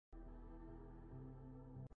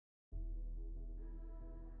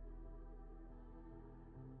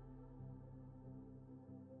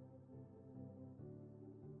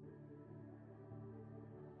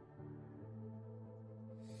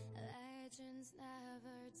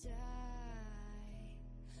die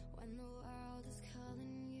when the world is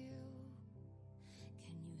calling you?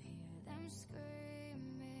 Can you hear them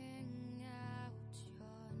screaming out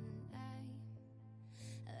your name?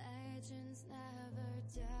 Legends never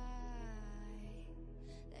die,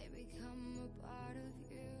 they become a part of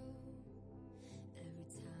you. Every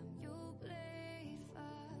time you bleed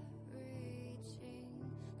for reaching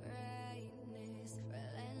greatness,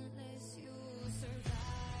 relentless, you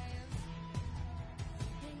survive.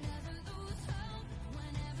 They never lose hope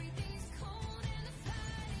when everything's cold and the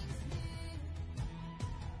fighting's near.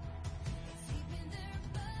 It's deep in their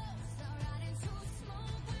bones, they'll rot into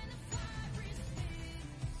smoke when the fire is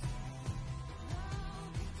fierce. Oh,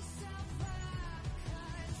 pick yourself up,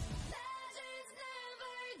 'cause legends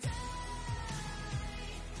never die.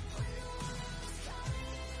 When the world is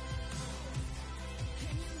calling you,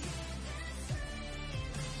 can you hear them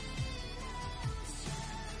screaming out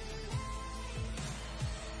your name?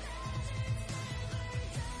 Legends never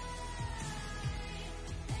die,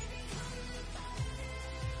 they become a part of you.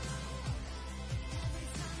 Every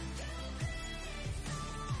time you bleed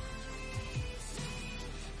for reaching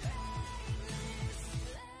greatness,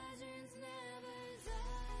 legends never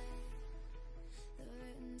die. They're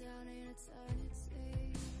written down in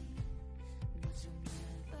eternity, but you'll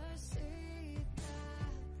never see the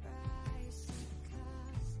price it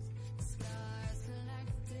cost. The scars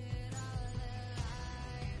collected all their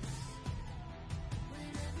lives.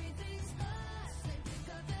 When everything's lost, they pick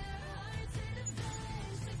up their hearts and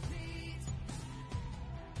avenge defeat.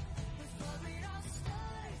 Before it all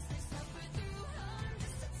starts, they suffer through harm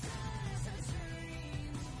just to touch a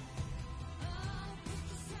dream. Oh, pick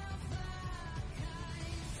yourself up,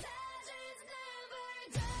 'cause legends never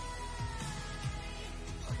die.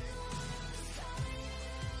 When the world is calling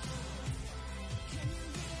you, can you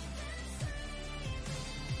hear them screaming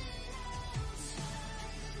out your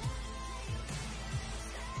name?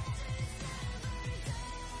 Legends never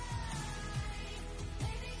die,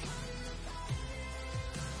 they become a part of you.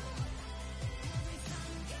 Every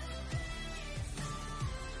time you bleed for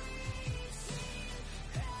reaching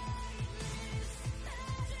greatness,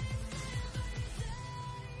 legends never die.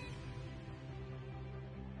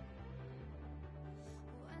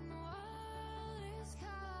 When the world is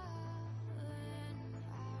calling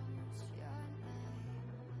out your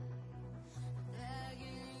name,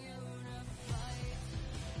 begging you to fight.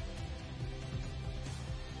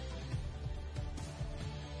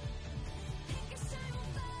 Pick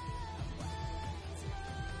yourself up once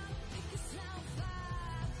more. Pick yourself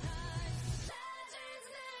up, 'cause legends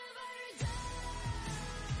never die.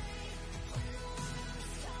 When the world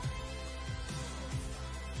is calling you,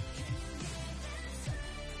 can you hear them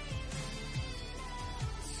screaming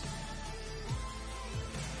out your name?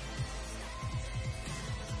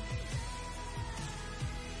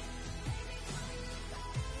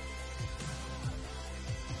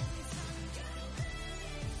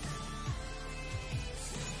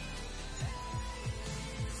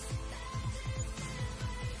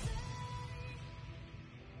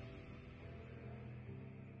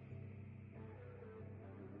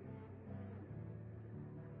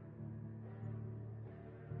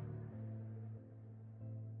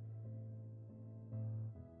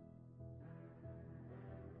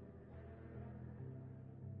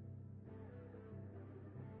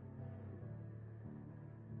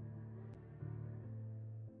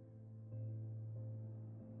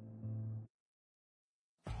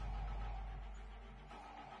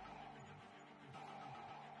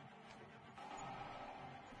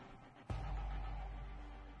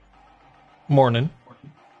 Morning.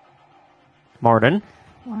 Morning.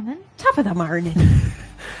 Morning. Top of the morning.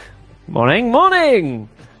 Morning. Morning.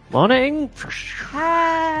 Morning.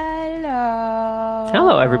 Hello.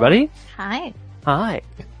 Hello, everybody. Hi. Hi.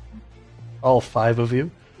 All 5 of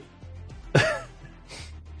you.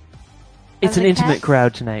 It's the an intimate chat?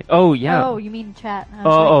 crowd tonight. Oh, yeah. Oh, you mean chat? I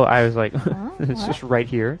I was like, Oh, it's what? just right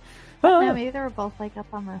here. No, Ah, maybe they were both like up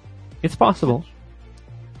on the. it's possible.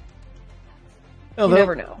 No, You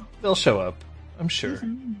never know. They'll show up, I'm sure.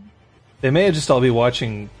 They may just all be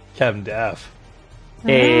watching Captain Daff.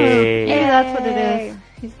 Hey. Maybe that's what it is.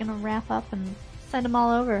 He's gonna wrap up and send them all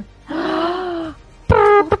over.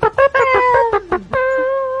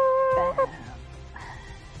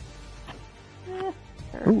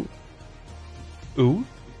 Ooh. Ooh?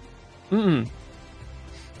 Mm.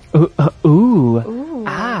 Ooh. Ooh. Ooh.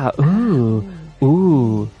 Ah. Ooh.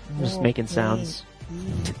 Ooh. I'm just making sounds.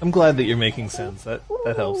 I'm glad that you're making sense. That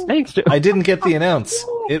helps. Thanks. I didn't get the announce.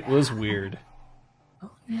 It was weird.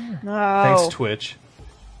 No. Thanks, Twitch.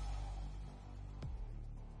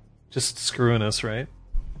 Just screwing us, right?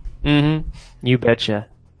 Mm-hmm. You betcha.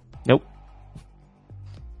 Nope.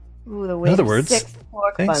 Ooh, the In way other of words, 6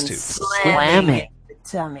 pork thanks buns to slamming. the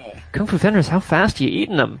tummy. Kung Fu Fenders, how fast are you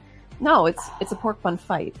eating them? No, it's a pork bun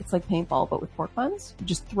fight. It's like paintball, but with pork buns. You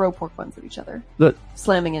just throw pork buns at each other, Look,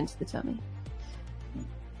 slamming into the tummy.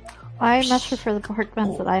 I much prefer the pork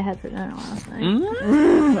buns that I had for dinner last night.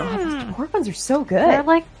 Oh, pork buns are so They're good.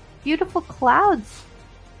 like beautiful clouds.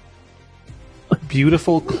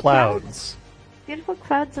 Beautiful clouds. Beautiful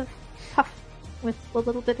clouds of puff with a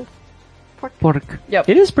little bit of pork. pork. Yep.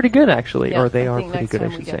 It is pretty good, actually. Yeah, or they I are think pretty next good, I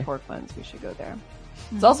time we should get say. pork buns, we should go there.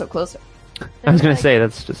 It's also closer. I was going There's to say,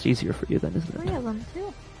 that's just easier for you then, isn't three it? of them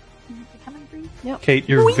too. Come and breathe. Kate,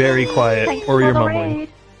 you're very quiet, Thanks or for you're the mumbling. raid.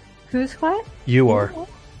 Who's quiet? You are.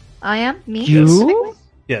 I am. Me. You? specifically?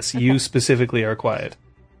 Yes, you specifically are quiet.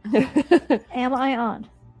 Am I on?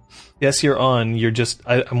 Yes, you're on. You're just.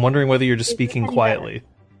 I'm wondering whether you're just Is this speaking any quietly.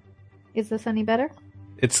 Is this any better?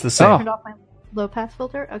 It's the same. Oh. Turned off my low pass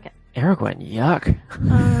filter. Okay. Aragorn, yuck.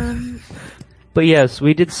 Um. But yes,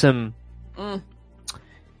 we did some Mm.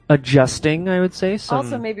 adjusting, I would say. Some...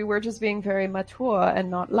 Also, maybe we're just being very mature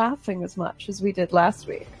and not laughing as much as we did last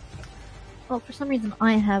week. Well, for some reason,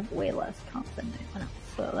 I have way less comp than anyone else,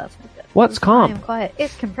 so that's not good. What's comp? I am quiet.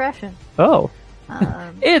 It's compression. Oh,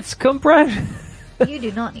 it's compression. You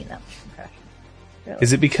do not need that much compression. Really.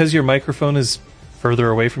 Is it because your microphone is further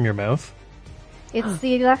away from your mouth? It's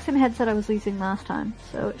the exact same headset I was using last time,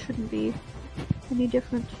 so it shouldn't be any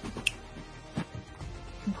different.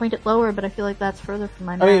 I can point it lower, but I feel like that's further from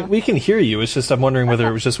my mouth. I mean, we can hear you. It's just I'm wondering whether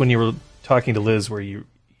it was just when you were talking to Liz where you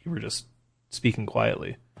were just speaking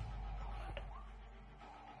quietly.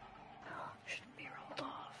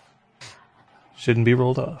 Shouldn't be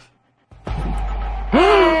rolled off.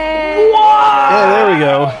 Yeah, there we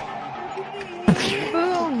go.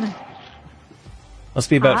 Boom! Must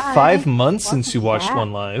be about Hi. 5 months since Welcome you watched back.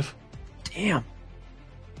 one live. Damn.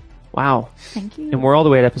 Wow. Thank you. And we're all the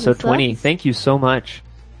way at episode This 20. sucks. Thank you so much.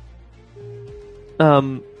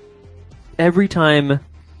 Every time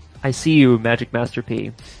I see you, Magic Master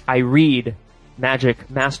P, I read I read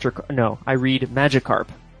Magikarp.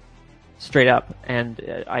 Straight up.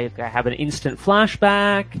 And I have an instant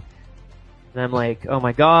flashback. And I'm like, oh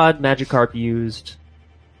my god, Magikarp used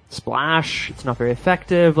Splash. It's not very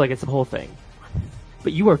effective. Like, it's the whole thing.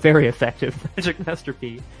 But you are very effective, Magic Master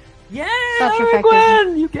P. Yeah, Such effective.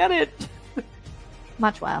 Gwen, you get it.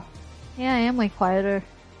 Much wow. Yeah, I am way quieter.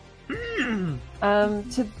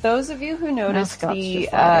 To those of you who noticed Scott's the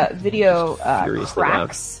just louder. video Furiously loud.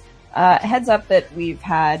 cracks, heads up that we've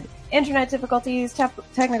had internet difficulties,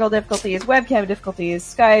 technical difficulties, webcam difficulties,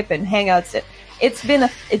 Skype and Hangouts. It's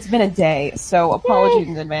been a day, so apologies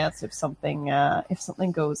in advance if something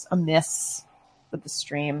goes amiss with the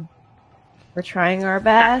stream. We're trying our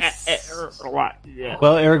best.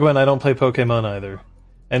 Well, Aragwen, I don't play Pokemon either.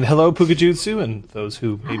 And hello, Pukajutsu, and those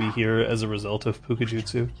who may be here as a result of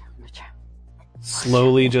Pukajutsu.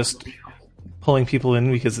 Slowly just pulling people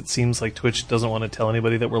in because it seems like Twitch doesn't want to tell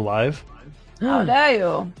anybody that we're live. How dare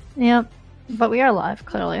you? Yep. But we are live,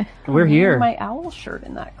 clearly. We're I'm here. wearing my owl shirt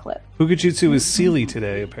in that clip. Pukajutsu is Sealy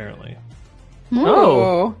today, apparently.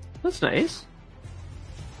 Oh, that's nice.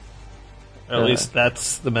 Or at least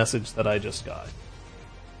that's the message that I just got.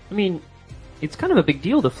 I mean, it's kind of a big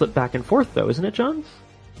deal to flip back and forth, though, isn't it, John?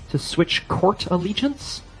 To switch court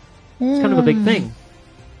allegiance? It's kind of a big thing.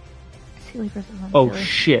 Sealy versus Oh, Unsealy.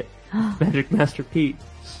 shit. Magic Master Pete.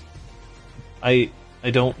 I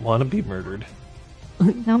don't want to be murdered.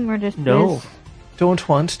 No murders, please. No. Don't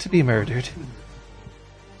want to be murdered.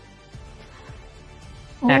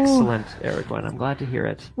 Oh. Excellent, Aragorn. I'm glad to hear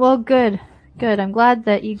it. Well, good. Good. I'm glad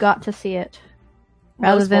that you got to see it.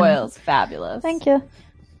 Rather Those than... foils, fabulous. Thank you.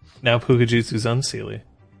 Now Pukajutsu's Unsealy.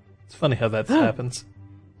 It's funny how that happens.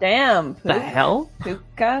 Damn, The hell?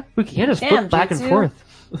 Puka. We can't just Damn, flip back and Jutsu. forth.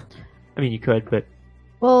 I mean, you could, but...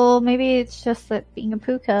 Well, maybe it's just that being a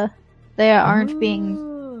puka, they aren't being,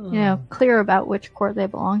 clear about which court they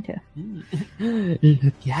belong to.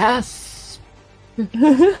 Yes!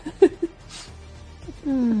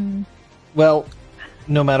 Well,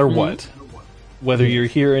 no matter what, whether you're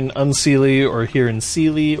here in Unsealy, or here in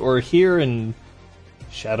Sealy, or here in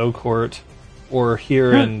Shadow Court, or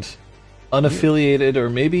here in unaffiliated, or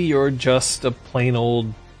maybe you're just a plain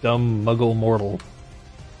old dumb muggle mortal,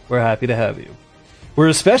 we're happy to have you. We're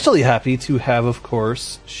especially happy to have, of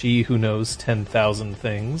course, she who knows 10,000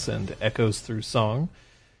 things and echoes through song.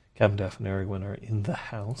 Captain Daff and Aragwen are in the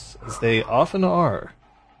house, as they often are,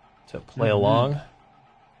 to play along,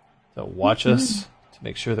 to watch us, to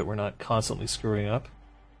make sure that we're not constantly screwing up.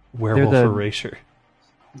 Werewolf the- Erasure.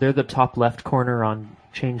 They're the top left corner on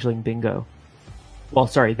Changeling Bingo. Well,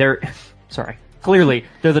 sorry, they're... Sorry. Clearly,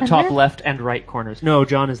 they're the top Center? left and right corners. No,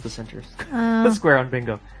 John is the center. The square on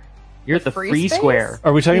bingo. You're at the free free space? square.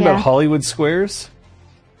 Are we talking Yeah. about Hollywood squares?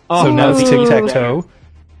 Oh, So now it's Ooh. tic-tac-toe.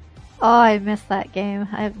 Oh, I missed that game.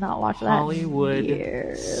 I have not watched that Hollywood in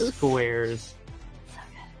years. squares.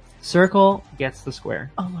 Circle gets the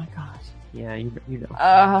square. Oh my god. Yeah, you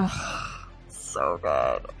know. So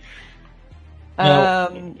good.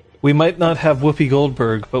 Now- We might not have Whoopi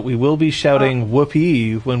Goldberg, but we will be shouting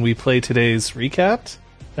Whoopi when we play today's recap.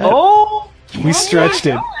 Oh! We stretched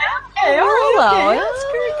it. Hello.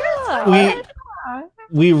 That's pretty good.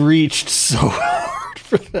 We reached so hard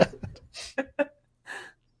for that.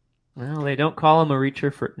 Well, they don't call him a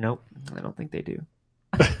reacher for... Nope, I don't think they do.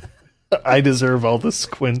 I deserve all the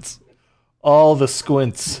squints. All the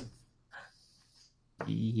squints.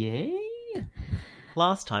 Yay?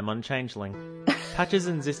 Last time on Changeling, Patches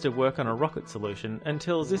and Zista work on a rocket solution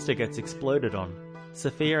until Zista gets exploded on.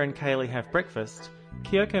 Sophia and Kaylee have breakfast.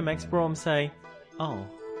 Kyoko makes Braum say, "Oh."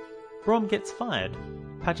 Braum gets fired.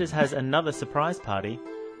 Patches has another surprise party.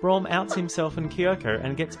 Braum outs himself and Kyoko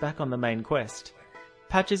and gets back on the main quest.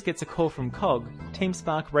 Patches gets a call from Cog. Team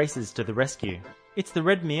Spark races to the rescue. It's the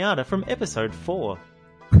Red Miata from episode 4.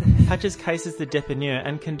 Patches cases the depanneur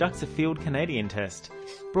and conducts a field Canadian test.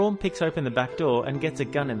 Braum picks open the back door and gets a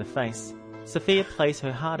gun in the face. Sophia plays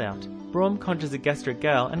her heart out. Braum conjures a gastric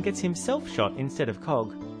gale and gets himself shot instead of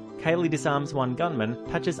Cog. Kaylee disarms one gunman,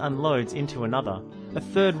 Patches unloads into another. A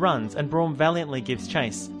third runs and Braum valiantly gives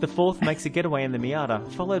chase. The fourth makes a getaway in the Miata,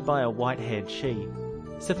 followed by a white-haired she.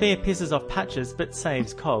 Sophia pisses off Patches but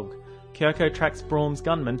saves Cog. Kyoko tracks Braum's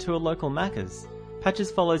gunman to a local Macca's.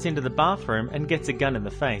 Patches follows into the bathroom and gets a gun in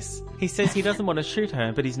the face. He says he doesn't want to shoot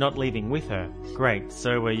her, but he's not leaving with her. Great,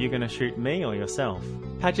 so are you going to shoot me or yourself?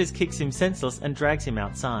 Patches kicks him senseless and drags him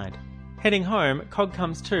outside. Heading home, Cog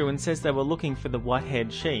comes to and says they were looking for the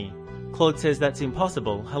white-haired she. Claude says that's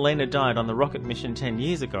impossible. Helena died on the rocket mission 10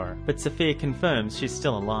 years ago, but Sophia confirms she's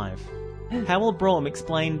still alive. How will Braum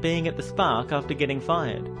explain being at the Spark after getting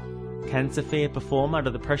fired? Can Sophia perform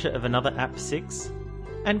under the pressure of another App 6?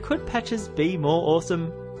 And could Patches be more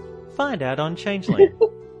awesome? Find out on Changeling.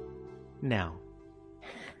 Now.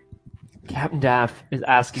 Captain Daff is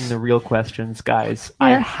asking the real questions, guys.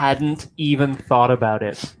 I Yeah. hadn't even thought about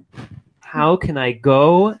it. How can I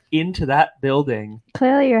go into that building?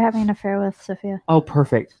 Clearly, you're having an affair with Sophia. Oh,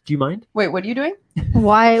 perfect. Do you mind? Wait, what are you doing?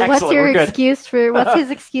 Why? What's Excellent, your we're good. excuse for? What's his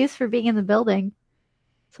excuse for being in the building?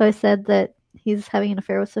 So I said that he's having an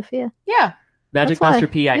affair with Sophia. Yeah. Magic That's why. Master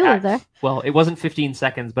P, You live there. well, it wasn't 15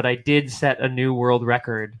 seconds, but I did set a new world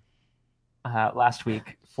record last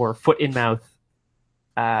week for foot in mouth.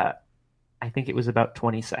 I think it was about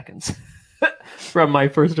 20 seconds from my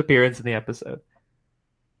first appearance in the episode.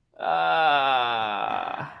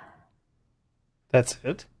 That's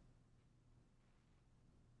it?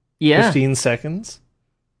 Yeah. 15 seconds?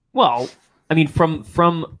 Well, I mean, from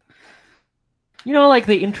you know, like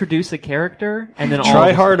they introduce a character and then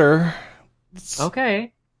Try harder.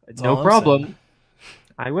 Okay, That's all no I'm problem. saying.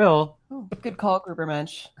 I will. Oh, good call, Gruber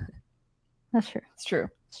Mensch. That's true. It's true.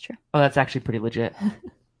 It's true. Oh, that's actually pretty legit.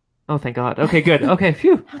 Oh, thank God. Okay, good. Okay,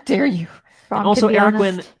 phew. How dare you? Ron And also, can be Eric,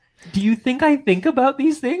 honest. do you think I think about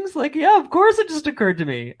these things? Like, yeah, of course it just occurred to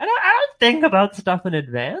me. I don't think about stuff in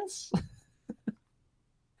advance.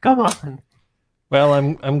 Come on. Well,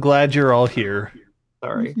 I'm glad you're all here.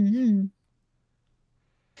 Sorry. Mhm.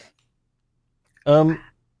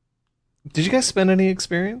 Did you guys spend any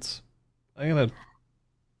experience? I'm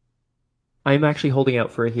actually holding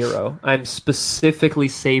out for a hero. I'm specifically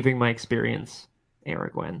saving my experience,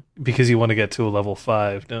 Aragwen. because you want to get to a level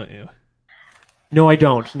 5, don't you? No, I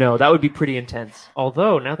don't. No, that would be pretty intense.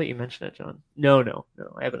 Although, now that you mention it, John. No.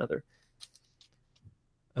 I have another.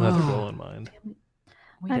 Another Oh. goal in mind.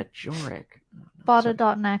 Wait, a Jorik. Bought a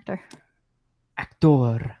dot and actor.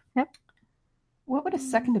 Actor. What would a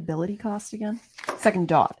second ability cost again? Second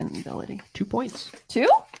dot and ability. 2 points. 2?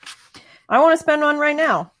 I want to spend one right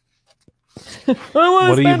now.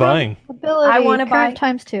 What are you buying? Ability. I wanna current buy-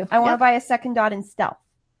 times 2. I want to Yep. buy a second dot in stealth.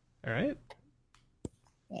 All right.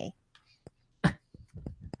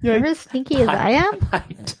 You're as sneaky as I am?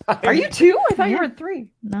 Are you 2? I thought you were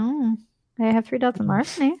 3. No. I have 3 dots in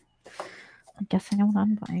larceny. I guess I know what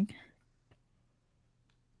I'm buying.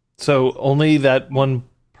 So only that one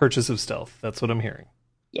purchase of stealth. That's what I'm hearing.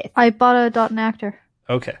 I bought a dot and actor.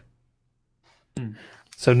 Okay. Hmm.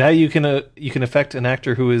 So now you can affect an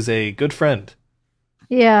actor who is a good friend.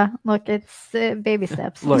 Yeah, look, it's baby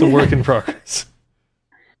steps. Look. It's a work in progress.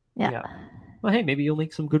 Yeah. Well, hey, maybe you'll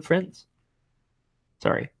make some good friends.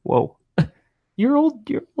 Sorry. Whoa. Your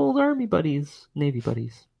old army buddies. Navy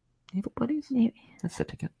buddies. Naval buddies? Maybe. That's the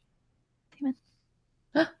ticket.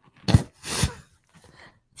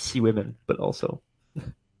 see women, but also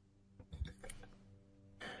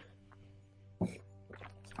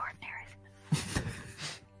Ordinary.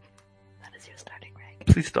 That is your starting rank.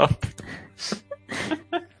 please stop.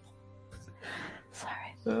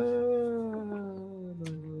 Sorry.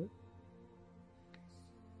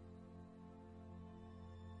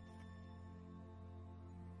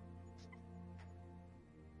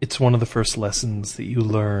 It's one of the first lessons that you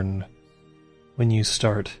learn when you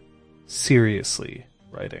start seriously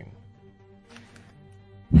writing.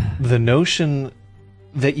 The notion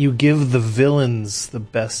that you give the villains the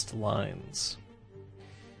best lines.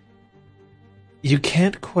 You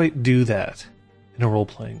can't quite do that in a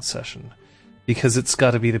role-playing session, because it's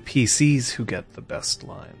got to be the PCs who get the best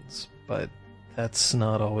lines, but that's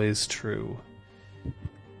not always true.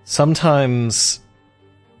 Sometimes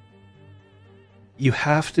you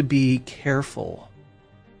have to be careful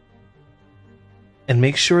and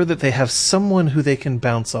make sure that they have someone who they can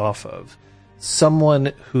bounce off of, someone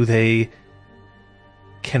who they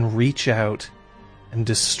can reach out and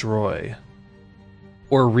destroy,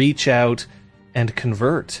 or reach out and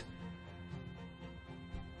convert.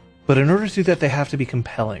 But in order to do that, they have to be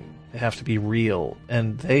compelling, they have to be real,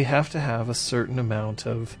 and they have to have a certain amount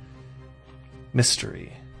of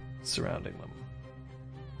mystery surrounding them.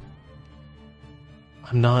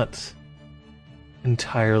 I'm not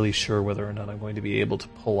entirely sure whether or not I'm going to be able to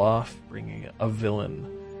pull off bringing a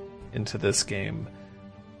villain into this game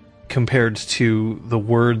compared to the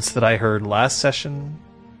words that I heard last session,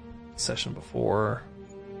 session before,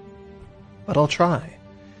 but I'll try.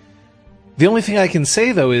 The only thing I can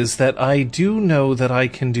say, though, is that I do know that I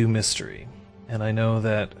can do mystery, and I know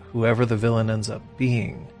that whoever the villain ends up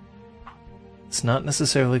being, it's not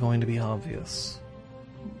necessarily going to be obvious.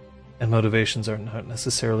 And motivations are not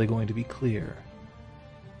necessarily going to be clear.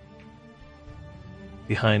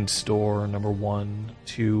 Behind door number 1,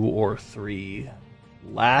 2, or 3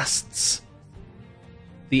 lasts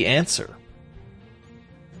the answer.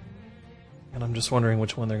 And I'm just wondering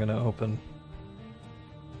which one they're going to open.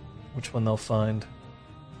 Which one they'll find.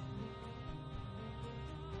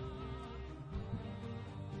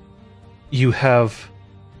 You have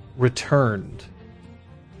returned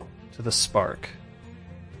to the spark.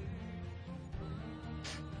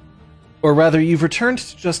 Or rather, you've returned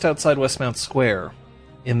to just outside Westmount Square,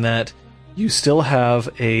 in that you still have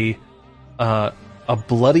a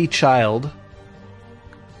bloody child,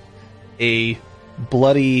 a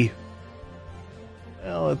bloody,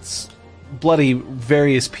 well, it's bloody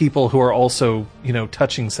various people who are also,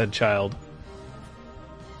 touching said child,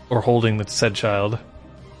 or holding the said child.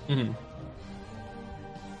 Mm-hmm.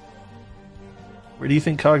 Where do you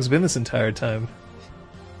think Cog's been this entire time?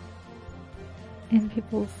 In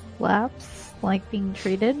people's laps, like being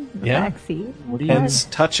treated in the Yeah. backseat. What do you- Hence,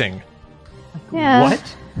 touching. Yeah.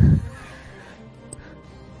 What?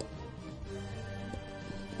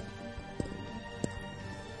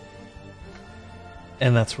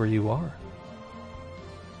 And that's where you are.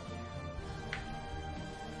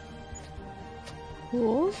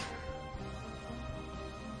 Cool.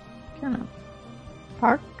 Kind of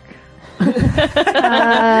park.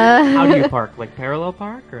 How do you park? Like parallel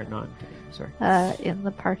park or not? Sorry. In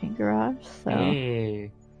the parking garage. So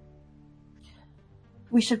Hey.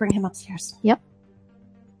 We should bring him upstairs. And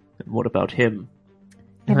what about him?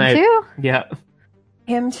 him Right. too. Yeah.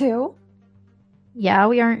 Him too? Yeah,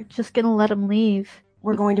 we aren't just gonna let him leave.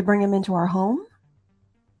 We're going to bring him into our home?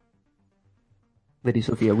 Lady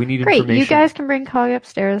Sophia, we need Great, information. you guys can bring Cog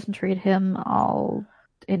upstairs and treat him. I'll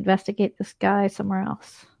investigate this guy somewhere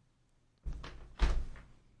else.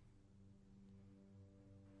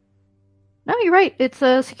 No, you're right. It's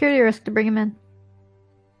a security risk to bring him in.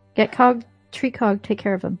 Get Cog, treat Cog, take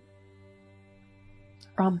care of him.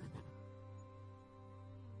 Can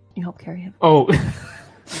you help carry him? Oh.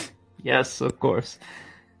 Yes, of course.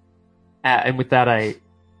 And with that, I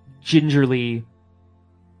gingerly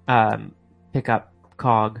pick up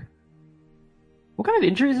Cog. What kind of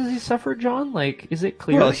injuries has he suffered, John? Like, is it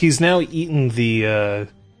clear? Well, he's now eaten the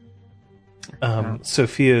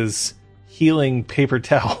Sophia's healing paper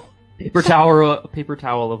towel. paper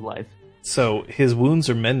towel of life. So his wounds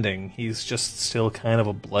are mending. He's just still kind of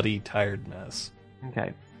a bloody, tired mess.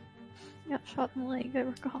 Okay. Got shot in the leg, I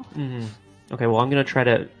recall. hmm Okay, well, I'm going to try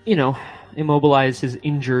to, immobilize his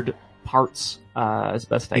injured parts as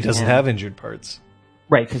best I He can. doesn't have injured parts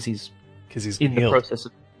Right, because he's because he's in the healed. process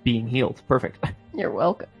of being healed. Perfect. You're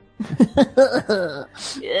welcome.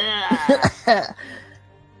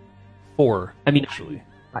 4, I mean, actually.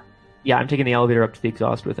 yeah, I'm taking the elevator up to the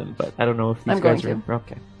exhaust with him, but I don't know if these I'm guys going are...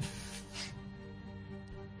 Okay.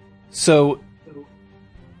 So,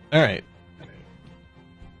 all right.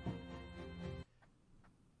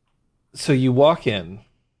 So you walk in,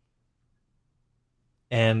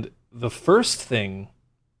 and the first thing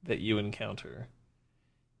that you encounter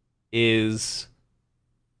is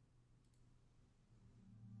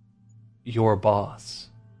your boss,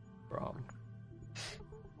 Brom,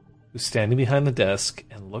 who's standing behind the desk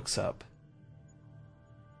and looks up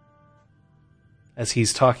as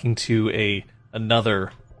he's talking to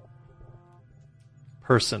another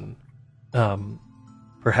person,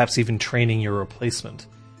 perhaps even training your replacement,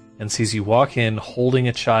 and sees you walk in holding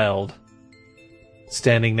a child,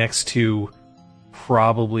 standing next to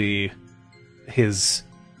probably his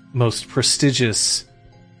most prestigious,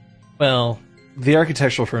 well, the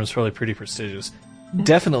architectural firm is probably pretty prestigious.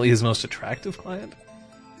 Definitely his most attractive client.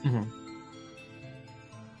 Mm-hmm.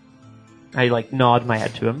 I nod my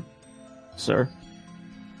head to him. Sir.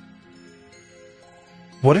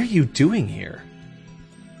 What are you doing here?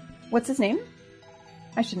 What's his name?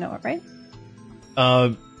 I should know it, right?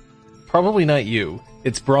 Probably not you.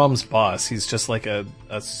 It's Brom's boss. He's just like a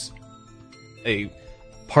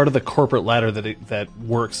part of the corporate ladder that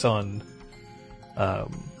works on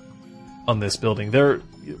this building.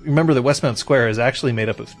 Remember that Westmount Square is actually made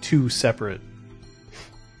up of two separate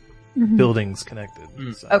buildings connected.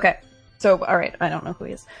 So. Okay. So, all right. I don't know who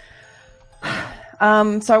he is.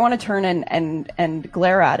 So I want to turn and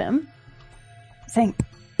glare at him, saying,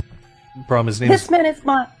 Brom, his name This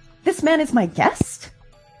man is my guest?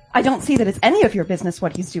 I don't see that it's any of your business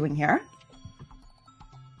what he's doing here.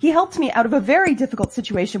 He helped me out of a very difficult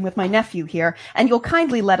situation with my nephew here, and you'll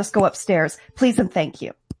kindly let us go upstairs. Please and thank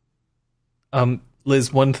you.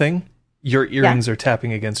 Liz, one thing. Your earrings are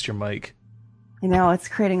tapping against your mic. You know, it's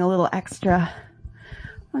creating a little extra.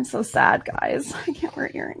 I'm so sad, guys. I can't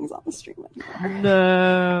wear earrings on the stream anymore.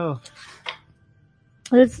 No.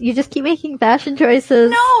 You just keep making fashion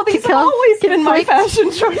choices. No, these have always been my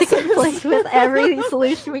fashion To choices. conflict with every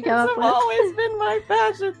solution we come up These have with. always been my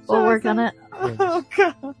fashion choices. We'll work on it. Oh,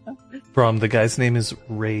 God. Brom, the guy's name is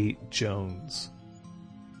Ray Jones.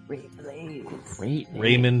 Great.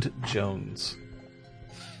 Raymond Jones.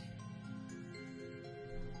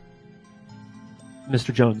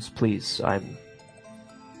 Mr. Jones, please.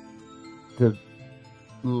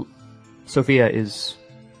 Sophia is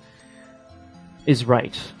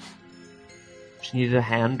right. She needed a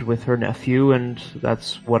hand with her nephew, and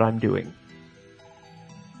that's what I'm doing.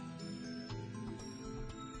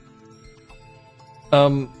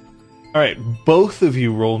 Alright, both of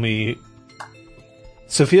you roll me.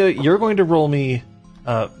 Sophia, you're going to roll me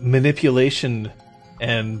manipulation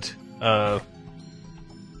and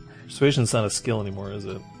persuasion's not a skill anymore, is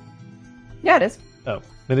it? Yeah, it is. Oh.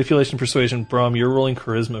 Manipulation, persuasion. Brom, you're rolling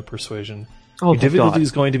charisma, persuasion. Oh, Your thank difficulty God.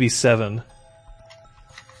 is going to be 7.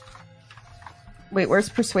 Wait, where's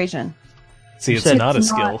persuasion? See, it's said not a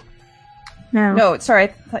it's not. skill. No. No, sorry, I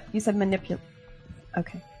thought you said manipulate.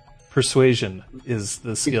 Okay. Persuasion is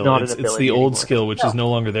the skill. not an It's the ability old anymore. skill, which is no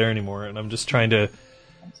longer there anymore, and I'm just trying to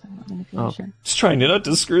Manipulation. not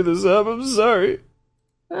to screw this up. I'm sorry.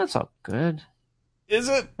 That's all good. Is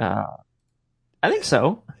it? I think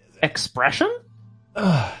so. Expression?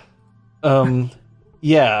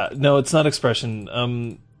 Yeah, no, it's not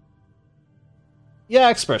expression. Yeah,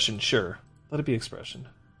 expression, sure. Let it be expression.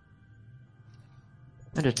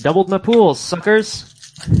 I just doubled my pools, suckers.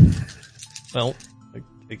 Well,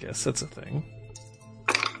 I guess that's a thing.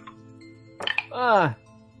 Ah.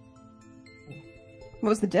 What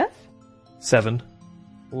was the diff? 7.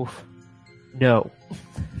 Oof. No.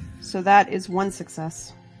 So that is 1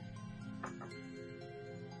 success.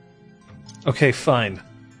 Okay, fine.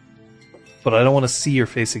 But I don't want to see your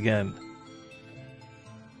face again.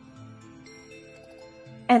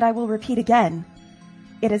 And I will repeat again.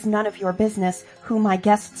 It is none of your business who my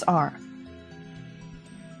guests are.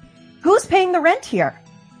 Who's paying the rent here?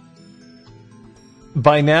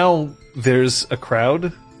 By now, there's a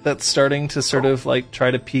crowd that's starting to sort of try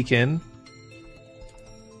to peek in.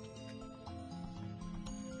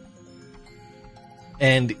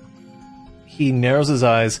 And he narrows his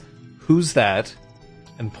eyes. Who's that?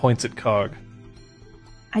 And points at Cog.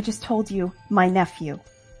 I just told you, my nephew.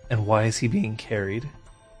 And why is he being carried?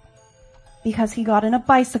 Because he got in a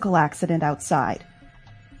bicycle accident outside.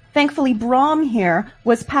 Thankfully, Brom here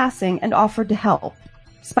was passing and offered to help,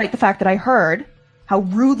 despite the fact that I heard how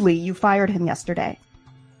rudely you fired him yesterday.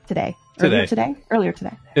 Earlier today?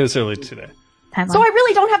 It was early today. Timeline. So I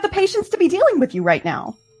really don't have the patience to be dealing with you right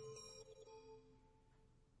now.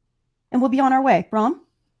 And we'll be on our way. Brom?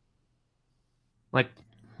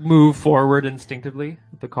 Move forward instinctively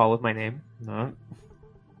at the call of my name. No.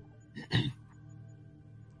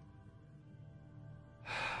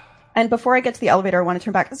 And before I get to the elevator, I want to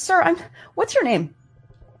turn back. Sir, what's your name?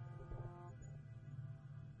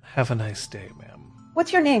 Have a nice day, ma'am.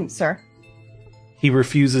 What's your name, sir? He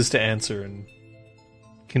refuses to answer and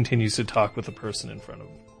continues to talk with the person in front of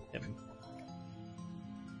him.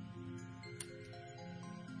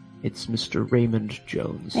 It's Mr. Raymond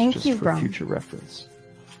Jones. Thank just you, for Brum. future reference.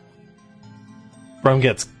 Brum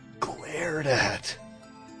gets glared at.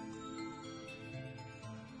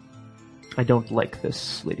 I don't like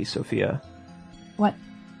this, Lady Sophia. What?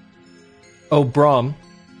 Oh, Brum,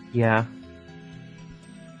 Yeah.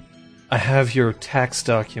 I have your tax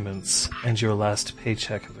documents and your last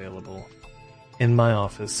paycheck available in my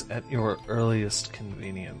office at your earliest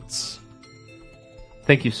convenience.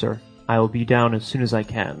 Thank you, sir. I will be down as soon as I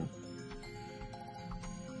can.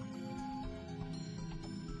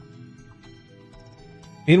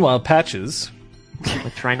 Meanwhile, Patches,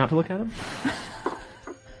 I try not to look at him.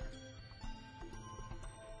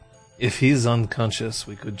 if he's unconscious,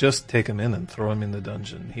 we could just take him in and throw him in the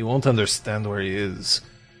dungeon. He won't understand where he is.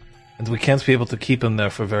 And we can't be able to keep him there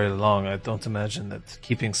for very long. I don't imagine that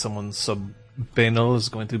keeping someone sub-banal is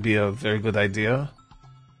going to be a very good idea.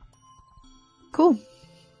 Cool.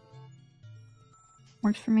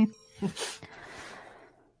 Works for me.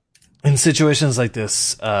 In situations like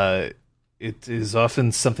this, it is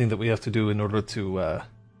often something that we have to do in order to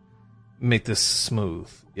make this smooth.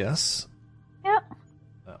 Yes? Yeah.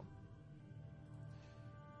 Oh.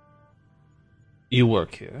 You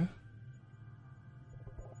work here.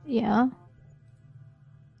 Yeah.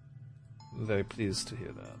 Very pleased to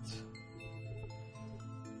hear that.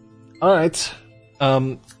 Alright.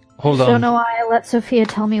 Hold on. Don't know why I let Sophia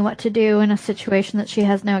tell me what to do in a situation that she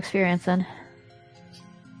has no experience in.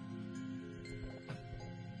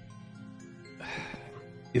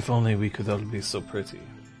 If only we could all be so pretty.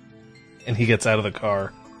 And he gets out of the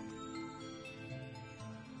car.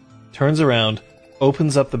 Turns around,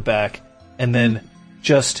 opens up the back, and then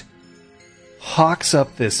just hawks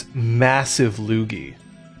up this massive loogie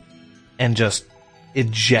and just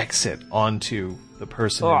ejects it onto the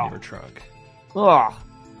person in your trunk. Ugh.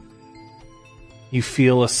 You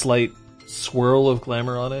feel a slight swirl of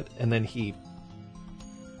glamour on it, and then he,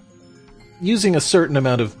 using a certain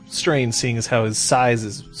amount of strain, seeing as how his size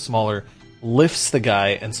is smaller, lifts the guy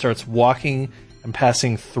and starts walking and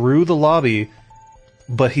passing through the lobby,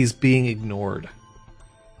 but he's being ignored.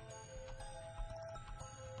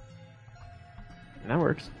 That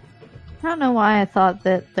works. I don't know why I thought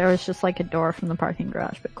that there was just like a door from the parking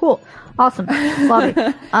garage, but cool. Awesome. Love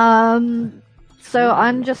it. So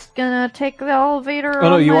I'm just gonna take the elevator. Oh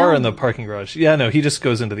no, on you my are own. in the parking garage. Yeah, no, he just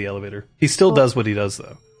goes into the elevator. He still does what he does,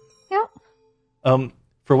 though. Yeah.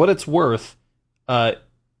 For what it's worth,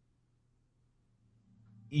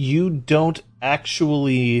 you don't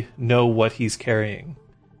actually know what he's carrying.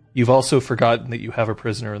 You've also forgotten that you have a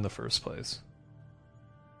prisoner in the first place.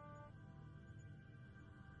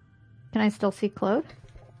 Can I still see Claude?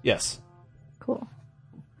 Yes. Cool.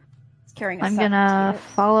 He's carrying I'm gonna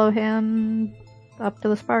follow him up to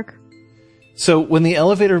the spark. So when the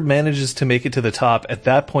elevator manages to make it to the top, at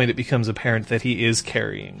that point it becomes apparent that he is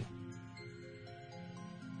carrying.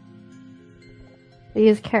 He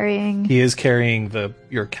is carrying. He is carrying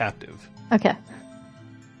your captive. Okay.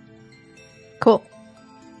 Cool.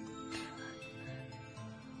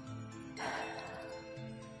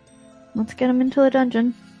 Let's get him into the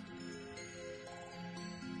dungeon.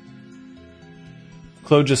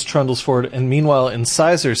 Claude just trundles forward, and meanwhile,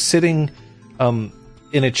 Incisor sitting in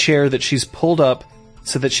a chair that she's pulled up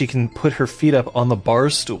so that she can put her feet up on the bar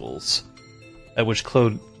stools, at which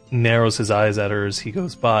Claude narrows his eyes at her as he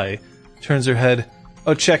goes by, turns her head.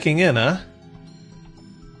 Oh, checking in, huh?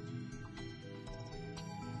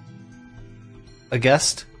 A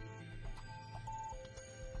guest?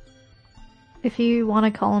 If you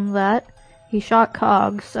want to call him that, he shot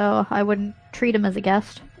Cog, so I wouldn't treat him as a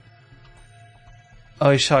guest. Oh,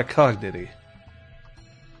 he shot Cog, did he?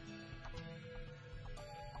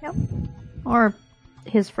 Yep. Or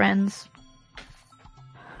his friends,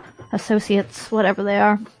 associates, whatever they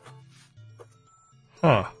are.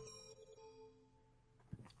 Huh.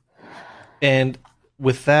 And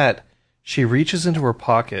with that, she reaches into her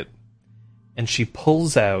pocket and she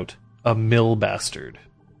pulls out a mill bastard.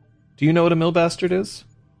 Do you know what a mill bastard is?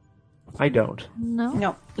 I don't. No.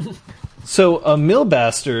 No. So a mill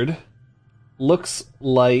bastard looks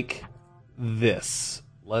like this.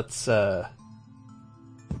 Let's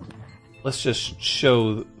just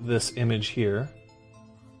show this image here.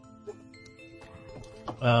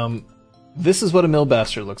 This is what a mill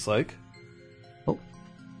bastard looks like. Oh.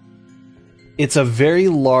 It's a very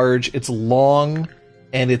large, it's long,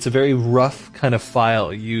 and it's a very rough kind of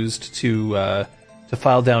file used to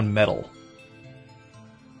file down metal.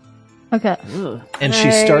 Okay. Ugh. and she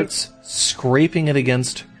Right. starts scraping it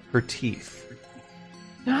against her teeth.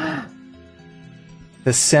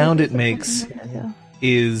 The sound it makes Yeah.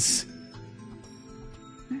 is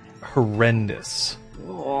horrendous.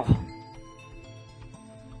 Oh.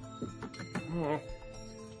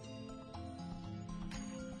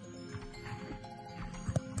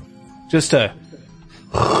 Just a.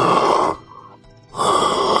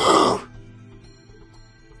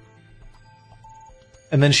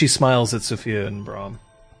 And then she smiles at Sophia and Brahm.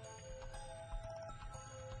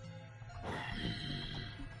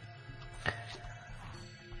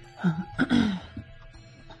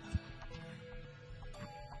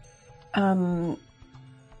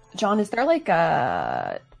 John, is there like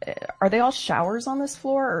are they all showers on this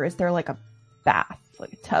floor, or is there like a bath,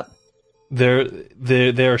 like a tub?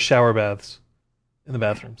 There are shower baths in the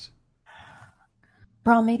bathrooms.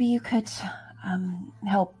 Bro, maybe you could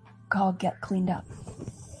help Cog get cleaned up.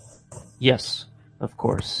 Yes, of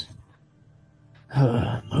course.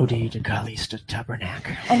 Modi de Kalista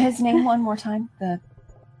Tabernacle. And his name one more time, the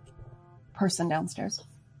person downstairs.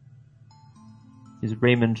 He's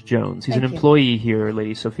Raymond Jones. He's Thank an you. employee here,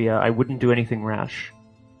 Lady Sophia. I wouldn't do anything rash.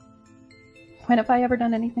 When have I ever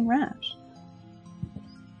done anything rash?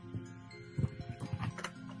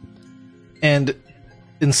 And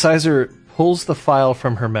Incisor pulls the file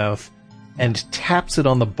from her mouth and taps it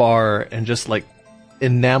on the bar, and just like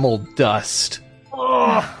enamel dust.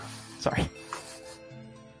 Sorry.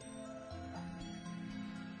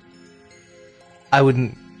 I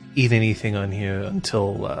wouldn't eat anything on here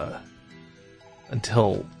until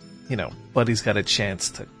Buddy's got a chance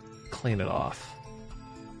to clean it off.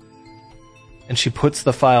 And she puts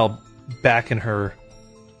the file back in her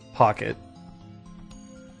pocket.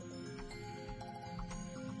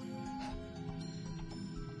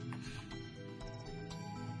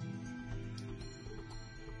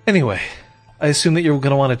 Anyway, I assume that you're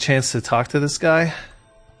going to want a chance to talk to this guy.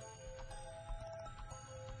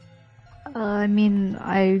 I mean,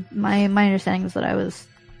 my understanding is that I was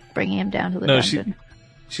bringing him down to the No, dungeon.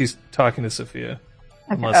 She's talking to Sophia.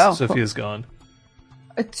 Okay. Unless Oh, Sophia's gone.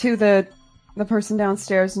 To the person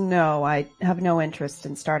downstairs, no, I have no interest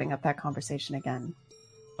in starting up that conversation again.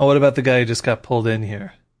 Oh, what about the guy who just got pulled in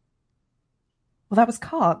here? Well, that was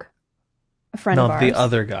Cog, a friend No, of ours. the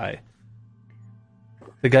other guy.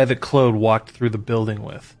 The guy that Claude walked through the building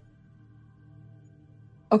with.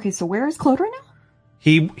 Okay, so where is Claude right now?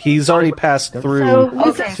 He's already passed through So Okay,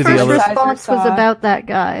 Lisa's to first the other. response was Incisor about that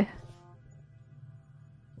guy.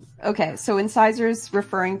 Okay, so Incisors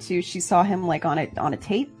referring to she saw him like on a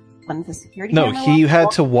tape on the security No, camera. he log?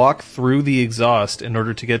 had to walk through the exhaust in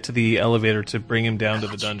order to get to the elevator to bring him down to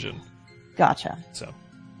the dungeon. Gotcha. So,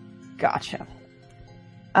 Gotcha.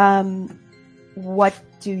 What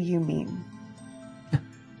do you mean?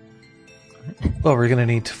 well, we're gonna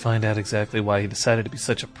need to find out exactly why he decided to be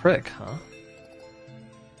such a prick, huh?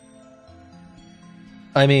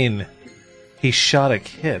 I mean, he shot a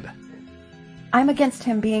kid. I'm against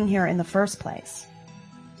him being here in the first place.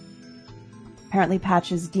 Apparently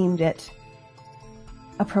Patches deemed it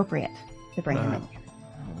appropriate to bring him in here.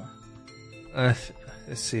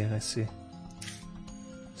 I see.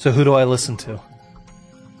 So who do I listen to?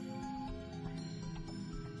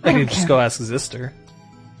 I don't could just care. go ask Zister.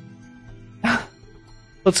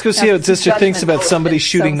 Let's go see what That's Zister thinks judgment about somebody so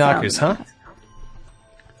shooting knockers, huh? sound.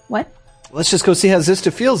 What? Let's just go see how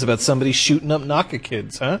Zister feels about somebody shooting up knocker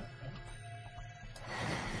kids, huh?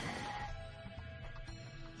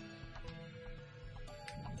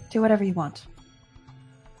 Do whatever you want.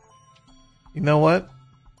 You know what?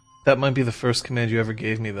 That might be the first command you ever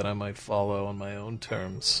gave me that I might follow on my own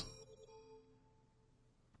terms.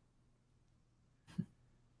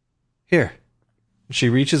 Here. She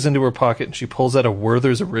reaches into her pocket and she pulls out a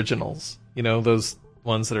Werther's Originals. You know, those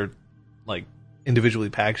ones that are, like, individually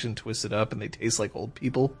packaged and twisted up and they taste like old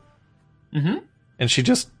people? Mm-hmm. And she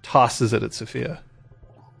just tosses it at Sophia.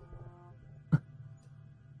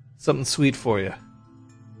 Something sweet for you.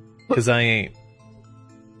 Because I ain't.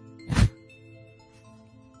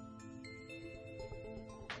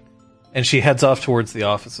 And she heads off towards the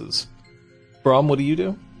offices. Brahm, what do you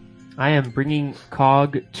do? I am bringing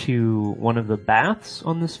Cog to one of the baths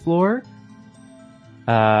on this floor,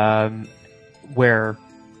 where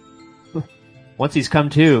once he's come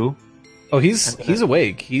to, Oh, he's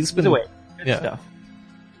awake. He's been he's awake. Good yeah. stuff.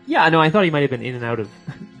 Yeah, no, I thought he might have been in and out of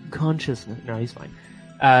consciousness. No, he's fine.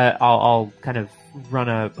 I'll kind of run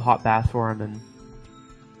a hot bath for him, and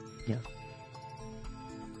yeah.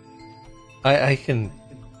 I can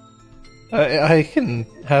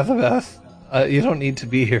have a bath. You don't need to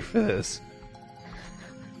be here for this.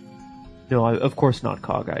 No, of course not,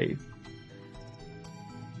 Cog.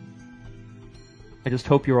 I just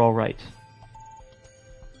hope you're all right.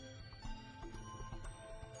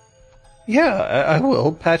 Yeah, I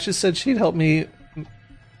will. Patches said she'd help me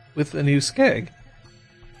with a new skeg.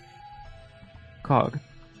 Cog,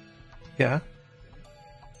 Yeah.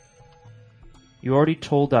 you already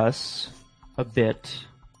told us a bit,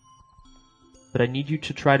 but I need you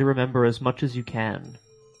to try to remember as much as you can.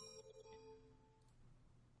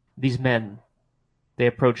 These men, they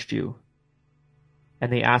approached you,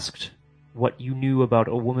 and they asked what you knew about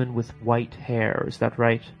a woman with white hair. Is that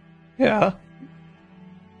right? Yeah.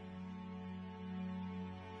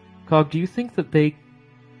 Cog, do you think that they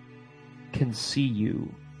can see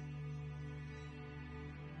you?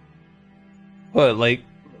 What, like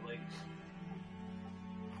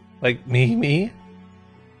me?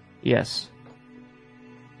 Yes.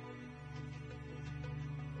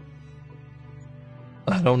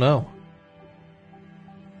 I don't know.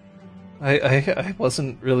 I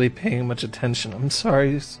wasn't really paying much attention. I'm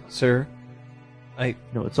sorry, sir.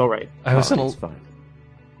 No, it's all right. I was Cog, in a- it's fine.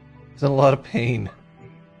 Was in a lot of pain.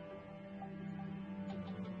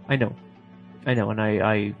 I know, and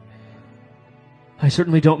I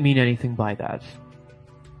certainly don't mean anything by that.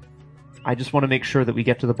 I just want to make sure that we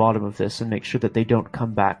get to the bottom of this and make sure that they don't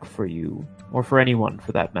come back for you, or for anyone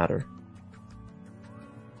for that matter.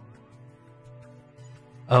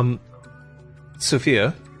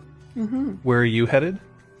 Sophia, where are you headed?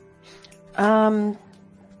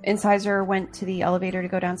 Incisor went to the elevator to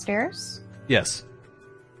go downstairs. Yes.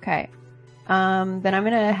 Okay. Then I'm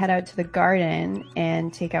gonna head out to the garden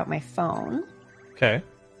and take out my phone. Okay.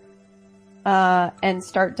 And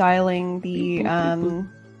start dialing the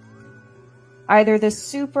either the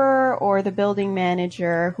super or the building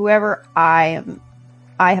manager, whoever I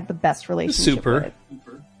have the best relationship Super. with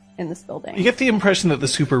in this building. You get the impression that the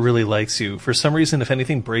super really likes you. For some reason, if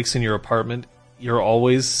anything breaks in your apartment, you're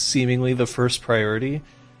always seemingly the first priority.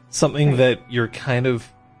 Something that you're kind of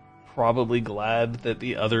probably glad that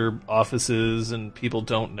the other offices and people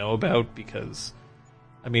don't know about, because,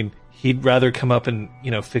 I mean, he'd rather come up and,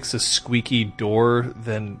 fix a squeaky door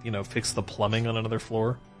than, fix the plumbing on another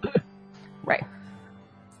floor. Right.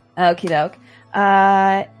 Okie doke.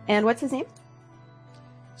 And what's his name?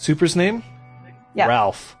 Super's name? Yeah.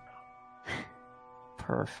 Ralph.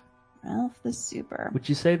 Perf. Ralph the Super. Would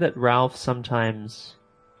you say that Ralph sometimes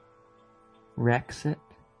wrecks it?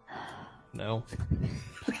 No.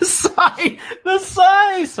 The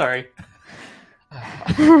sigh! Sorry.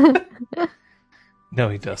 No,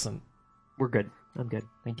 he doesn't. We're good. I'm good.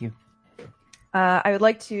 Thank you. I would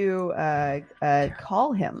like to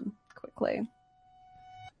call him quickly.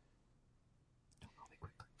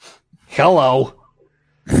 Hello.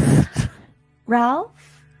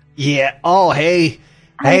 Ralph? Yeah. Oh, hey.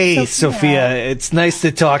 Hey, Sophia. Sophia. It's nice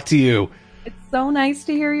to talk to you. It's so nice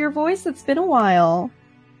to hear your voice. It's been a while.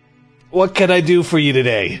 What can I do for you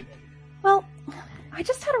today? Well, I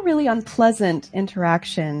just had a really unpleasant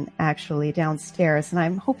interaction actually downstairs, and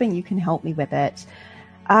I'm hoping you can help me with it.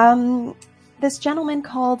 This gentleman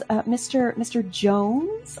called Mr.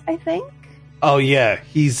 Jones, I think. Oh, yeah.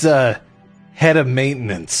 He's, head of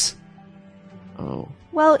maintenance. Oh.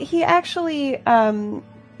 Well, he actually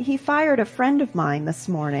he fired a friend of mine this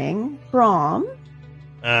morning, Brom,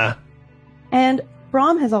 and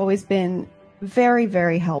Brom has always been very,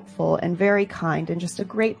 very helpful and very kind and just a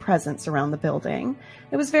great presence around the building.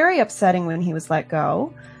 It was very upsetting when he was let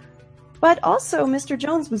go. But also, Mr.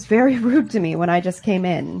 Jones was very rude to me when I just came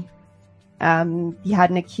in. He had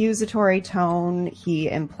an accusatory tone. He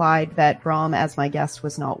implied that Brom, as my guest,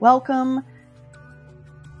 was not welcome.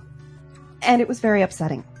 And it was very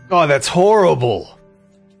upsetting. Oh, that's horrible.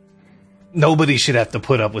 Nobody should have to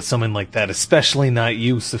put up with someone like that, especially not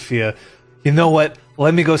you, Sophia. You know what?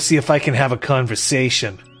 Let me go see if I can have a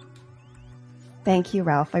conversation. Thank you,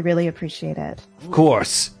 Ralph. I really appreciate it. Of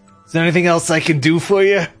course. Is there anything else I can do for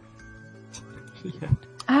you?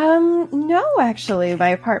 No, actually. My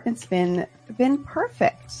apartment's been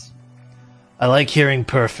perfect. I like hearing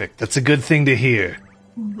perfect. That's a good thing to hear.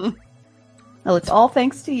 Well, it's all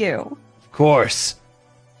thanks to you. Of course.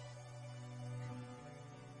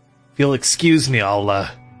 If you'll excuse me, I'll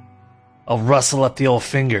rustle up the old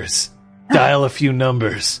fingers. Dial a few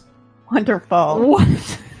numbers. Wonderful.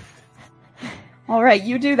 What? All right,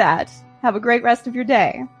 you do that. Have a great rest of your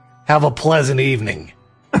day. Have a pleasant evening.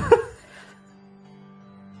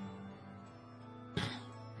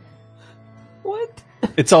 What?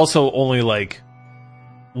 It's also only like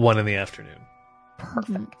 1 in the afternoon.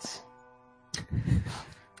 Perfect.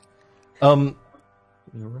 You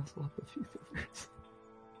rustle up a few fingers.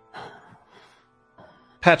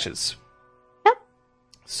 Patches. Yep.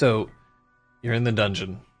 So, you're in the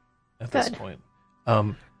dungeon at this Good. point.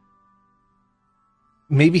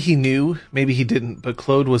 Maybe he knew, maybe he didn't, but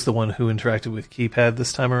Claude was the one who interacted with Keypad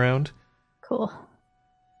this time around. Cool.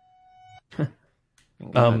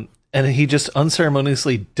 And he just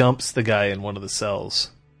unceremoniously dumps the guy in one of the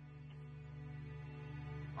cells.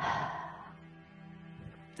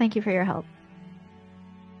 Thank you for your help.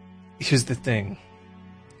 Here's the thing.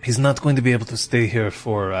 He's not going to be able to stay here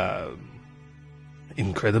for,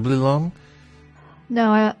 incredibly long.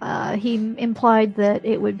 No, he implied that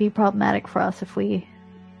it would be problematic for us if we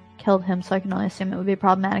killed him, so I can only assume it would be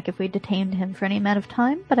problematic if we detained him for any amount of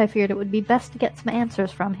time, but I figured it would be best to get some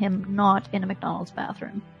answers from him, not in a McDonald's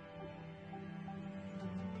bathroom.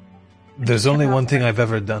 There's only one thing I've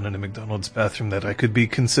ever done in a McDonald's bathroom that I could be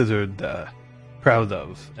considered proud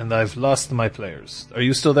of, and I've lost my players. Are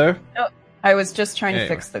you still there? Oh, I was just trying to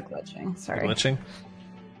Anyway. fix the glitching. Sorry. Glitching?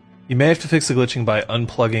 You may have to fix the glitching by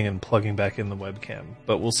unplugging and plugging back in the webcam,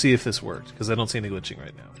 but we'll see if this worked, because I don't see any glitching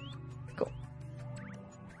right now. Cool.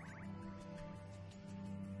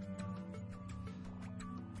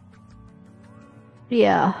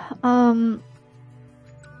 Yeah,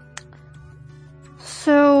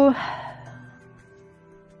 so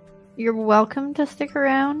you're welcome to stick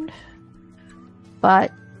around,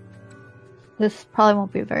 but this probably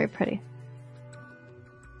won't be very pretty.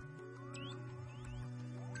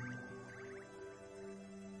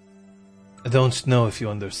 I don't know if you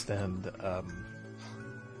understand.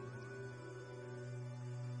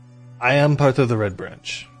 I am part of the Red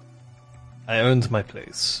Branch. I earned my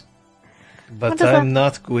place. What But does I'm that-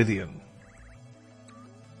 not Gwydion.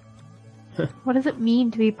 What does it mean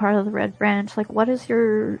to be part of the Red Branch? Like, what is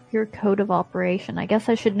your code of operation? I guess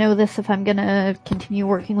I should know this if I'm gonna continue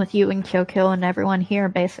working with you and Kyoko and everyone here,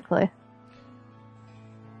 basically.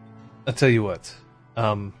 I'll tell you what.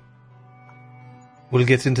 We'll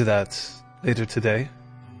get into that later today.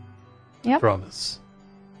 Yep. Promise.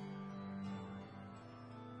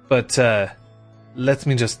 But, let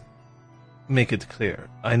me just make it clear.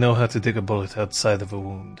 I know how to dig a bullet outside of a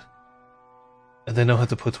wound. And I know how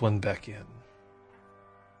to put one back in.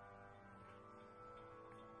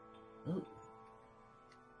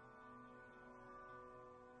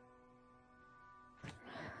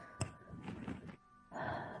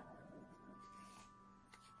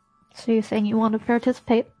 So you're saying you want to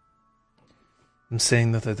participate? I'm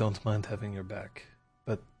saying that I don't mind having your back.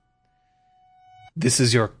 But this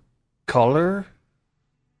is your collar?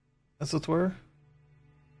 As it were?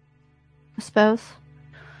 I suppose.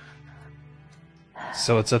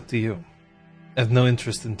 So it's up to you. I have no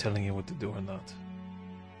interest in telling you what to do or not.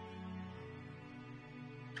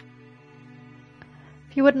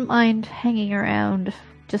 If you wouldn't mind hanging around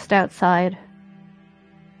just outside,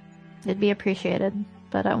 it'd be appreciated.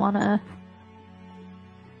 But I want to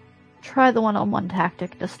try the one-on-one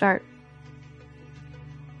tactic to start.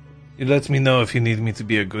 You let me know if you need me to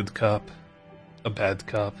be a good cop, a bad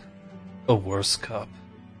cop, a worse cop,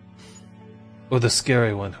 or the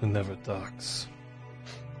scary one who never talks.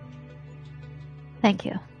 Thank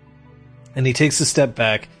you. And he takes a step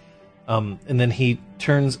back, and then he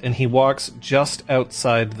turns and he walks just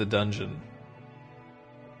outside the dungeon.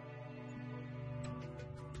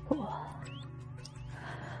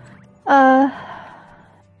 I'm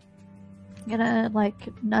gonna,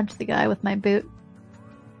 nudge the guy with my boot.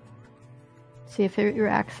 See if he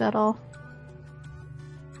reacts at all.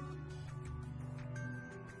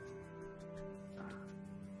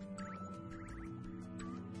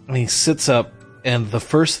 And he sits up, and the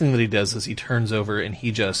first thing that he does is he turns over and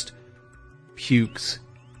he just pukes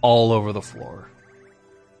all over the floor.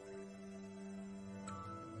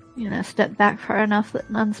 I'm gonna step back far enough that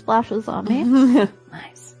none splashes on me.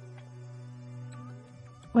 Nice.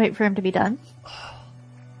 Wait for him to be done.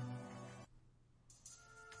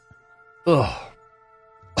 Ugh.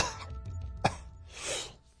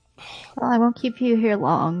 Well, I won't keep you here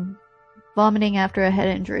long. Vomiting after a head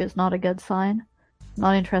injury is not a good sign. I'm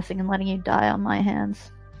not interested in letting you die on my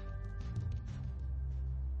hands.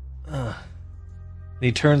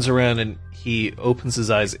 He turns around and he opens his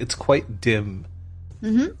eyes. It's quite dim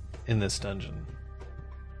Mm-hmm. in this dungeon.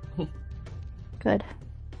 Good.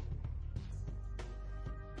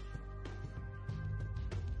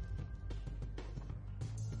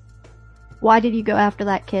 Why did you go after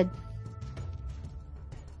that kid?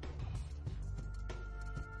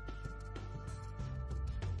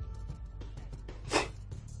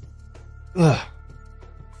 Ugh.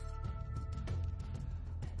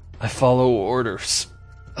 I follow orders.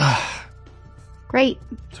 Great.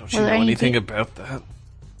 Don't you Were know there any anything de- about that?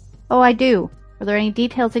 Oh, I do. Were there any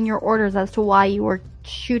details in your orders as to why you were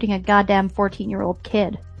shooting a goddamn 14-year-old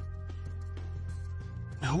kid?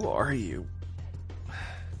 Who are you?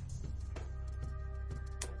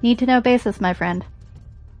 Need to know basis, my friend.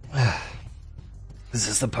 Is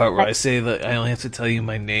this the part where I say that I only have to tell you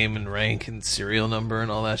my name and rank and serial number and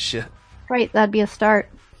all that shit? Great, that'd be a start.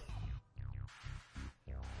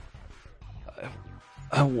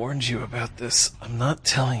 I warned you about this. I'm not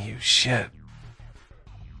telling you shit.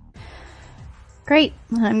 Great.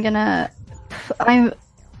 I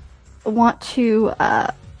want to,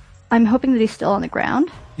 I'm hoping that he's still on the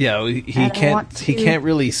ground. Yeah, he And I can't. want He to- can't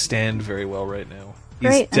really stand very well right now. He's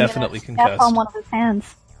Great. I'm gonna definitely step concussed. on one of his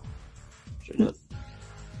hands.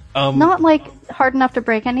 Um, Not like hard enough to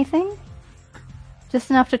break anything. Just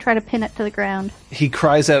enough to try to pin it to the ground. he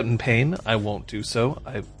cries out in pain. I won't do so.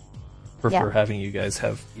 I prefer Yeah. having you guys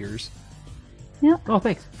have ears. Yeah. Oh,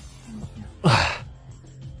 thanks.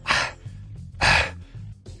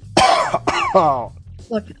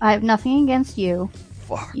 Look, I have nothing against you.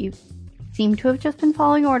 Fuck. You seem to have just been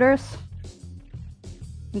following orders.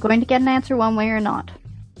 I'm going to get an answer one way or not.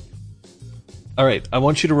 All right, I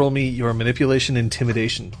want you to roll me your manipulation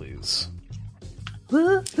intimidation, please.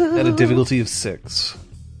 At a difficulty of 6.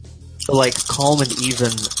 So, like, calm and even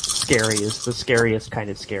scary is the scariest kind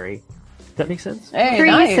of scary. Does that make sense? Hey, 3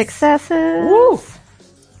 nice. successes. Woo!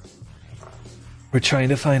 We're trying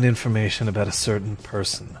to find information about a certain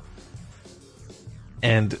person.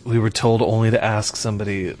 And we were told only to ask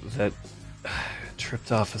somebody that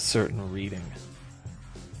tripped off a certain reading.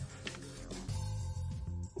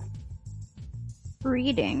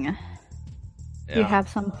 Reading. Yeah. You have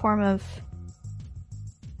some form of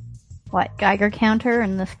what, Geiger counter,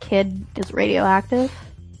 and this kid is radioactive?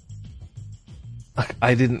 Look,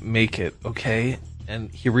 I didn't make it, okay?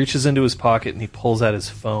 And he reaches into his pocket and he pulls out his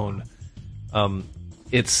phone.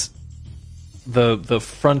 It's the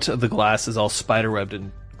front of the glass is all spiderwebbed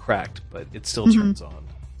and cracked, but it still turns on.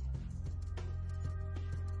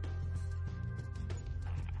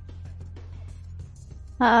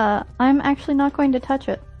 I'm actually not going to touch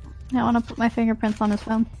it. I want to put my fingerprints on his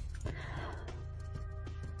phone.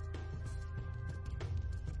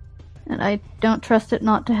 And I don't trust it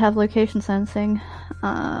not to have location sensing.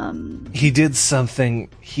 He did something.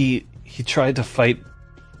 He tried to fight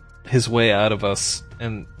his way out of us,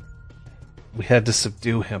 and we had to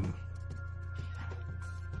subdue him.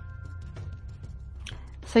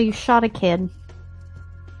 So you shot a kid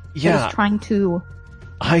that Yeah, was trying to...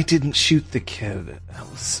 I didn't shoot the kid.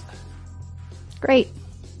 Great.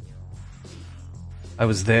 I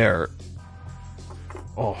was there.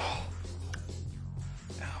 Oh.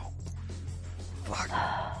 Ow. Fuck.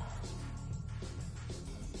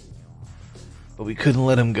 But we couldn't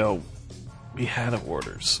let him go. We had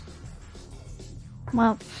orders.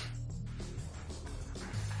 Well...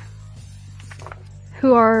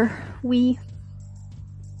 Who are we?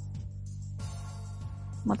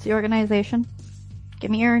 What's the organization? Give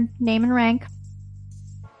me your name and rank.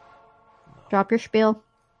 Drop your spiel.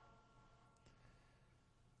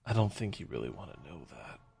 I don't think you really want to know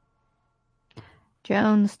that.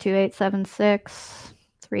 Jones 2876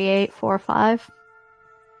 3845.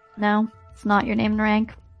 No, it's not your name and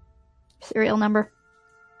rank. Serial number.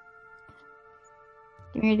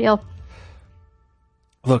 Give me your deal.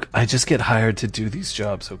 Look, I just get hired to do these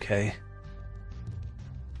jobs, okay?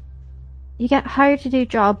 You get hired to do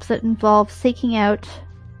jobs that involve seeking out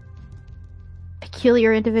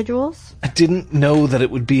peculiar individuals. I didn't know that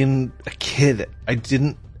it would be in a kid. I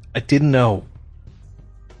didn't know.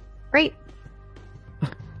 Great.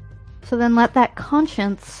 So then let that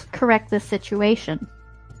conscience correct this situation.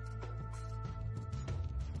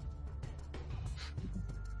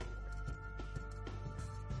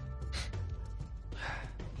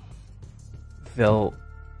 They'll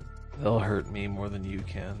hurt me more than you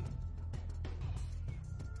can.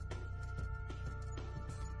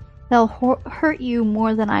 They'll hurt you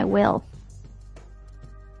more than I will.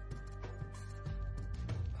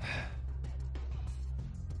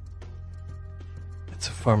 It's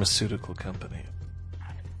a pharmaceutical company.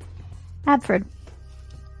 Adford.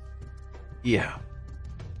 Yeah.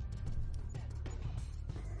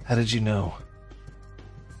 How did you know?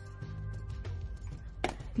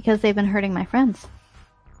 Because they've been hurting my friends.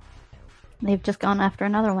 They've just gone after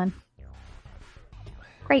another one.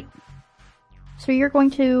 Great. So you're going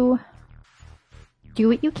to do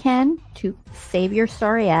what you can to save your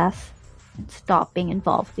sorry ass and stop being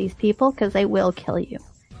involved with these people, because they will kill you.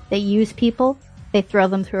 They use people, they throw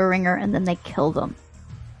them through a ringer, and then they kill them.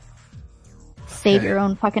 Save Okay. your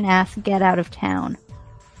own fucking ass, get out of town.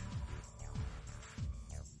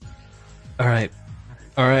 Alright.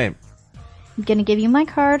 I'm gonna give you my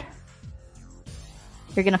card.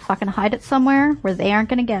 You're gonna fucking hide it somewhere where they aren't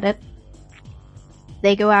gonna get it.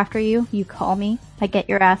 They go after you, you call me, I get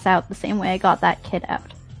your ass out the same way I got that kid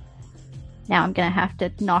out. Now I'm gonna have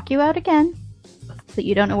to knock you out again, so that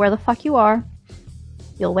you don't know where the fuck you are.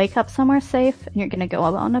 You'll wake up somewhere safe, and you're gonna go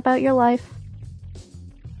on about your life.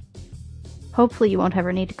 Hopefully you won't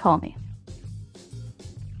ever need to call me.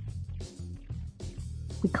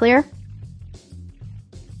 We clear?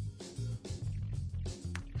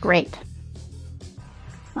 Great.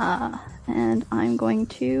 And I'm going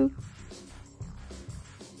to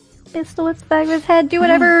pistol its the back of his head, do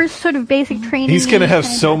whatever sort of basic training. He's gonna have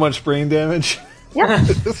kinda so does. much brain damage. Yep.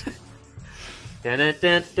 Dun,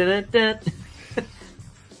 dun, dun, dun.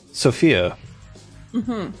 Sophia,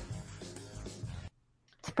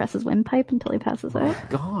 Suppress his windpipe until he passes out.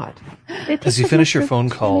 God. It As takes you at finish least your a phone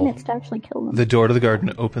few call, minutes to actually kill them. the door to the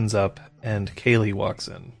garden opens up and Kaylee walks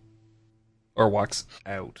in. Or walks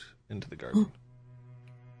out into the garden.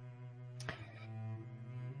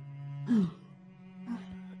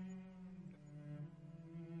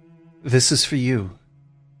 This is for you.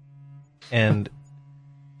 And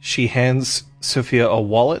she hands Sophia a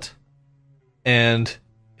wallet and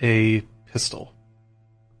a pistol.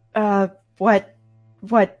 What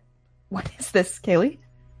is this, Kaylee?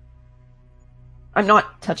 I'm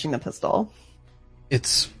not touching the pistol.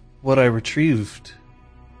 It's what I retrieved.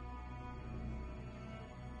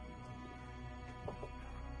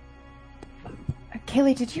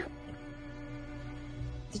 Kaylee, did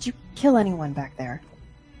you kill anyone back there?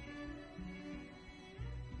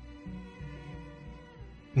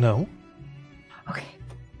 No? Okay.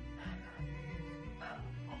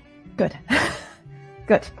 Good.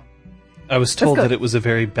 Good. I was told good. that it was a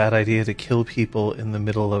very bad idea to kill people in the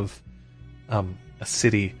middle of a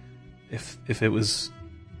city if it was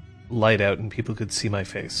light out and people could see my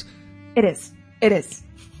face. It is. It is.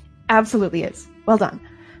 Absolutely is. Well done.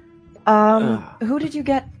 Who did you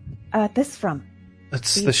get this from?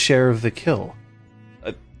 That's the share of the kill.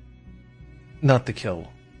 Not the kill.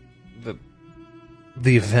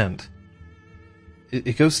 The event.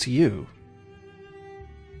 It goes to you.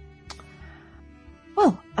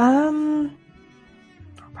 Well, I'll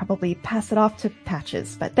probably pass it off to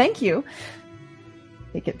Patches, but thank you.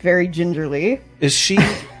 Take it very gingerly. Does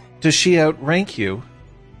she outrank you?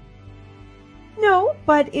 No,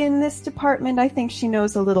 but in this department, I think she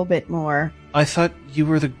knows a little bit more. I thought you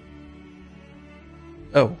were the...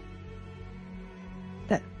 Oh.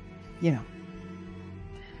 That, you know.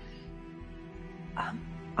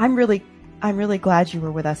 I'm really glad you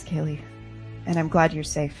were with us, Kaylee. And I'm glad you're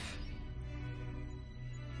safe.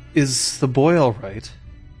 Is the boy all right?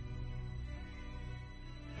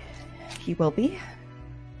 He will be.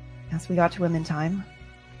 As we got to him in time.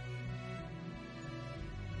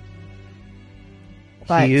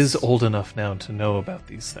 But He is old enough now to know about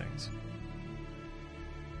these things.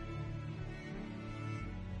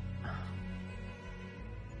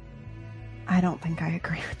 I don't think I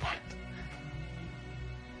agree with that.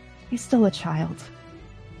 He's still a child.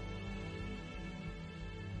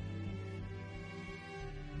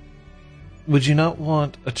 Would you not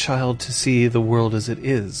want a child to see the world as it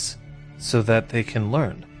is, so that they can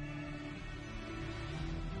learn?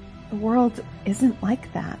 The world isn't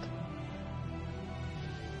like that.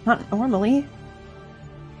 Not normally.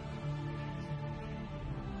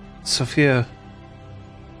 Sophia,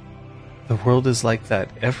 the world is like that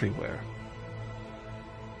everywhere.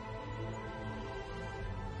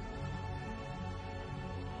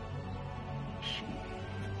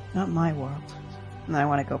 Not my world. And I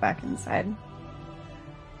want to go back inside.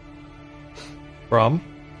 Brom?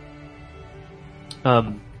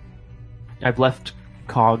 I've left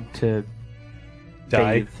Cog to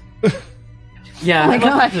Die. bathe. Yeah, Oh my I left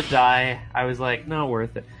gosh. him to die. I was like, not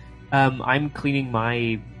worth it. I'm cleaning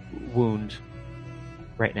my wound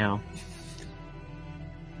right now.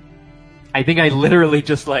 I think I literally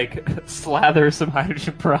just like slather some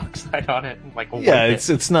hydrogen peroxide on it and like wipe Yeah, it.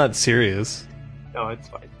 it's not serious. No, it's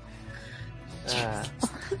fine.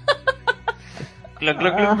 Glug,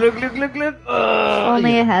 glug, glug, glug, glug, glug, glug.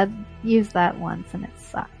 Only Yeah. I had used that once and it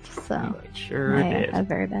sucked, so It sure I did. have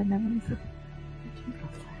very bad memories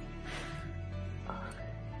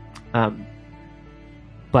of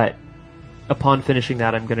But upon finishing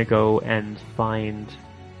that, I'm going to go and find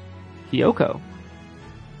Kyoko.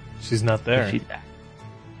 She's not If there. she's back.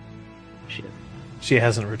 Shit. She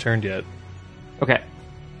hasn't returned yet. Okay.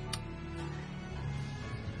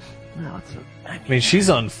 No, it's I mean, she's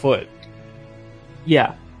on foot.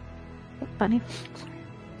 yeah. funny.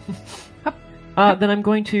 Then I'm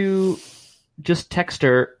going to just text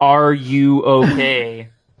her, "Are you okay?"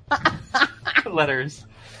 Letters.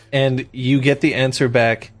 And you get the answer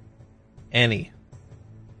back, Annie.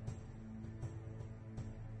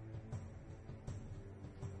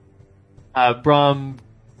 Brom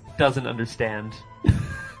doesn't understand.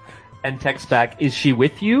 And texts back, "Is she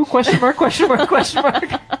with you?" Question mark, question mark, question mark.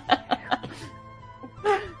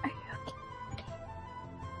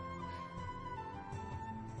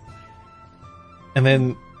 And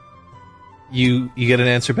then you get an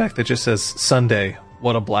answer back that just says, "Sunday,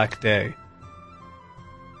 what a black day."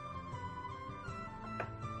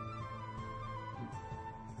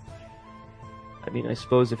 I mean, I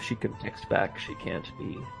suppose if she can text back, she can't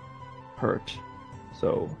be hurt.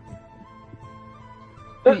 So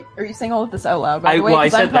Are you saying all of this out loud, by the way? well, I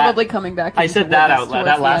 'Cause I'm said that- probably coming back I into said that witness out loud. towards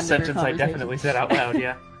That the last end of your sentence I conversation. definitely said out loud,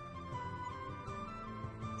 yeah.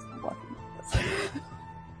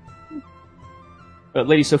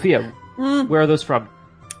 Lady Sophia, where are those from?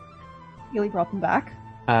 Healy brought them back.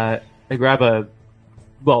 I grab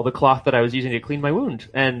the cloth that I was using to clean my wound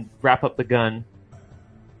and wrap up the gun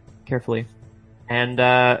carefully. And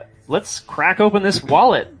let's crack open this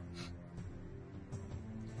wallet.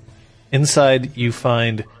 Inside, you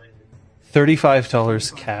find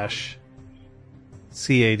 $35 cash,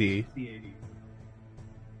 CAD,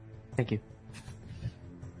 Thank you.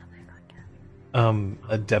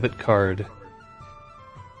 a debit card,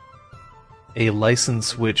 a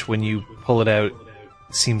license which, when you pull it out,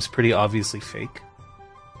 seems pretty obviously fake.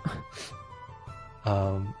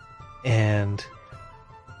 And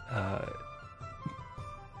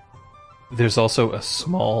there's also a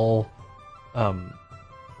small.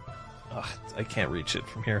 I can't reach it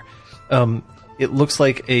from here. It looks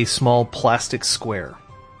like a small plastic square.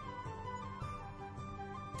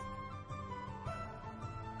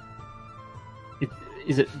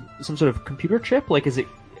 Is it some sort of computer chip? Like, is it?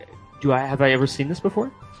 Have I ever seen this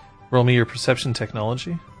before? Roll me your perception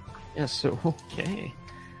technology. Yes. So okay.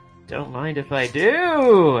 Don't mind if I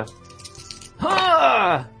do.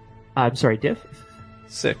 I'm sorry, diff.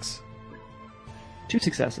 6. 2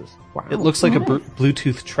 successes. Wow. It looks like a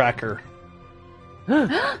Bluetooth tracker.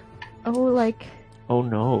 Oh, like Oh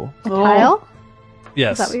no. a tile?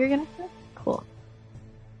 Yes. Is that what you're gonna say? Cool.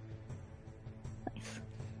 Nice.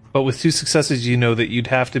 But with 2 successes, you know that you'd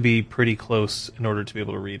have to be pretty close in order to be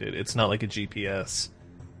able to read it. It's not like a GPS.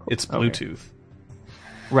 It's Bluetooth.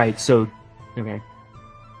 Right. So, okay.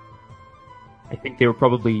 I think they were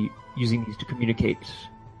probably using these to communicate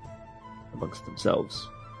amongst themselves.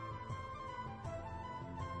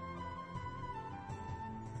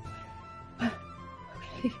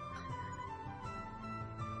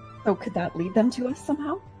 So could that lead them to us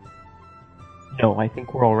somehow? No, I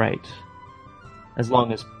think we're all right. As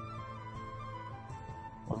long as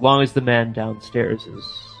the man downstairs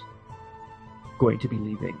is going to be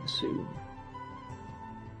leaving soon.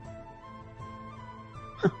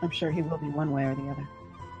 I'm sure he will be one way or the other.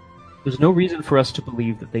 There's no reason for us to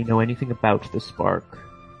believe that they know anything about the spark.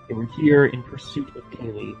 They were here in pursuit of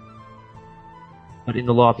Kaylee, but in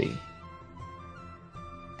the lobby.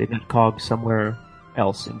 They met Cog somewhere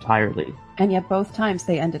else entirely. And yet both times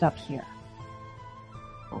they ended up here.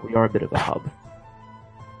 Well, we are a bit of a hub.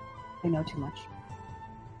 They know too much.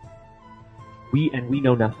 We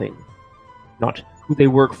know nothing. Not who they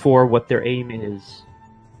work for, what their aim is,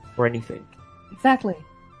 or anything. Exactly. We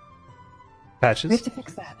have Patches? to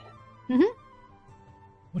fix that.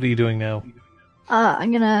 What are you doing now?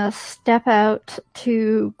 I'm gonna step out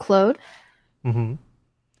to Claude. Mm-hmm.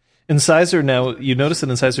 Incisor now, you notice that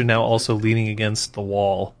Incisor now also leaning against the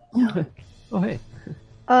wall. Oh, hey.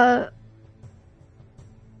 I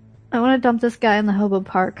want to dump this guy in the hobo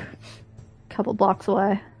park, a couple blocks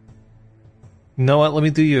away. You know what? Let me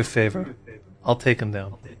do you a favor. I'll take him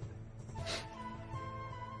down.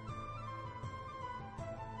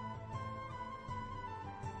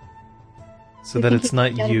 So You that think it's you not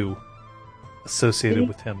can get him? you associated Really?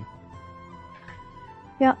 with him.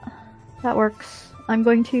 Yeah, that works. I'm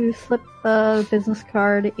going to slip the business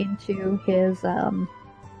card into his,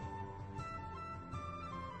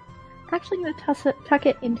 actually I'm gonna tuck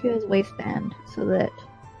it into his waistband so that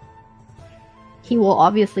he will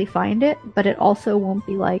obviously find it, but it also won't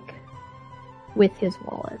be, like, with his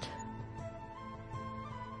wallet.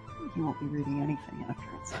 He won't be reading anything after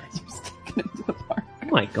Incisors taken into the park. Oh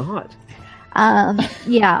my god.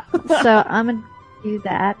 Yeah, so I'm gonna do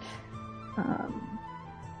that.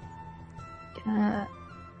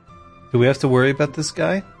 Do we have to worry about this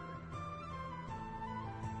guy?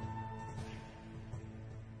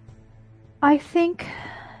 I think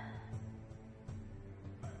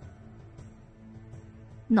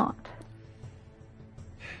not.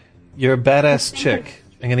 You're a badass chick.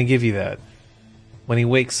 I'm gonna give you that. When he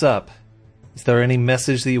wakes up, is there any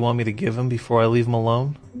message that you want me to give him before I leave him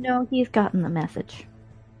alone? No, he's gotten the message.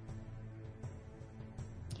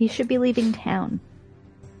 He should be leaving town.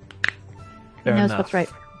 He Fair knows enough. what's right.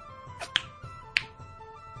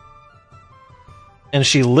 and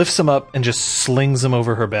she lifts him up and just slings him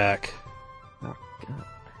over her back. Oh,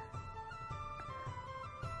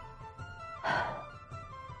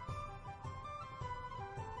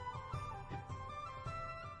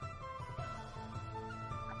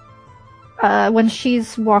 God. When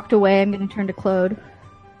she's walked away, I'm going to turn to Claude.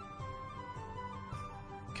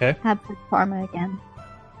 Okay. Abford Pharma again.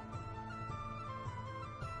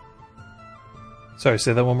 Sorry,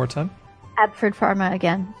 say that one more time. Abford Pharma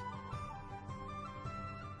again.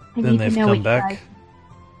 I Then need they've to know come what back. you guys-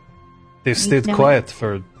 They've to stayed know quiet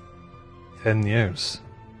for 10 years.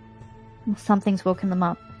 Something's woken them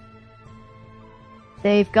up.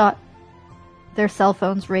 They've got their cell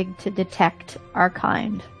phones rigged to detect our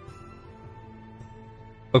kind.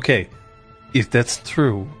 Okay, if that's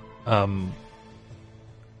true, I'm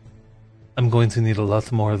going to need a lot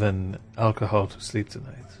more than alcohol to sleep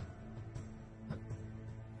tonight.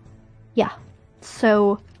 Yeah.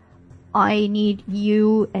 So I need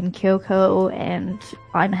you and Kyoko, and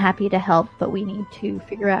I'm happy to help, but we need to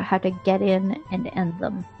figure out how to get in and end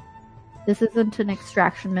them. This isn't an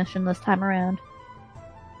extraction mission this time around.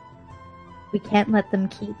 We can't let them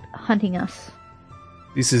keep hunting us.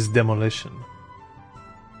 This is demolition.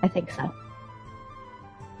 I think so.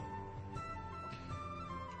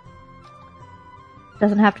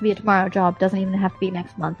 Doesn't have to be a tomorrow job, doesn't even have to be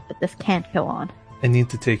next month, but this can't go on. I need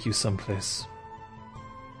to take you someplace.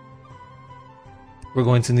 We're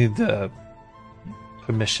going to need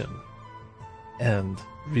permission and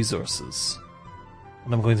resources.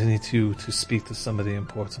 And I'm going to need you to speak to somebody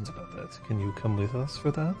important about that. Can you come with us for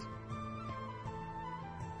that?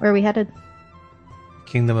 Where are we headed?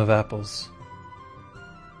 Kingdom of Apples.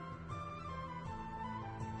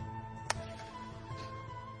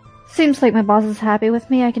 Seems like my boss is happy with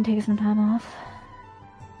me. I can take some time off.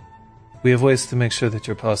 We have ways to make sure that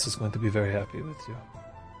your boss is going to be very happy with you.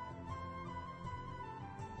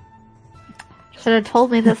 Should have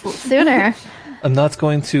told me this sooner. I'm not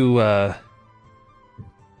going to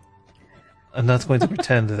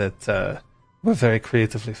pretend that we're very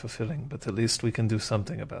creatively fulfilling, but at least we can do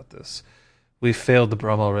something about this. We failed the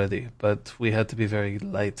Brom already, but we had to be very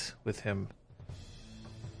light with him.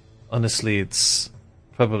 Honestly, it's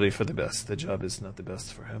probably for the best. The job is not the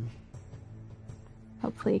best for him.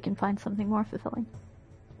 Hopefully you can find something more fulfilling.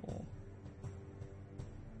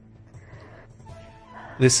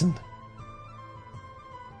 Listen.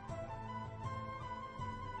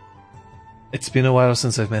 It's been a while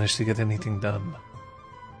since I've managed to get anything done.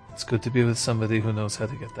 It's good to be with somebody who knows how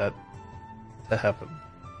to get that to happen.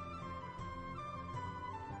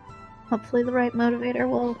 Hopefully the right motivator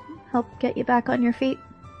will help get you back on your feet.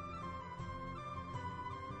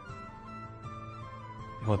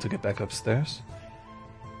 You want to get back upstairs?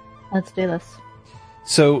 Let's do this.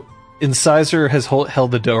 So, Incisor has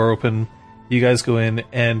held the door open. You guys go in,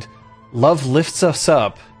 and Love lifts us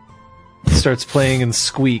up, starts playing and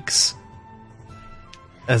squeaks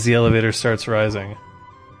as the elevator starts rising.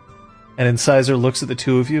 And Incisor looks at the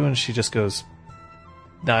two of you, and she just goes,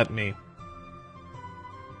 "Not me.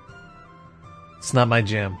 It's not my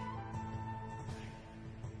jam."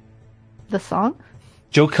 The song?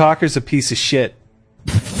 Joe Cocker's a piece of shit.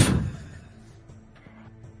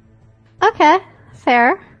 Okay,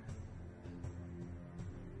 fair.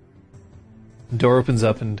 The door opens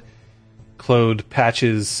up, and Claude,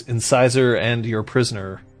 Patches, Incisor, and your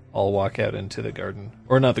prisoner all walk out into the garden.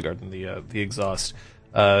 Or not the garden, the exhaust.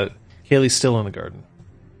 Kaylee's still in the garden.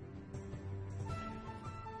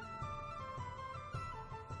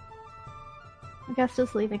 I guess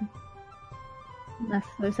just leaving. Unless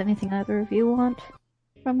there's anything either of you want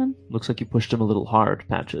from him. Looks like you pushed him a little hard,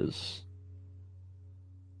 Patches.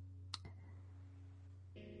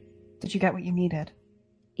 Did you get what you needed?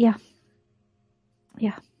 Yeah.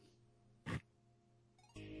 Yeah.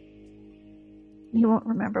 He won't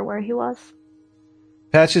remember where he was.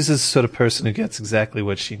 Patches is the sort of person who gets exactly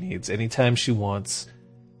what she needs. Anytime she wants,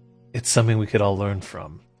 it's something we could all learn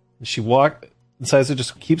from. Incisor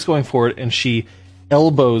just keeps going forward, and she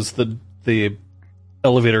elbows the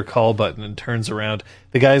elevator call button and turns around.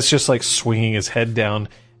 The guy's just like swinging his head down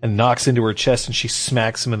and knocks into her chest, and she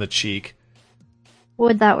smacks him in the cheek.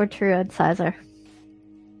 Would that were true, Incisor.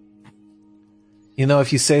 You know,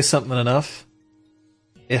 if you say something enough,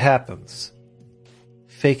 it happens.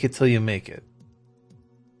 Fake it till you make it.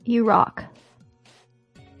 You rock.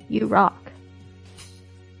 You rock.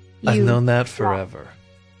 I've You known that rock. forever.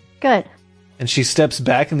 Good. And she steps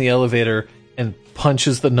back in the elevator and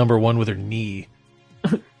punches the number one with her knee.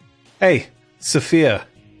 Hey, Sophia.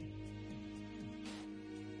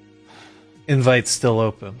 Invite's still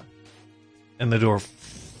open. And the door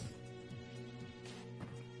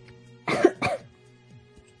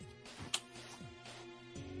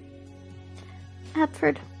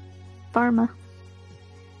Hapford Pharma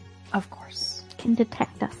Of course. can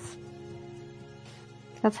detect us.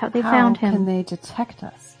 That's how they How found him. can they detect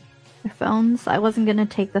us? Their phones. I wasn't going to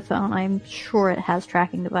take the phone. I'm sure it has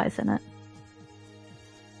tracking device in it.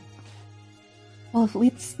 Well, at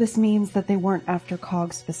least this means that they weren't after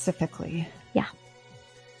Cog specifically. Yeah.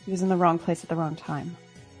 He was in the wrong place at the wrong time.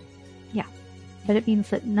 Yeah. But it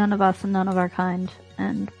means that none of us and none of our kind,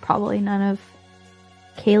 and probably none of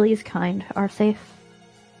Kaylee's kind, are safe.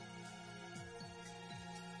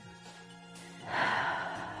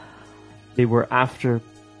 They were after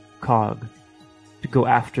Cog to go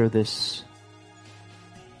after this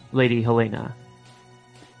Lady Helena.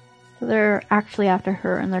 So they're actually after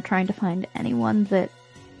her, and they're trying to find anyone that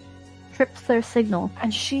trips their signal.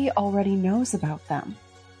 And she already knows about them.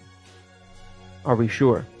 Are we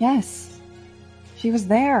sure? Yes. She was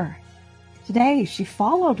there. Today, she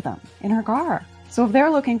followed them in her car. So if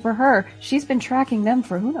they're looking for her, she's been tracking them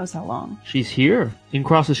for who knows how long. She's here in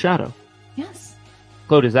Cross's shadow. Yes.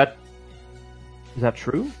 Claude, is that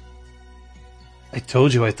true? I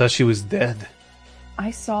told you I thought she was dead.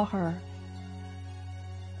 I saw her.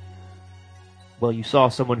 Well, you saw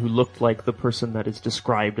someone who looked like the person that is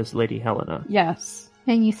described as Lady Helena. Yes.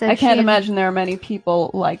 And you said I can't she- imagine there are many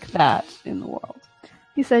people like that in the world.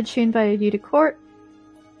 You said she invited you to court.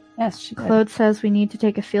 Yes, she did. Claude says we need to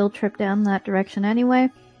take a field trip down that direction anyway.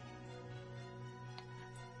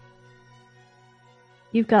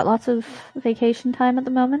 You've got lots of vacation time at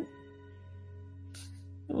the moment.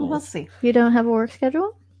 We'll see. You don't have a work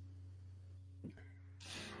schedule?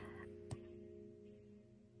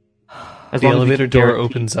 As The long as we elevator can door guarantee-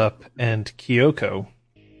 opens up, and Kyoko,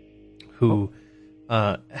 who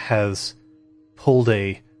has pulled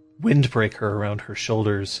a windbreaker around her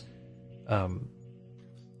shoulders,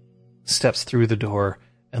 steps through the door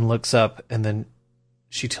and looks up, and then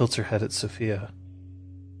she tilts her head at Sophia.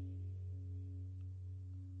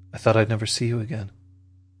 I thought I'd never see you again.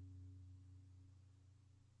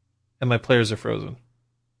 And my players are frozen.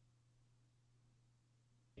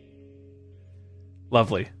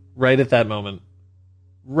 Lovely. Right at that moment.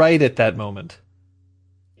 Right at that moment.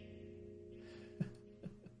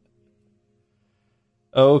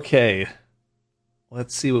 Okay.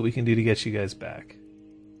 Let's see what we can do to get you guys back.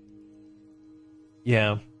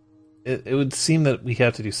 Yeah. It would seem that we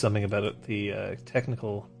have to do something about it. The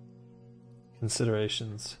technical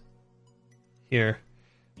considerations here.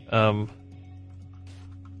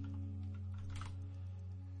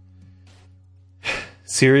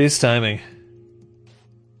 Serious timing.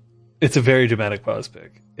 It's a very dramatic pause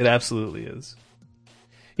pick. It absolutely is.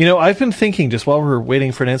 You know, I've been thinking, just while we're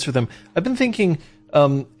waiting for an answer to them, I've been thinking,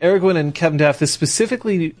 Aragorn and Captain Daft, this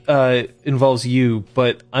specifically involves you,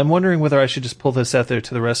 but I'm wondering whether I should just pull this out there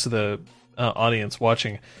to the rest of the audience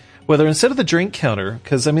watching. Whether instead of the drink counter,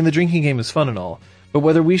 because, I mean, the drinking game is fun and all, but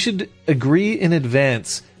whether we should agree in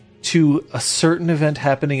advance to a certain event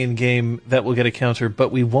happening in game that will get a counter,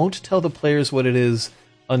 but we won't tell the players what it is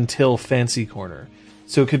until Fancy Corner.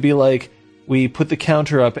 So it could be like, we put the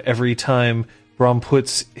counter up every time Brom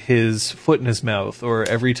puts his foot in his mouth, or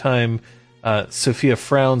every time Sophia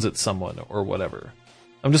frowns at someone, or whatever.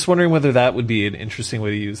 I'm just wondering whether that would be an interesting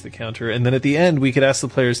way to use the counter, and then at the end we could ask the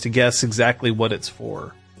players to guess exactly what it's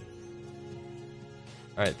for.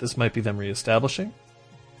 Alright, this might be them reestablishing.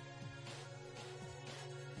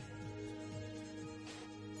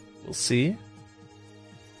 We'll see.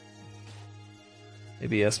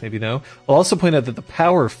 Maybe yes, maybe no. I'll also point out that the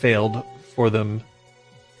power failed for them.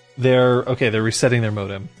 They're resetting their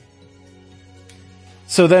modem.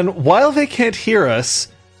 So then, while they can't hear us,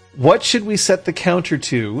 what should we set the counter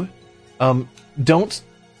to? Don't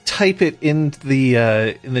type it in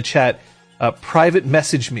the chat. Private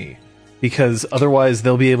message me, because otherwise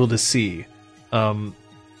they'll be able to see.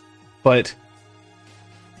 But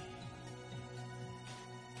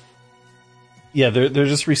yeah, they're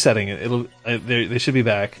just resetting it. They should be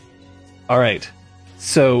back. All right.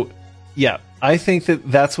 So yeah, I think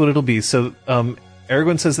that's what it'll be. So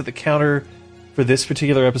Aragorn says that the counter for this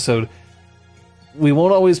particular episode, we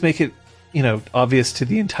won't always make it, obvious to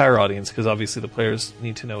the entire audience, because obviously the players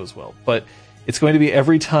need to know as well. But it's going to be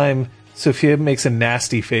every time Sophia makes a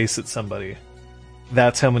nasty face at somebody.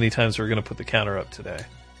 That's how many times we're going to put the counter up today.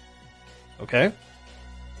 Okay?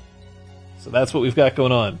 So that's what we've got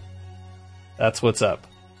going on. That's what's up.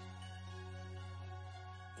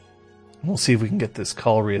 We'll see if we can get this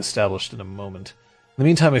call reestablished in a moment. In the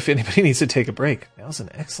meantime, if anybody needs to take a break, now's an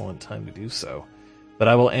excellent time to do so. But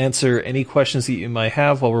I will answer any questions that you might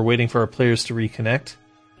have while we're waiting for our players to reconnect.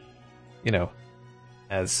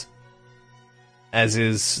 As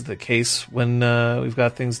is the case when we've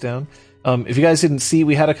got things down. If you guys didn't see,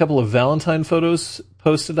 we had a couple of Valentine photos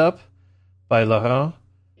posted up by Laurent.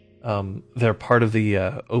 They're part of the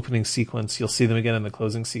opening sequence. You'll see them again in the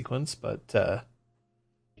closing sequence, but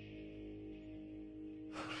we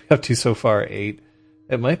up to so far 8.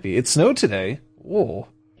 It might be. It snowed today. Whoa.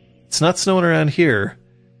 It's not snowing around here.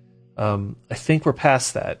 I think we're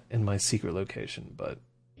past that in my secret location, but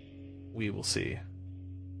we will see.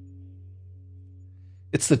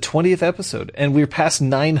 It's the 20th episode, and we're past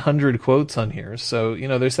 900 quotes on here, so,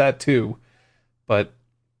 there's that too. But,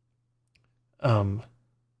 saw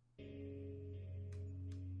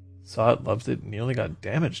it, loved it, nearly got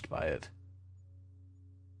damaged by it.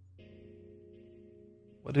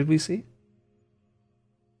 What did we see?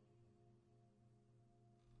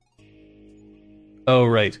 Oh,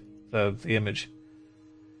 right. The image.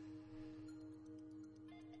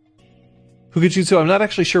 Hugujutsu, I'm not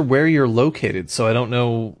actually sure where you're located, so I don't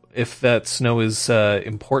know if that snow is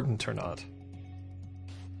important or not.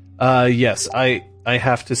 Yes, I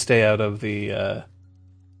have to stay out of the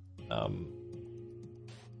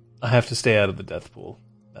I have to stay out of the death pool.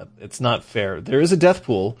 It's not fair. There is a death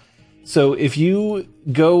pool, so if you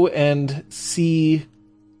go and see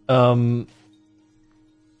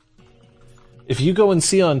if you go and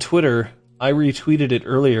see on Twitter, I retweeted it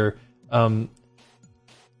earlier,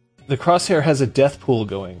 the Crosshair has a death pool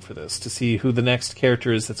going for this to see who the next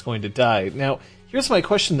character is that's going to die. Now, here's my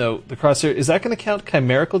question, though, the Crosshair, is that going to count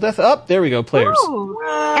chimerical death? Oh, there we go, players. Ooh.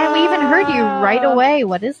 And we even heard you right away.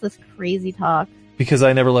 What is this crazy talk? Because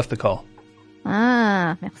I never left the call.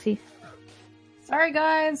 Ah, merci. Sorry,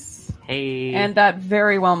 guys. Hey. And that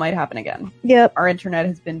very well might happen again. Yep. Our internet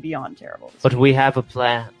has been beyond terrible. But we have a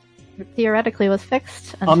plan. Theoretically was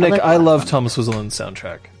fixed. until Omnic, it I wasn't. love Thomas Wiseland's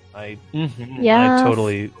soundtrack. I Yeah.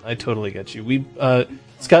 totally get you. We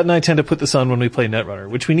Scott and I tend to put this on when we play Netrunner,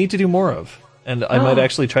 which we need to do more of. And I might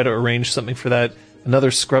actually try to arrange something for that.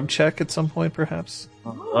 Another scrub check at some point, perhaps.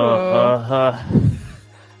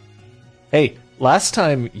 Hey, last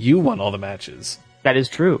time you won all the matches. That is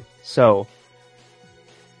true. So,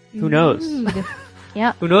 who knows?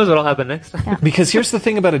 Yeah. Who knows what'll happen next time? Because here's the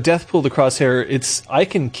thing about a death pool, the Crosshair, I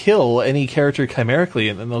can kill any character chimerically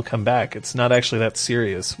and then they'll come back. It's not actually that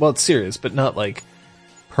serious. Well, it's serious, but not like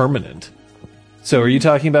permanent. So are you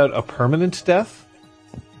talking about a permanent death?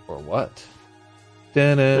 Or what?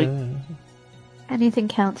 Da-na. Anything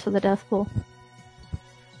counts for the death pool.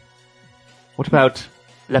 What about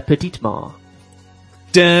La Petite Mort?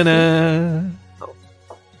 Da-na.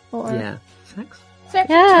 Or... Yeah. Sex?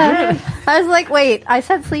 Yeah. I was like, wait, I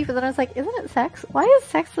said sleep, and then I was like, isn't it sex? Why is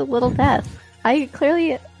sex a little death? I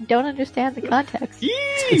clearly don't understand the context.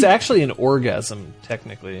 It's actually an orgasm,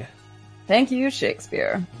 technically. Thank you,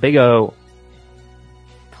 Shakespeare. Big O.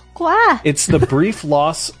 Why? It's the brief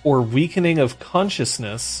loss or weakening of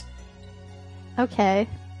consciousness, Okay.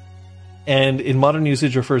 and in modern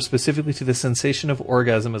usage refers specifically to the sensation of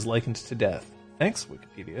orgasm as likened to death. Thanks,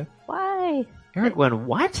 Wikipedia. Why? Eric went,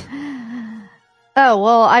 what? Oh,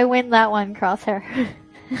 well, I win that one, Crosshair.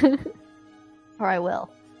 Or I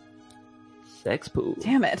will. Sex pool.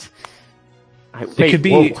 Damn it. It could be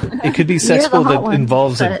You're sexual the hot that one,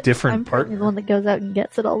 involves a but different I'm partner. the one that goes out and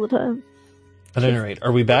gets it all the time. At any rate,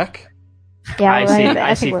 are we back? Yeah, I right, see.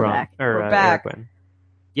 I I think see. we're From back. We're back. Eric went.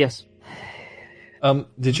 Yes.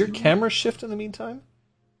 Did your camera shift in the meantime?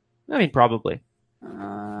 I mean, probably.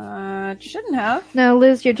 It shouldn't have. No,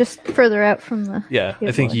 Liz, you're just further out from the... Yeah,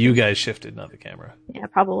 I think you guys shifted, not the camera. Yeah,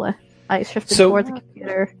 probably. I shifted So- towards the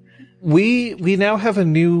computer. We now have a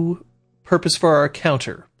new purpose for our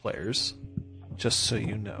counter, players. Just so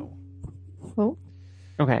you know. Oh.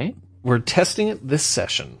 Okay. We're testing it this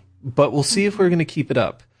session, but we'll see if we're going to keep it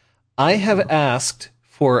up. I have asked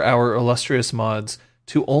for our illustrious mods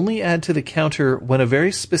to only add to the counter when a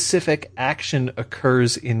very specific action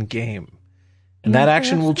occurs in game. And that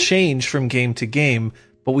action will change from game to game,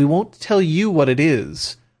 but we won't tell you what it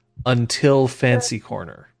is until Fancy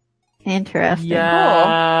Corner, Interesting.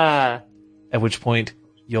 Yeah. at which point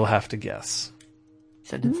you'll have to guess.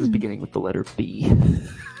 Sentences beginning with the letter B.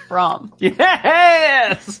 Rom.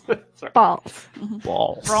 Yes! Sorry. Balls.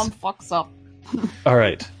 Balls. Rom fucks up. All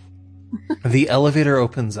right. The elevator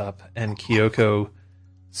opens up, and Kyoko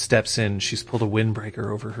steps in. She's pulled a windbreaker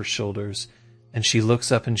over her shoulders, and she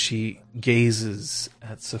looks up and she gazes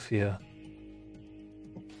at Sophia.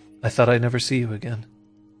 I thought I'd never see you again.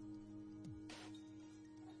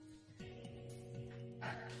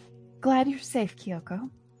 Glad you're safe, Kyoko.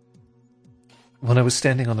 When I was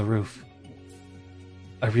standing on the roof,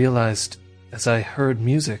 I realized, as I heard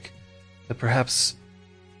music, that perhaps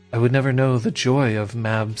I would never know the joy of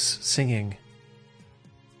Mab's singing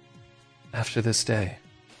after this day.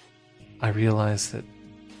 I realize that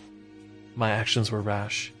my actions were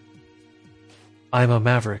rash. I am a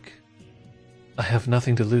maverick. I have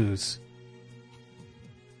nothing to lose.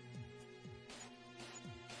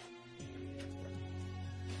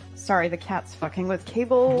 Sorry, the cat's fucking with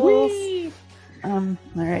cables. All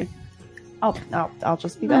right. I'll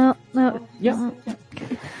just be back. No. Yeah.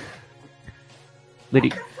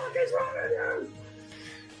 Lady.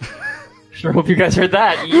 Sure hope you guys heard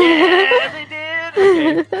that. Yeah, they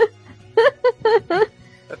did. Okay.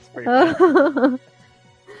 That's pretty funny.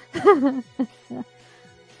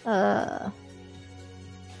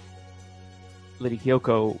 Lady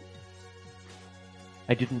Kyoko,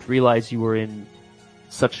 I didn't realize you were in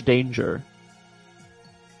such danger.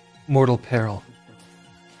 Mortal peril.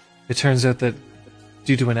 It turns out that,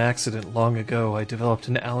 due to an accident long ago, I developed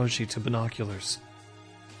an allergy to binoculars.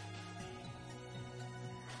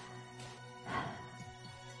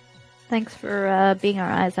 Thanks for being our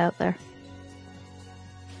eyes out there.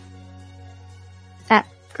 At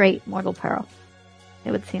great mortal peril,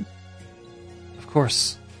 it would seem. Of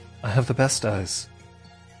course, I have the best eyes.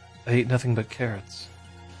 I eat nothing but carrots.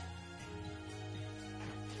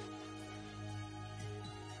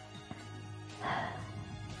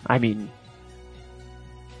 I mean,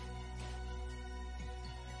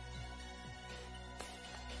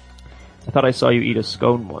 I thought I saw you eat a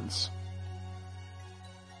scone once.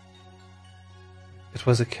 It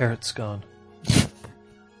was a carrot scone.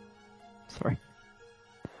 Sorry.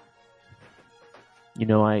 You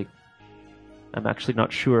know, I'm actually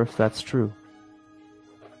not sure if that's true.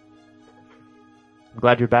 I'm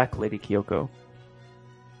glad you're back, Lady Kyoko.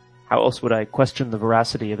 How else would I question the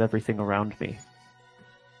veracity of everything around me?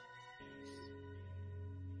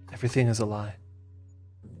 Everything is a lie.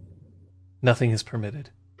 Nothing is permitted.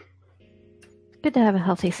 Good to have a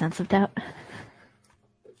healthy sense of doubt.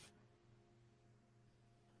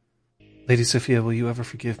 Lady Sophia, will you ever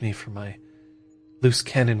forgive me for my loose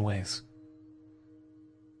cannon ways?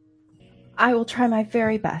 I will try my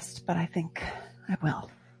very best, but I think I will.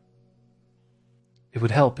 It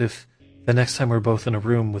would help if, the next time we're both in a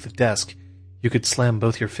room with a desk, you could slam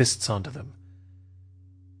both your fists onto them.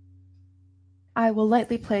 I will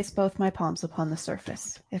lightly place both my palms upon the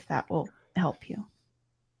surface, if that will help you.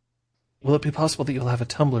 Will it be possible that you'll have a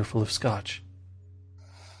tumbler full of scotch?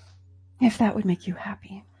 If that would make you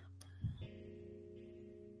happy.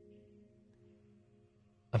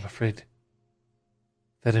 I'm afraid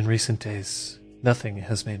that in recent days, nothing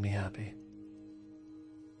has made me happy.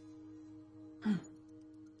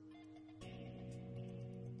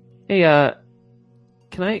 Hey,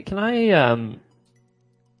 can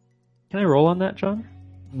I roll on that, John?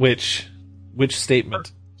 Which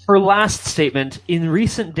statement? Her last statement, in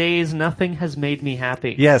recent days, nothing has made me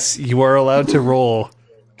happy. Yes, you are allowed to roll.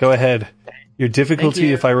 Go ahead. Your difficulty,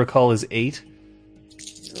 you. if I recall, is 8.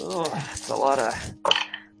 Oh, that's a lot of...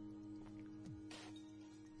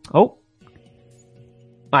 Oh.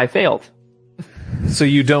 I failed. So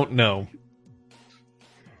you don't know.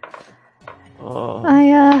 Oh.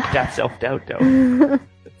 That's self-doubt, though.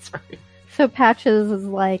 Sorry. So Patches is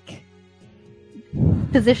like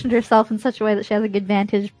positioned herself in such a way that she has a good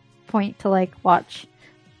vantage point to like watch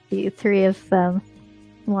the three of them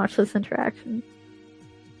and watch this interaction.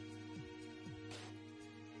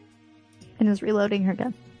 And is reloading her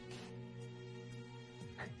gun.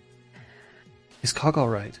 Is Cog all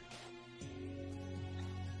right?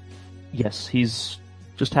 Yes, he's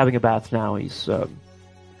just having a bath now. He's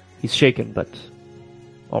shaken, but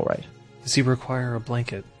all right. Does he require a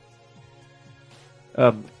blanket?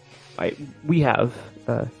 We have,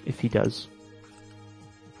 if he does.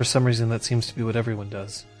 For some reason, that seems to be what everyone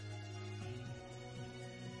does.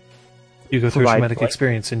 You go through a Provide traumatic blanket.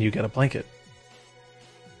 experience and you get a blanket.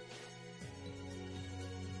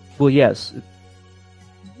 Well, yes.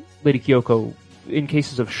 Lady Kyoko, in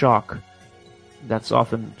cases of shock, that's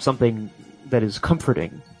often something that is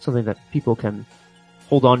comforting, something that people can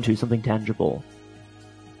hold on to, something tangible.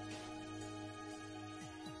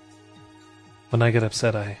 When I get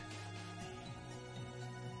upset, I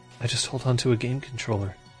just hold on to a game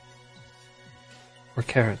controller. Or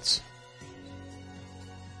carrots.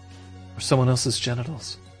 Or someone else's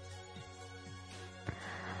genitals.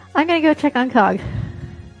 I'm gonna go check on Cog.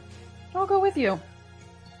 I'll go with you.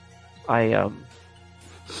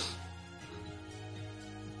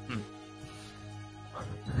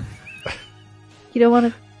 You don't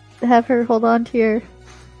want to have her hold on to your...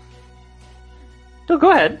 No,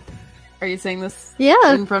 go ahead. Are you saying this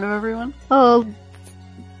Yeah. in front of everyone? Oh,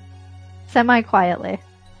 semi-quietly.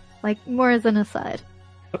 Like, more as an aside.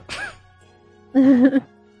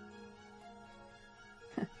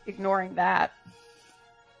 Ignoring that.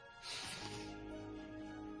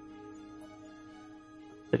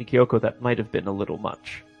 then Kyoko, that might have been a little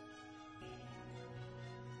much.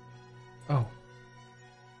 Oh.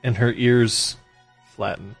 And her ears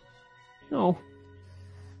flatten. No.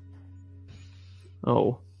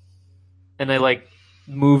 Oh. And I, like,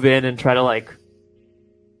 move in and try to, like,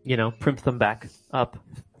 primp them back up.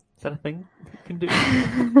 Is that a thing you can do?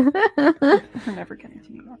 We're never getting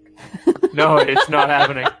to New York. No, it's not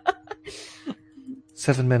happening.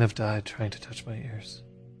 7 men have died trying to touch my ears.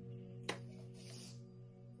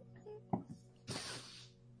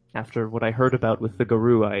 After what I heard about with the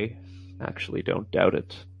Garou, I actually don't doubt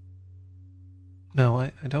it. No,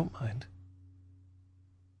 I don't mind.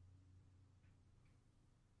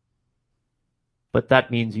 But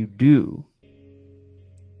that means you do.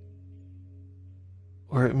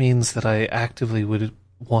 Or it means that I actively would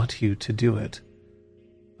want you to do it.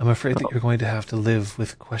 I'm afraid that you're going to have to live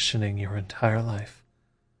with questioning your entire life.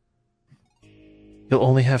 You'll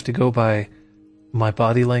only have to go by my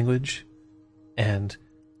body language and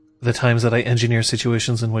the times that I engineer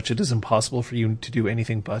situations in which it is impossible for you to do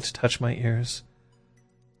anything but touch my ears.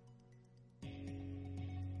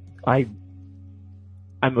 I'm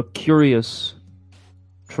a curious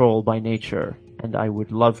troll by nature, and I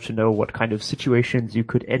would love to know what kind of situations you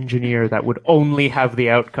could engineer that would only have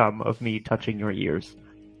the outcome of me touching your ears.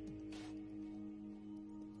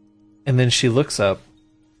 And then she looks up,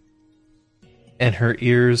 and her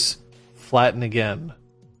ears flatten again.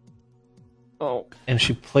 Oh. And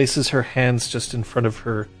she places her hands just in front of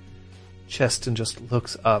her chest and just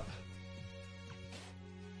looks up.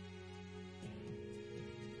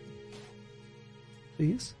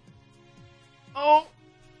 Please? Oh!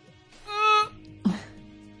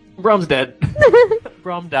 Brom's dead.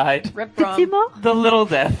 Brom died. Rip Brom. Timo? The little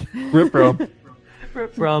death. Rip Brom.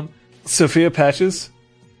 Rip Brom. Sophia Patches?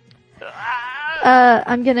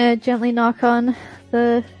 I'm gonna gently knock on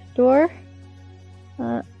the door.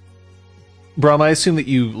 Brom, I assume that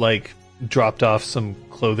you, dropped off some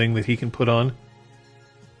clothing that he can put on?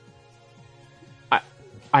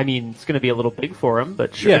 I mean, it's going to be a little big for him,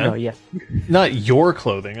 but sure, Yeah. no, yeah. Not your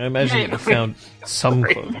clothing. I imagine Yeah, that you found some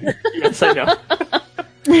clothing. Yes, I know.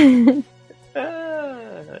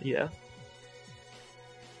 Yeah.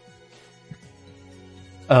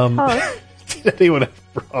 Oh. Did anyone have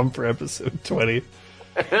Brom for episode 20?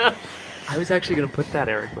 I was actually going to put that,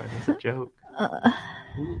 Eric, but it's a joke.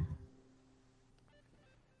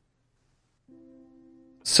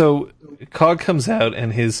 So, Cog comes out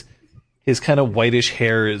and his kind of whitish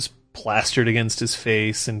hair is plastered against his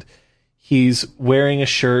face, and he's wearing a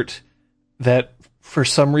shirt that for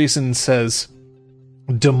some reason says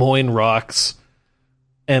Des Moines Rocks,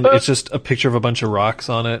 and it's just a picture of a bunch of rocks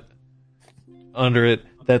on it. Under it,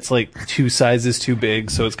 that's 2 sizes too big,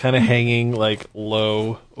 so it's kind of hanging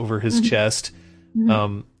low over his chest.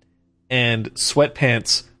 And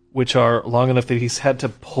sweatpants, which are long enough that he's had to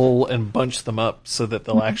pull and bunch them up so that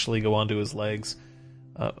they'll actually go onto his legs,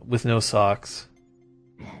 with no socks.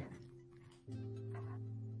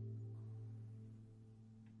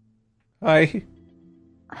 Hi.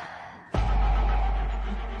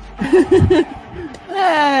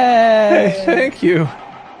 Hey, thank you.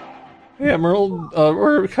 Yeah, Emerald,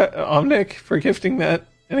 or Omnic for gifting that.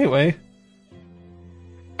 Anyway.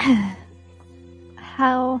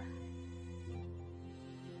 How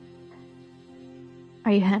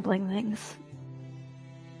are you handling things?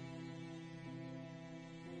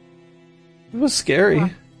 It was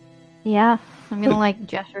scary. Yeah, I'm gonna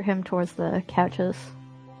gesture him towards the couches.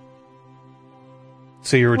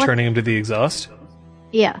 So you're returning him to the exhaust?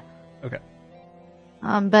 Yeah. Okay.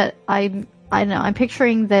 But I don't know, I'm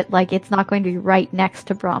picturing that it's not going to be right next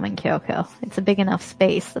to Brom and Kyoko. It's a big enough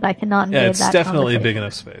space that I cannot invade Yeah, it's that definitely a big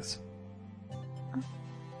conversation. enough space.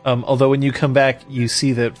 Although when you come back, you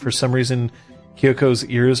see that for some reason Kyoko's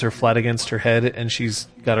ears are flat against her head, and she's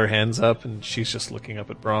got her hands up, and she's just looking up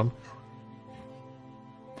at Brom.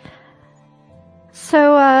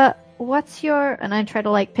 So, what's your... And I try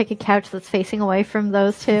to, pick a couch that's facing away from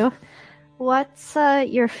those two. What's,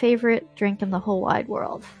 your favorite drink in the whole wide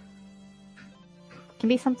world? Can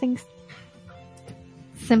be something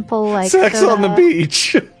simple like Sex soda. on the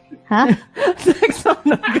beach! Huh? Sex on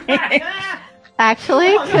the beach.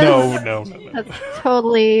 Actually? 'Cause No. that's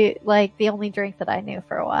totally, the only drink that I knew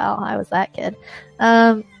for a while. I was that kid.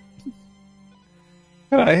 Can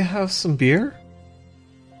I have some beer?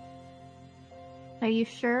 Are you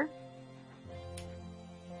sure?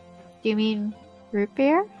 Do you mean root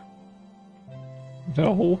beer?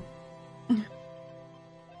 No.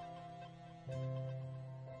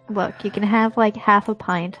 Look, you can have half a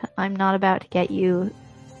pint. I'm not about to get you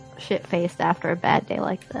shit-faced after a bad day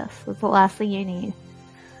like this. That's the last thing you need.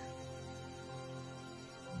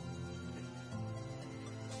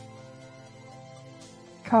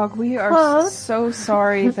 Cog, we are Cog. so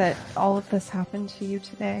sorry that all of this happened to you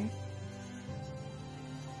today.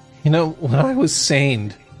 You know, when I was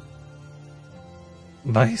saned,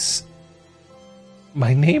 my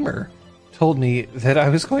namer told me that I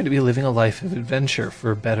was going to be living a life of adventure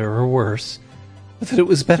for better or worse, but that it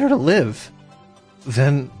was better to live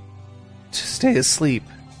than to stay asleep.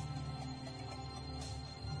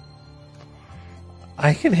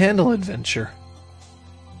 I can handle adventure.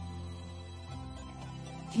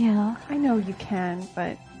 Yeah, I know you can,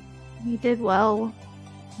 but you did well.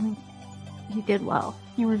 You did well.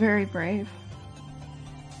 you were very brave.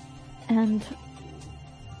 And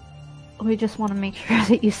we just want to make sure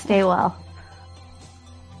that you stay well.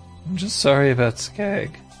 I'm just sorry about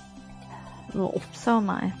Skag. So am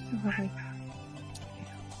I.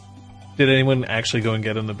 Did anyone actually go and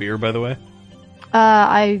get him the beer, by the way?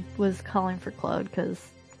 I was calling for Claude because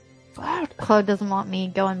Claude doesn't want me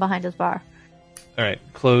going behind his bar. Alright,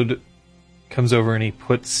 Claude comes over and he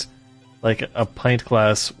puts like a pint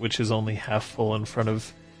glass, which is only half full, in front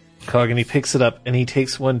of Cog, and he picks it up and he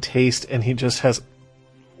takes one taste and he just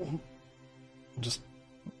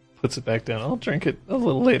puts it back down. I'll drink it a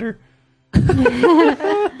little later.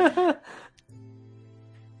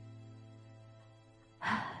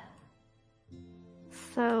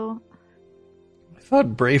 So, I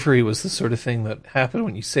thought bravery was the sort of thing that happened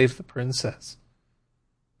when you saved the princess.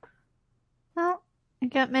 well, you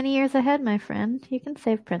got many years ahead, my friend. You can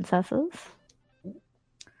save princesses.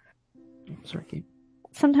 Sorry, Kate.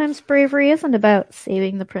 Sometimes bravery isn't about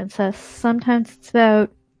saving the princess. Sometimes it's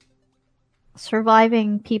about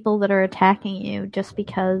surviving people that are attacking you just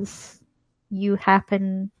because you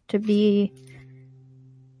happen to be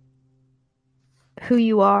who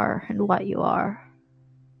you are and what you are.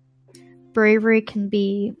 Bravery can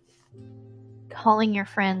be calling your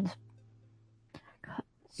friends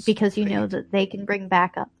because you know that they can bring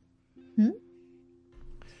backup.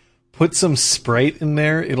 Put some Sprite in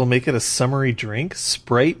there, it'll make it a summery drink.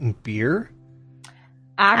 Sprite and beer?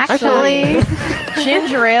 Actually,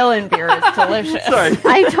 ginger ale and beer is delicious. Sorry.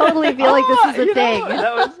 I totally feel like this is a thing.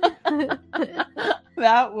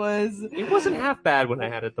 That was. It wasn't half bad when I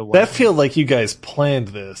had it the one. That feel like you guys planned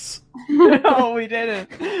this. No, we didn't.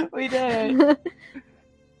 We didn't.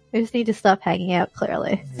 I just need to stop hanging out,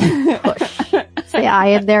 clearly. Push. Say I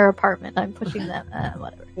in their apartment. I'm pushing them.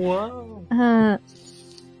 Whatever. Whoa.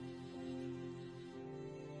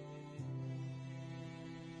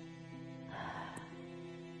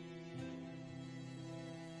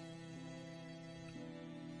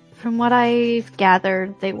 From what I've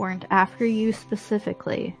gathered, they weren't after you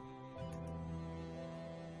specifically.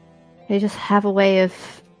 They just have a way of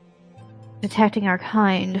detecting our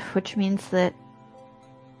kind, which means that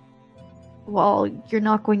while you're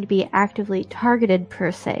not going to be actively targeted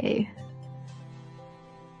per se,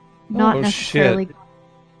 not Oh, necessarily.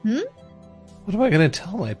 shit. What am I going to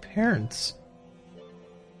tell my parents?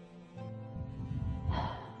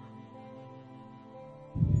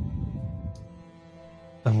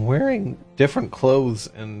 I'm wearing different clothes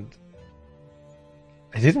and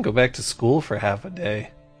I didn't go back to school for half a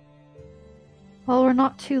day. Well, we're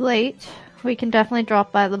not too late. We can definitely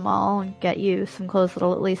drop by the mall and get you some clothes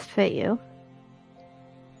that'll at least fit you.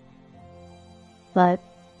 But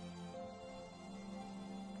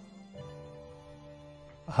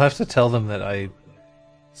I'll have to tell them that I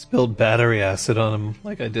spilled battery acid on him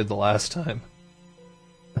like I did the last time.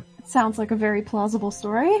 It sounds like a very plausible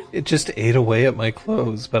story. It just ate away at my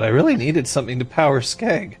clothes, but I really needed something to power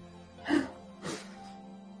Skag.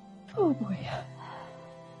 Oh boy.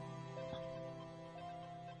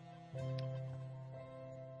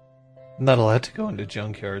 I'm not allowed to go into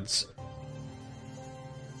junkyards.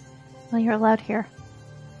 well, you're allowed here.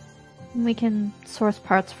 And we can source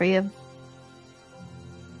parts for you.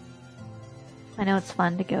 I know it's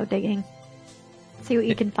fun to go digging. See what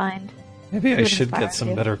you can find. Maybe I Would should inspire get some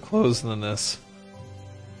you. better clothes than this.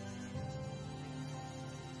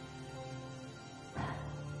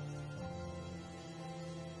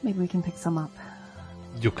 Maybe we can pick some up.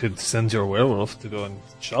 You could send your werewolf to go and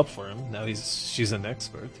shop for him. Now she's an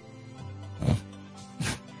expert.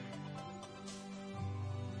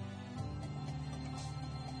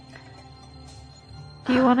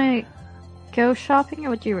 Do you want to go shopping, or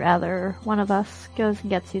would you rather one of us goes and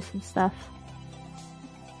gets you some stuff?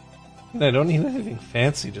 And I don't need anything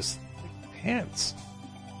fancy, just like, pants.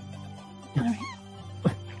 Alright.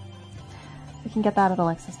 We can get that at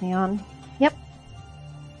Alexis Neon. Yep.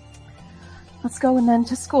 Let's go and then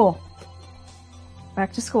to school.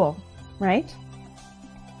 Back to school, right?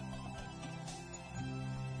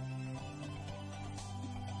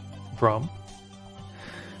 Prom?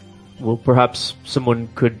 Well, perhaps someone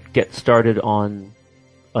could get started on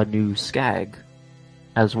a new skag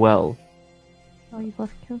as well. Oh, you've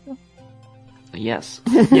left Kyoko? Yes.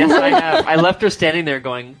 Yes, I have. I left her standing there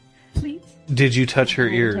going, please. Did you touch her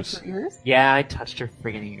Touch ears? her ears? Yeah, I touched her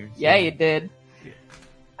friggin' ears. Yeah, you did.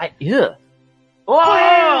 Ugh.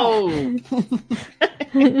 Whoa!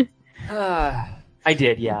 I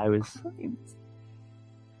did, yeah, I was.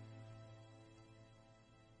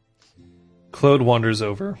 Claude wanders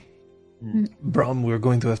over. Hmm. Brom, we're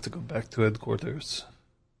going to have to go back to headquarters.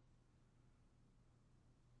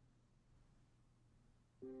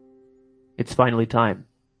 It's finally time.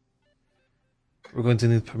 We're going to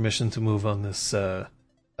need permission to move on this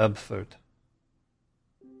Abford.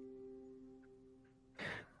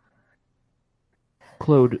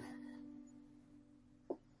 Claude,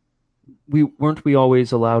 weren't we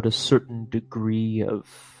always allowed a certain degree of,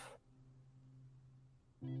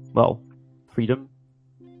 well, freedom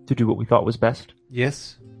to do what we thought was best?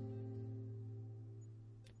 Yes.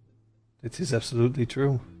 It is absolutely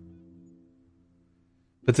true.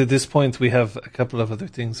 But at this point, we have a couple of other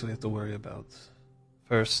things we have to worry about.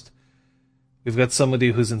 First, we've got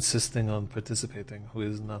somebody who's insisting on participating, who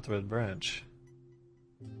is not Red Branch.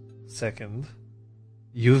 Second,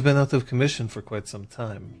 you've been out of commission for quite some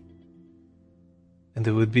time. And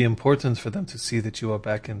it would be important for them to see that you are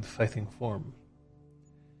back in fighting form.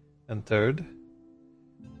 And third,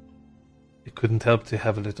 it couldn't help to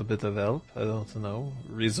have a little bit of help, I don't know,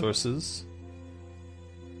 resources.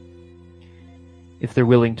 If they're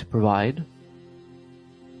willing to provide.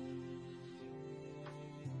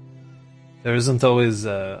 There isn't always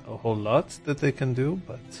a whole lot that they can do,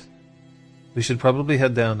 but we should probably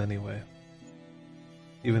head down anyway.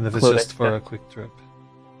 Even if it's Claude, just for a quick trip.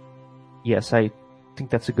 Yes, I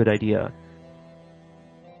think that's a good idea.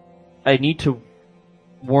 I need to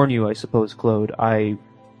warn you, I suppose, Claude.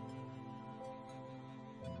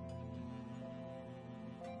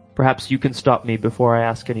 Perhaps you can stop me before I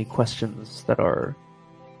ask any questions that are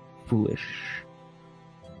foolish.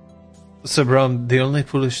 So, Brom, the only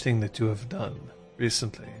foolish thing that you have done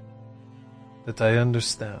recently, that I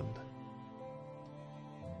understand,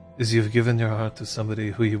 is you've given your heart to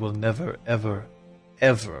somebody who you will never, ever,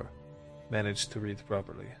 ever manage to read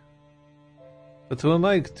properly. But who am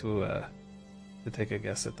I to take a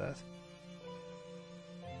guess at that?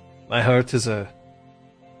 My heart is a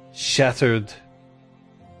shattered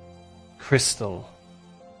crystal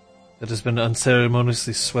that has been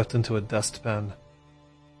unceremoniously swept into a dustpan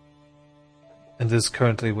and is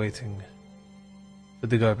currently waiting for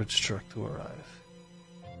the garbage truck to arrive.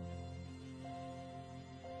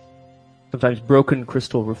 Sometimes broken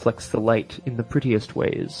crystal reflects the light in the prettiest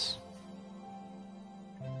ways.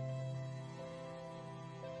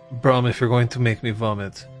 Brom, if you're going to make me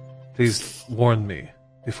vomit, please warn me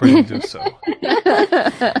before you do so.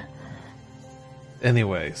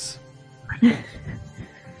 Anyways.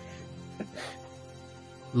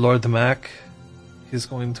 Lord Mac, he's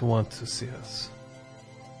going to want to see us.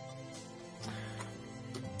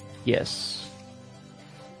 Yes.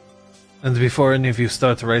 And before any of you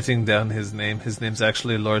start writing down his name's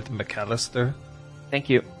actually Lord McAllister. Thank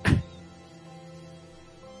you.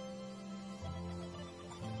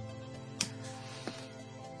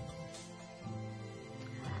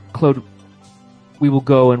 Claude, we will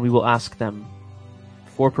go and we will ask them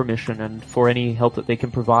for permission and for any help that they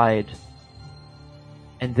can provide.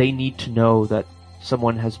 And they need to know that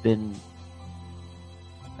someone has been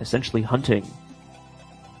essentially hunting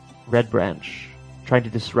Red Branch, trying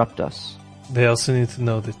to disrupt us. They also need to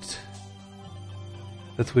know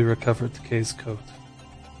that we recovered Kay's coat.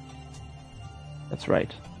 That's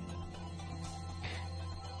right.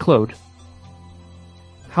 Claude,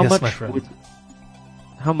 how Yes, my much friend.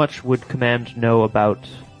 would Command know about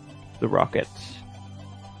the rocket?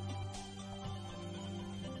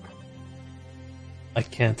 I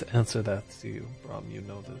can't answer that to you, Brom, you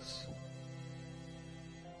know this.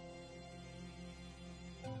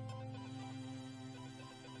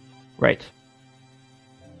 Right.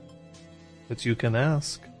 But you can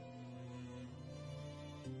ask.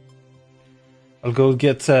 I'll go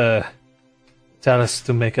get Talis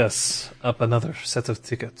to make us up another set of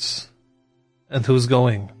tickets. And who's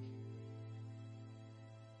going?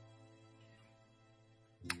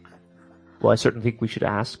 Well, I certainly think we should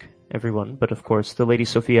ask everyone, but of course the Lady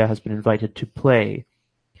Sophia has been invited to play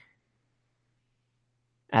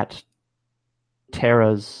at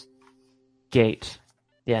Terra's gate.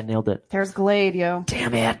 Yeah, nailed it. There's Glade, yo.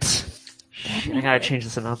 Damn it! Shit, I gotta change the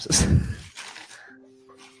synopsis.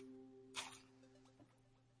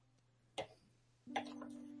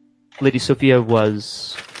 Lady Sophia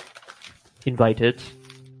was invited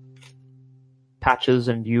Patches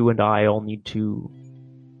and you and I all need to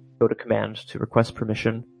go to command to request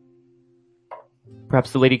permission.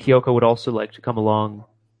 Perhaps the Lady Kyoko would also like to come along.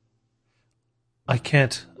 I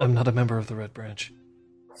can't. I'm not a member of the Red Branch.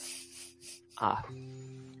 Ah.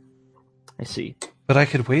 I see. But I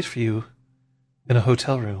could wait for you in a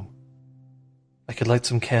hotel room. I could light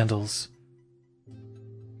some candles,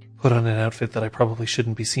 put on an outfit that I probably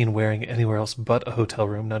shouldn't be seen wearing anywhere else but a hotel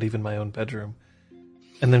room, not even my own bedroom,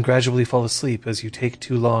 and then gradually fall asleep as you take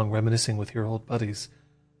too long reminiscing with your old buddies.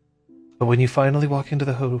 But when you finally walk into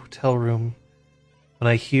the hotel room, when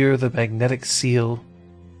I hear the magnetic seal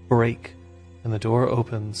break and the door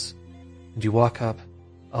opens, and you walk up,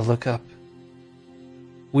 I'll look up,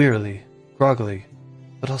 wearily, groggily,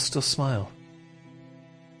 but I'll still smile.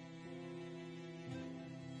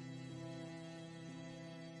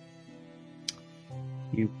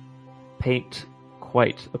 You paint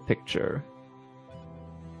quite a picture,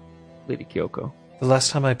 Lady Kyoko. The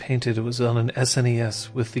last time I painted it was on an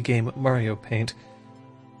SNES with the game Mario Paint.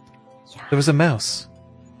 There was a mouse.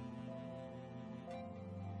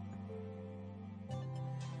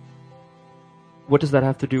 What does that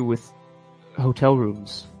have to do with hotel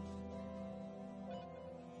rooms?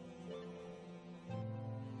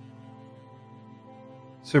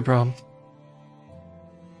 Sir Brahm.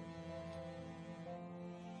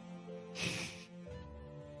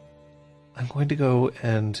 I'm going to go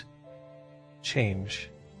and change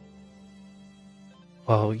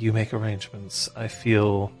while you make arrangements. I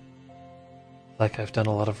feel like I've done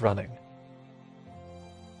a lot of running.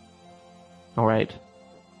 All right.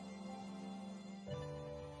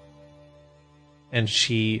 And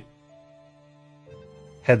she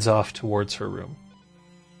heads off towards her room.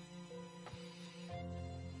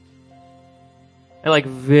 I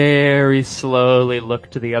very slowly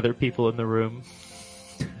look to the other people in the room.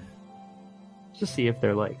 Just see if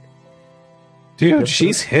they're Dude,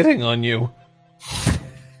 she's hitting on you.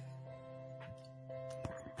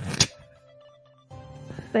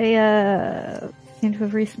 They seem to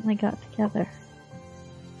have recently got together.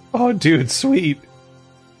 Oh, dude, sweet.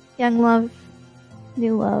 Young love,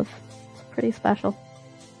 new love. It's pretty special.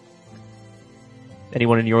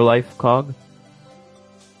 Anyone in your life, Cog?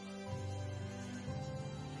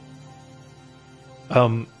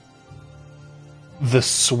 The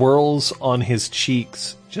swirls on his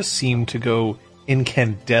cheeks just seem to go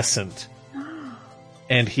incandescent.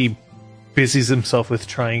 And he busies himself with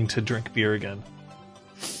trying to drink beer again.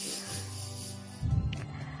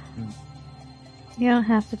 You don't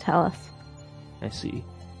have to tell us. I see.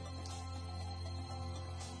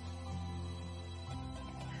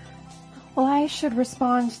 Well, I should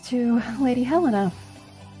respond to Lady Helena.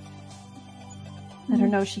 Let her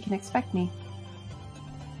know she can expect me.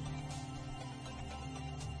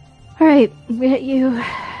 Alright, we get you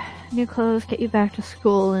new clothes, get you back to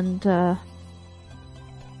school, and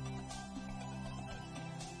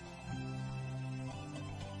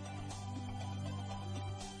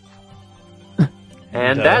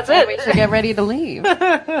And that's it! We should get ready to leave.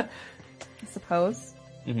 I suppose.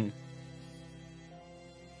 Mm-hmm.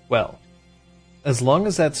 Well, as long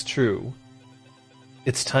as that's true,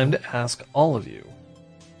 it's time to ask all of you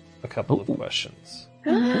a couple of questions.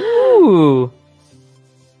 Ooh!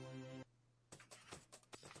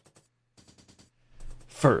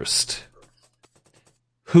 First,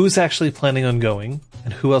 who's actually planning on going,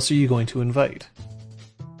 and who else are you going to invite?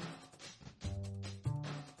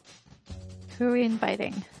 who are we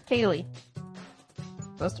inviting? Kaylee.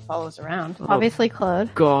 Supposed to follow us around. Obviously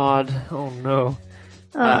Claude. God. Oh no.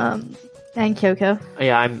 And Kyoko.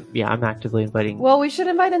 Yeah, I'm actively inviting. Well, we should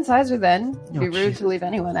invite Incisor then. It'd be Oh, rude Jesus. to leave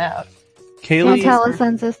anyone out. No, Kaylee, Talus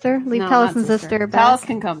and sister. Leave No, Talus not and sister back. Talus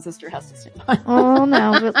can come. Sister has to stay behind. Oh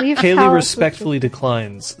no, but leave Kaylee Talus respectfully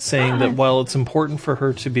declines, saying that while it's important for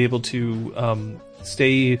her to be able to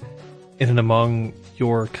stay in and among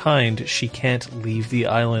your kind, she can't leave the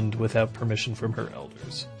island without permission from her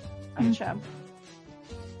elders. Gotcha.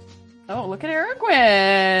 Oh, look at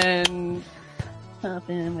Eriquin!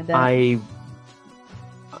 Popping with that. I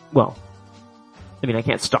mean, I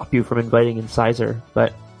can't stop you from inviting Incisor,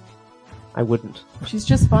 but I wouldn't. She's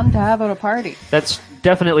just fun to have at a party. That's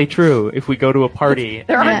definitely true. If we go to a party,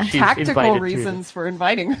 There and aren't she's tactical invited to- reasons for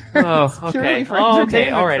inviting her. Oh, It's purely okay. for Oh, okay.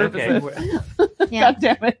 entertainment All right. Okay. purposes. Yeah. God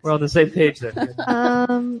damn it. We're on the same page then.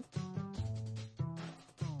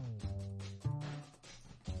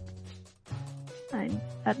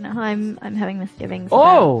 I don't know. I'm having misgivings.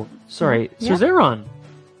 Oh, sorry, Yeah. Sir Zeron.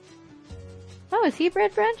 Oh, is he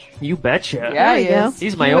Red Branch? You betcha. Yeah, he we go. is.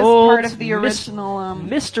 He's my he was old part of the original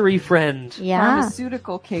mystery friend. Yeah.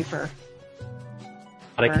 pharmaceutical caper.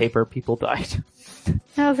 Not a caper. People died.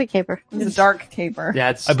 That was a caper. It's a dark caper.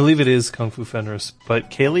 Yeah, it's I believe it is Kung Fu Fenris, but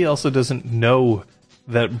Kaylee also doesn't know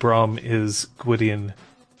that Braum is Gwydion.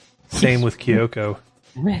 Same with Kyoko.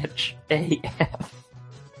 rich AF.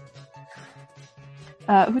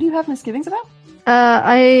 Who do you have misgivings about?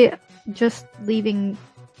 I just leaving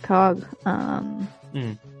Cog.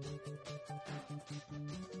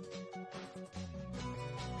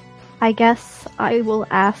 I guess I will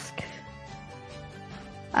ask.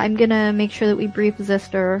 I'm gonna make sure that we brief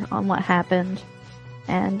Zister on what happened,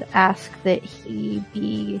 and ask that he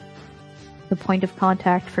be the point of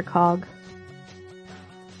contact for Cog.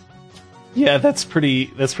 Yeah, that's pretty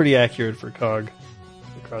accurate for Cog.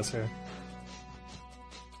 The crosshair.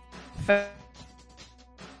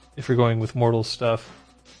 If we're going with mortal stuff.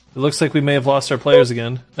 It looks like we may have lost our players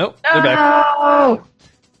again. Nope, they're back. Oh!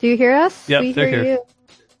 Do you hear us? Yep, we they're hear here. you.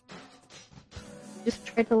 Just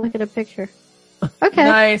tried to look at a picture. Okay.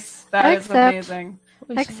 Nice. That is Accept. amazing.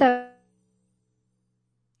 Except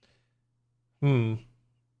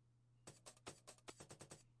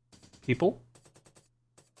People?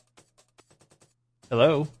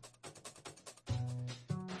 Hello?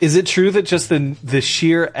 Is it true that just the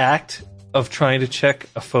sheer act of trying to check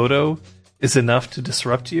a photo is enough to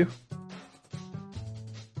disrupt you?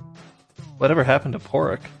 Whatever happened to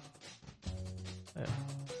Porrick? Yeah.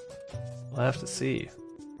 We'll have to see.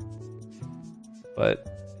 But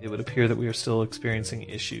it would appear that we are still experiencing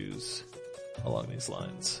issues along these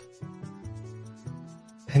lines.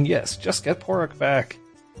 And yes, just get Porrick back.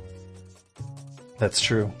 That's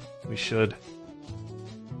true. We should.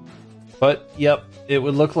 But, yep, it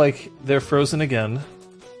would look like they're frozen again.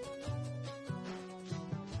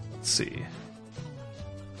 Let's see.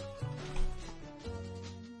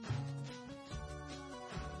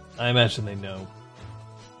 I imagine they know.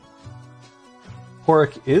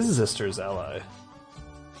 Porrick is Zister's ally.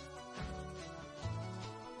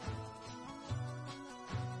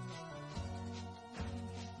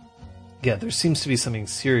 Yeah, there seems to be something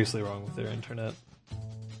seriously wrong with their internet.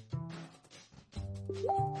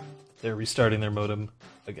 They're restarting their modem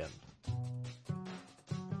again.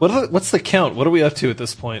 What's the count? What are we up to at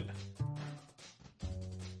this point?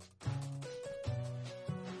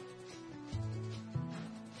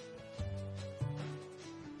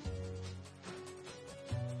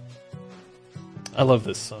 I love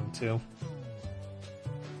this song too.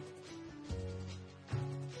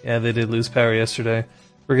 Yeah, they did lose power yesterday.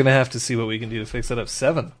 We're gonna have to see what we can do to fix that up.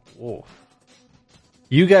 7. Whoa.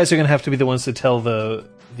 You guys are gonna have to be the ones to tell the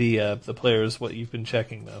players what you've been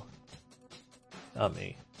checking, though. Not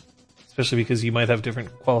me. Especially because you might have different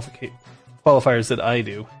qualifiers that I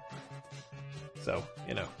do. So,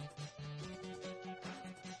 you know.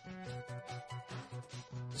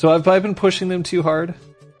 So have I been pushing them too hard?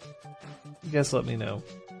 You guys let me know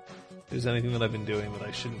if there's anything that I've been doing that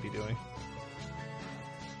I shouldn't be doing.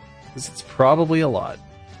 Because it's probably a lot.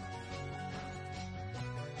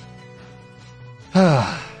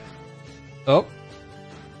 Oh.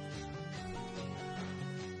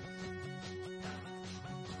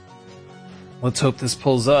 Let's hope this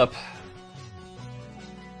pulls up.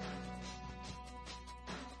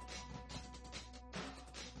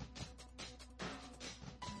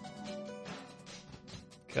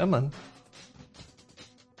 Come on.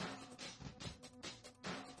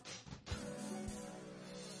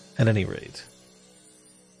 At any rate,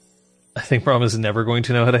 I think Braum is never going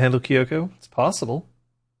to know how to handle Kyoko. It's possible.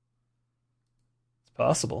 It's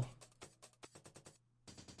possible.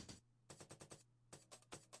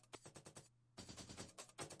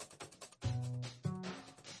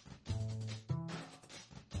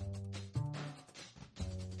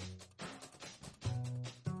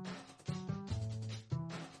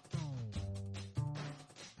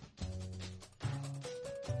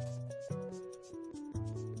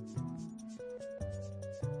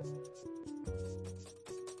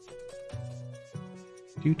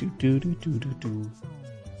 Do do do do do do do.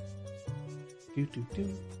 Do do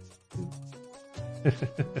do.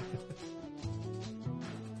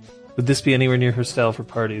 Would this be anywhere near her style for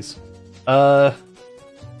parties? No.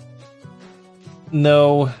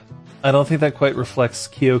 I don't think that quite reflects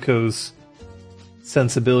Kyoko's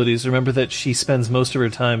sensibilities. Remember that she spends most of her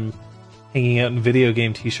time hanging out in video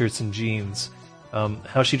game t-shirts and jeans.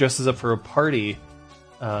 How she dresses up for a party,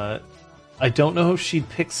 I don't know if she'd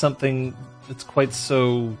pick something that's quite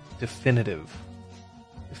so definitive,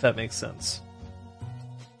 if that makes sense.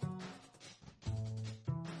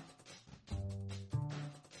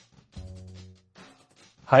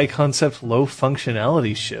 High concept, low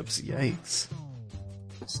functionality ships. Yikes.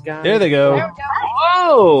 There they go. There we go.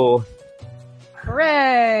 Whoa!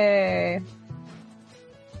 Hooray!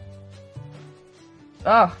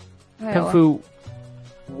 Oh, Kung Fu,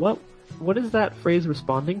 what is that phrase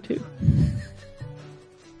responding to?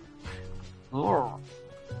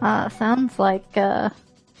 Sounds like,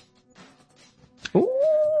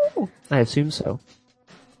 Ooh, I assume so.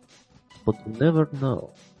 But you never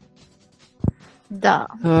know. duh.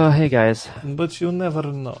 Hey guys, But you never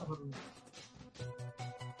know.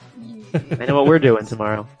 I know what we're doing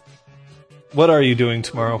tomorrow. What are you doing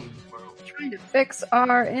tomorrow? trying to fix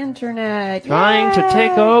our internet. Trying to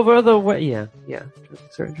take over the way. Yeah. Trying to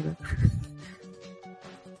fix our internet.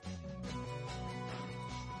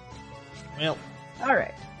 Well, All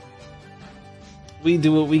right. we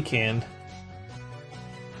do what we can.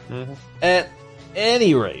 At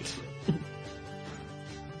any rate,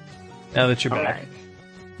 now that you're back,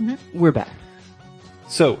 We're back.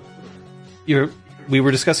 so we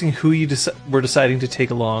were discussing who you were deciding to take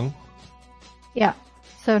along. Yeah.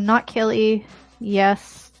 So not Killy,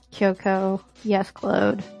 yes Kyoko, yes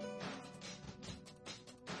Claude.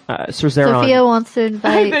 Sir Zeron. Sophia wants to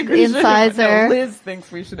invite Incisor. Liz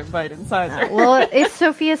thinks we should invite Incisor. Well, if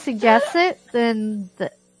Sophia suggests it, then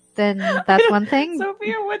that's one thing.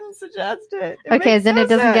 Sophia wouldn't suggest it. Okay, makes then no it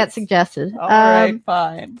doesn't get sense. suggested. All right,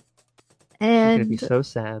 fine. I'm gonna be And so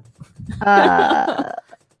sad.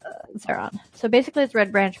 Zeron. So basically, it's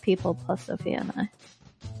Red Branch people plus Sophia and I.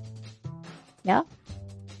 Yeah.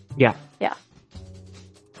 Yeah. Yeah.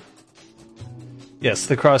 Yes,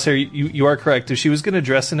 the crosshair. You are correct. If she was going to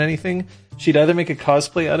dress in anything, she'd either make a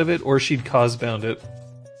cosplay out of it or she'd cosbound it.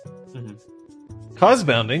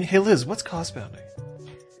 Cosbounding? Hey Liz, what's cosbounding?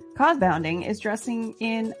 Cosbounding is dressing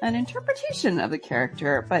in an interpretation of the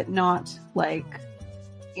character, but not like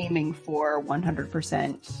aiming for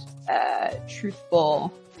 100%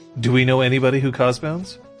 truthful. Do we know anybody who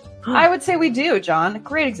cosbounds? I would say we do, John. A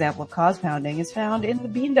great example of cosbounding is found in the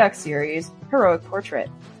Beanduck series, Heroic Portrait.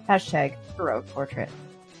 Hashtag Heroic Portrait.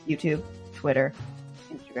 YouTube, Twitter,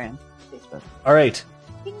 Instagram, Facebook. All right.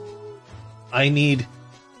 I need.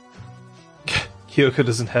 Kyoko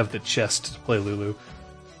doesn't have the chest to play Lulu.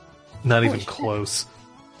 Not even close.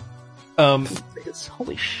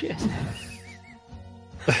 Holy shit.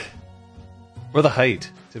 Or the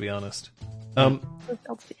height, to be honest.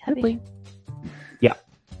 Heavy. Yeah.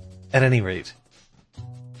 At any rate.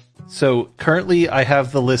 So currently I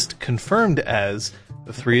have the list confirmed as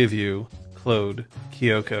the three of you, Claude,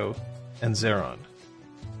 Kyoko, and Zeron.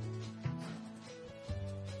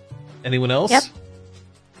 Anyone else? Yep.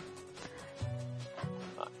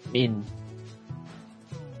 I mean,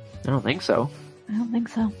 I don't think so. I don't think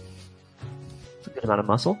so. It's a good amount of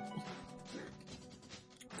muscle.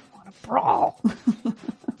 Brawl.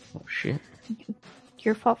 Oh shit.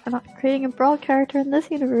 Your fault for not creating a brawl character in this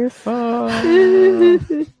universe.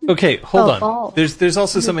 Okay, hold Oh, on. ball. There's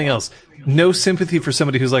also something else. No sympathy for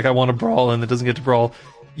somebody who's like, I want to brawl and that doesn't get to brawl.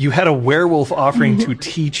 You had a werewolf offering to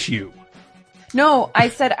teach you. No, I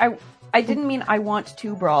said I didn't mean I want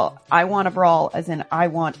to brawl. I want to brawl as in I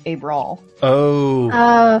want a brawl. Oh.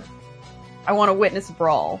 I want to witness a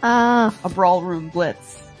brawl. Uh, A brawl room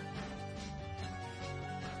blitz.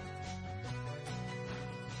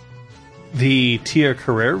 The Tia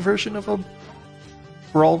Carrere version of a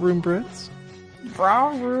Brawl Room Brits?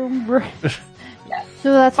 Brawl room blitz.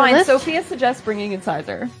 so that's a Fine, list. Sophia suggests bringing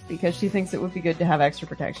Incisor because she thinks it would be good to have extra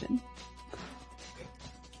protection.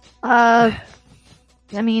 I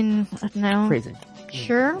mean, no. Crazy.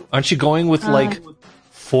 Sure. Aren't you going with like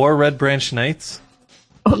 4 Red Branch Knights?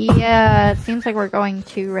 Yeah, it seems like we're going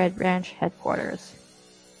to Red Branch headquarters.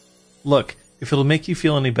 Look, if it'll make you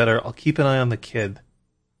feel any better, I'll keep an eye on the kid.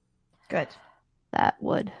 Good. That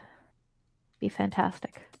would be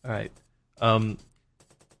fantastic. All right. I'm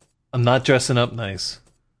not dressing up nice.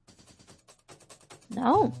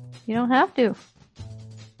 No, you don't have to.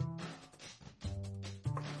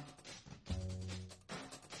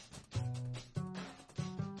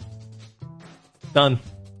 Done.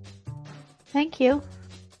 Thank you.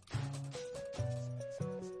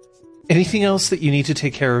 Anything else that you need to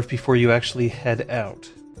take care of before you actually head out?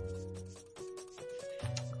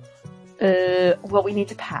 Well, we need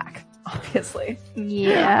to pack, obviously.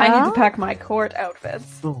 Yeah. I need to pack my court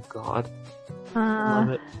outfits. Oh god. Love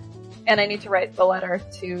it. And I need to write the letter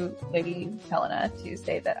to Lady Helena to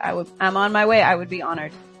say that I'm on my way. I would be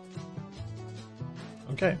honored.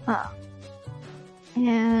 Okay.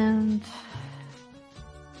 And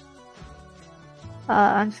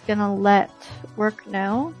I'm just gonna let work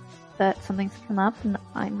know that something's come up and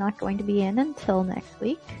I'm not going to be in until next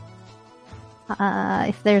week.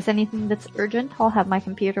 If there's anything that's urgent, I'll have my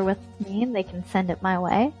computer with me and they can send it my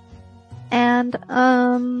way. And,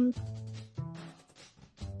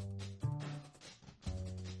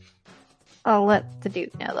 I'll let the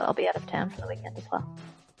Duke know that I'll be out of town for the weekend as well.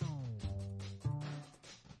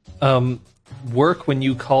 Work when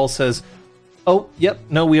you call says, "Oh, yep,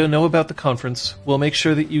 no, we know about the conference. We'll make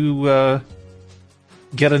sure that you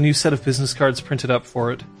get a new set of business cards printed up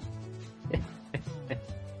for it."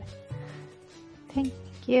 Thank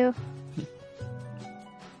you.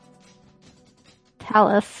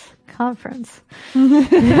 Talus conference.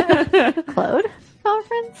 Claude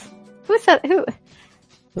conference? Who said who?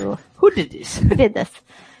 Who did this? Who did this?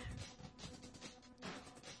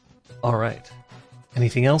 All right.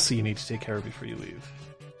 Anything else that you need to take care of before you leave?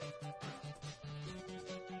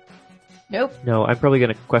 Nope. No, I'm probably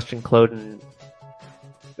going to question Claude and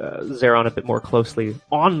Zeron a bit more closely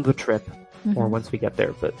on the trip, or once we get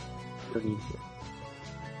there, but no need here.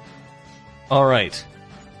 All right.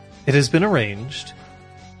 It has been arranged,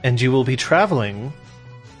 and you will be traveling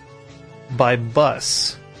by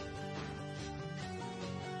bus.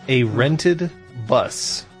 A rented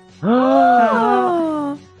bus.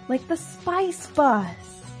 Oh, like the Spice Bus.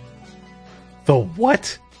 The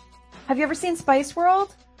what? Have you ever seen Spice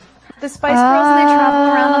World? The Spice Girls, and they travel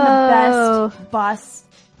around on the best bus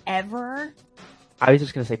ever. I was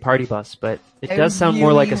just going to say party bus, but it does sound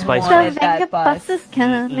more like a spice wanted bus. The that mega bus. bus is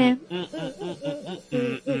coming.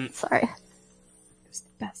 Sorry. It was the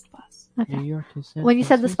best bus. Okay. New York is When you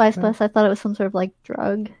said the Spice Bus, I thought it was some sort of like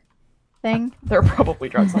drug thing. There are probably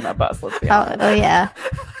drugs on that bus, let's be honest. Oh yeah.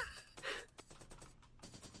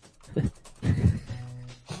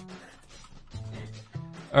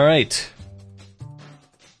 All right.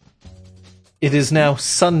 It is now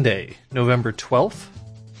Sunday, November 12th,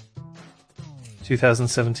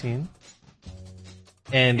 2017.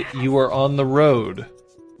 And you are on the road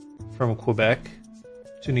from Quebec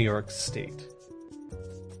to New York State.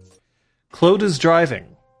 Claude is driving.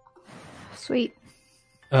 Sweet.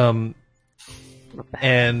 And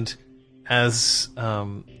as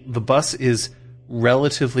the bus is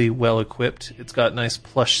relatively well equipped, it's got nice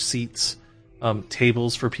plush seats,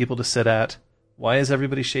 tables for people to sit at. Why is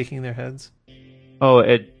everybody shaking their heads? Oh,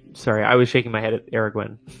 sorry, I was shaking my head at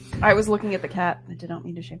Aragorn. I was looking at the cat. I did not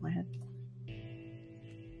mean to shake my head.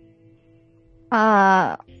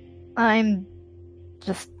 I'm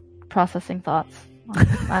just processing thoughts.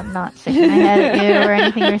 I'm not shaking my head at you or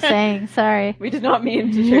anything you're saying. Sorry. We did not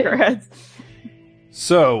mean to shake our heads.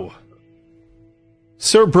 So,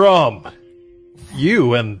 Sir Brom,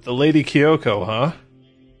 you and the Lady Kyoko, huh?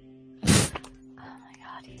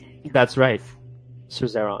 That's right, Sir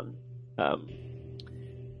Zeron.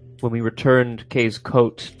 When we returned Kay's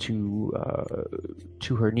coat to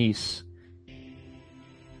her niece,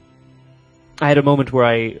 I had a moment where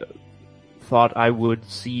I thought I would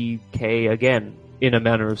see Kay again, in a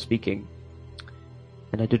manner of speaking,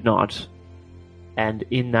 and I did not. And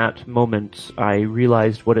in that moment, I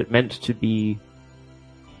realized what it meant to be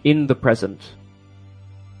in the present,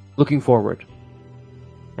 looking forward.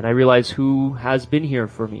 And I realized who has been here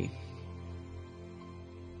for me.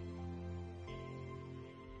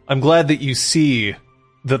 I'm glad that you see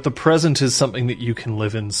that the present is something that you can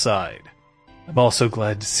live inside. I'm also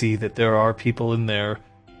glad to see that there are people in there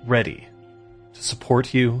ready to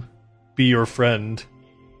support you, be your friend,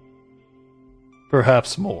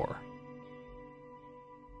 perhaps more.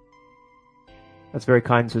 That's very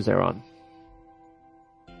kind, Sir Zeron.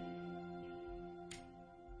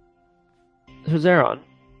 Sir Zeron,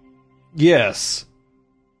 Yes.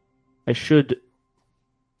 I should...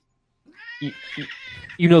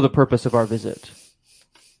 You know the purpose of our visit.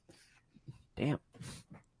 Damn.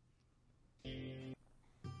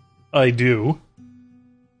 I do.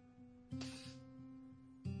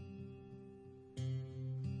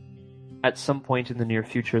 At some point in the near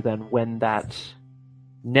future, then, when that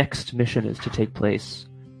next mission is to take place,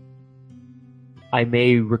 I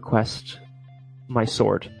may request my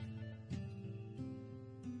sword.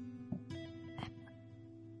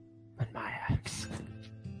 And my axe.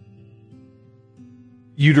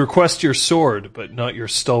 You'd request your sword, but not your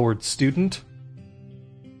stalwart student?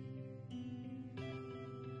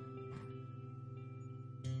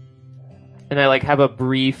 And I have a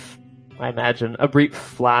brief, I imagine, a brief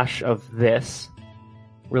flash of this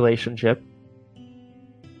relationship.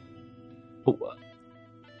 Oh,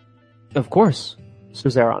 of course, Sir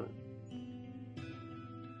Zeron.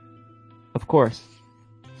 Of course.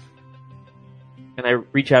 And I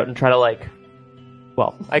reach out and try to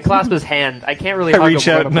well, I clasp his hand. I can't really I hug reach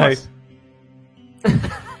him out with and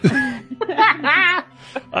a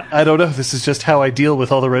I don't know. This is just how I deal with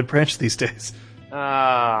all the Red Branch these days.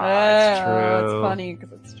 That's true. It's funny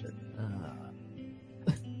because it's true.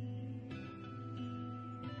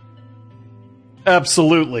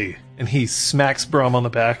 Absolutely. And he smacks Brom on the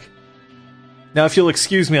back. Now, if you'll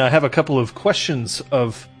excuse me, I have a couple of questions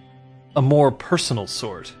of a more personal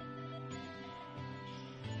sort.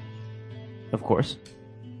 Of course.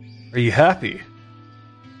 Are you happy?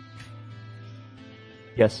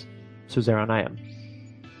 Yes, Suzerain, I am.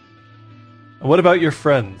 And what about your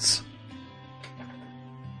friends?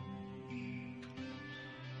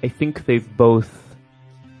 I think they've both,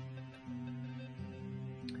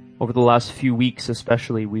 over the last few weeks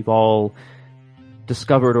especially, we've all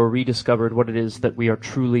discovered or rediscovered what it is that we are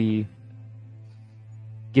truly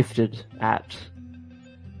gifted at.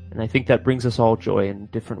 And I think that brings us all joy in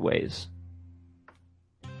different ways.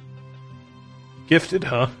 Gifted,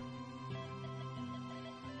 huh?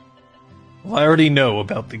 Well, I already know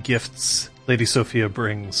about the gifts Lady Sophia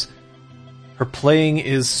brings. Her playing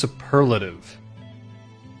is superlative.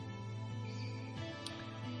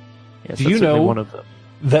 Yes, Do that's you certainly know one of them.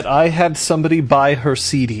 that I had somebody buy her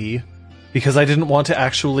CD because I didn't want to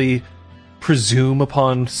actually presume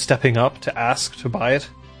upon stepping up to ask to buy it?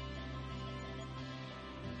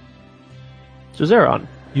 Suzerain,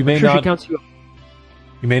 You may I'm sure not she counts you up.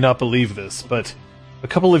 You may not believe this, but a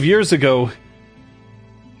couple of years ago,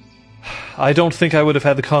 I don't think I would have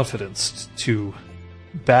had the confidence to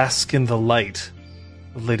bask in the light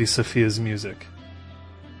of Lady Sophia's music.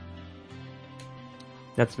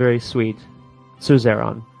 That's very sweet.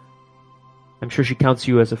 Suzerain, I'm sure she counts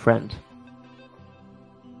you as a friend.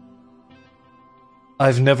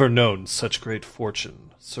 I've never known such great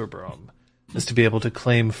fortune, Sir Brom, as to be able to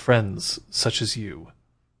claim friends such as you.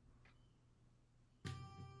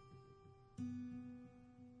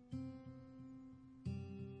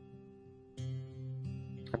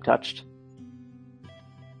 I'm touched.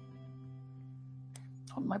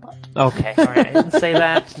 On my butt. Okay, alright, I didn't say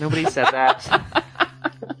that. Nobody said that.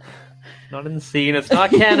 Not in the scene, it's not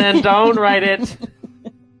canon, don't write it!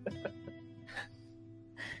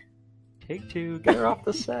 Take two, get her off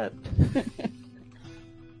the set.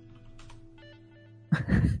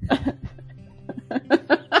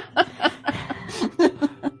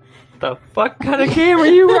 The fuck kind of game are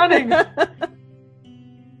you running?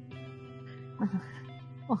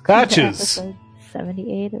 Welcome Patches! to episode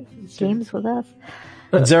 78 of Games with Us.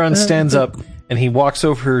 And Zeron stands up and he walks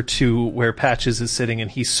over to where Patches is sitting and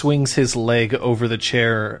he swings his leg over the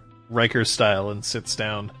chair, Riker style, and sits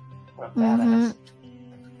down. Mhm.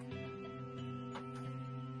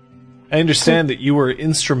 I understand that you were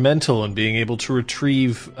instrumental in being able to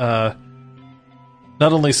retrieve not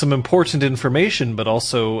only some important information, but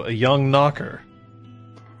also a young knocker.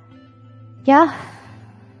 Yeah.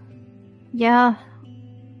 Yeah.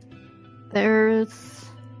 There's...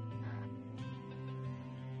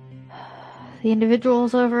 The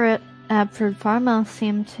individuals over at Abford Pharma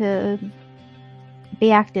seem to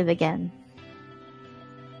be active again.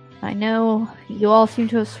 I know you all seem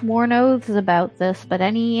to have sworn oaths about this, but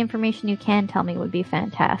any information you can tell me would be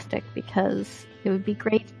fantastic, because it would be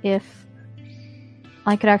great if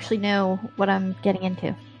I could actually know what I'm getting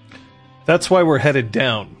into. That's why we're headed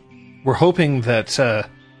down. We're hoping that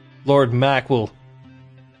Lord Mac will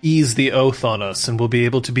ease the oath on us and will be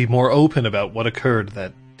able to be more open about what occurred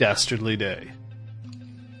that dastardly day.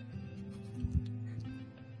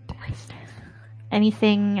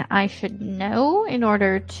 Anything I should know in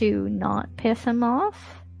order to not piss him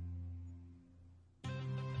off?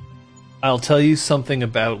 I'll tell you something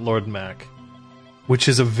about Lord Mac, which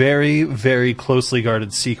is a very, very closely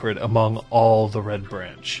guarded secret among all the Red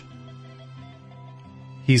Branch.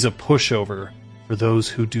 He's a pushover for those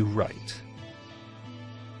who do right.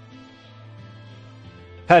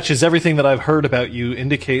 Patches, everything that I've heard about you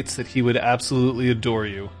indicates that he would absolutely adore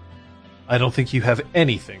you. I don't think you have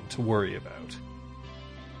anything to worry about.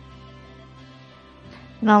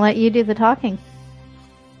 And I'll let you do the talking.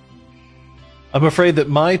 I'm afraid that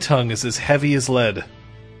my tongue is as heavy as lead.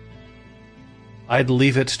 I'd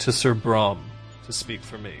leave it to Sir Brom to speak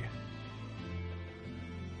for me.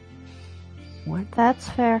 That's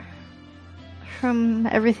fair. From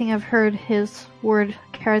everything I've heard, his word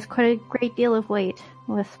carries quite a great deal of weight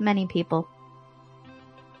with many people.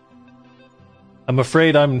 I'm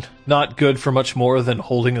afraid I'm not good for much more than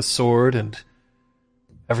holding a sword and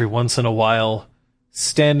every once in a while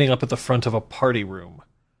standing up at the front of a party room.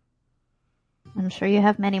 I'm sure you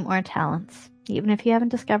have many more talents, even if you haven't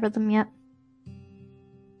discovered them yet.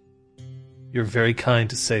 You're very kind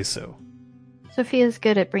to say so. Sophia's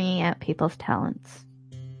good at bringing out people's talents.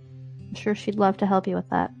 I'm sure she'd love to help you with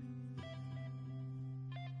that.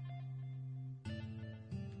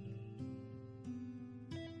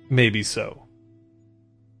 Maybe so.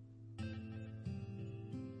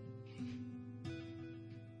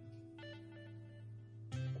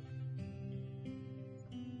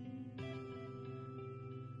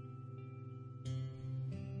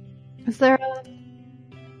 Is there a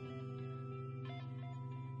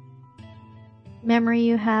memory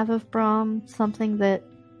you have of Brahm? Something that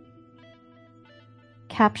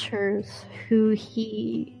captures who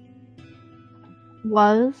he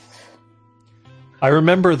was? I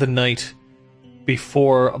remember the night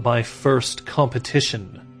before my first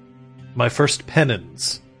competition, my first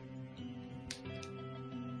penance.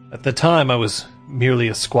 At the time, I was merely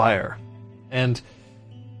a squire, and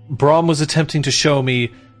Brahm was attempting to show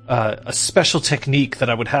me a special technique that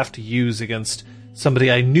I would have to use against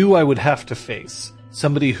somebody I knew I would have to face,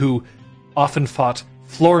 somebody who often fought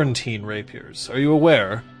Florentine rapiers. Are you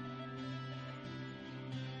aware?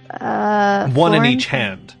 One in each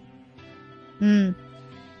hand.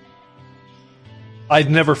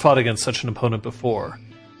 I'd never fought against such an opponent before,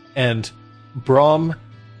 and Brahm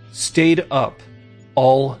stayed up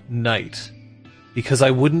all night because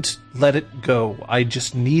I wouldn't let it go. I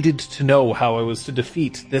just needed to know how I was to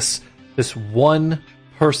defeat this one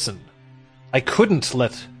person. I couldn't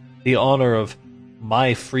let the honor of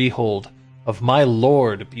my freehold, of my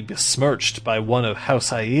lord, be besmirched by one of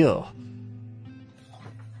House Aiel.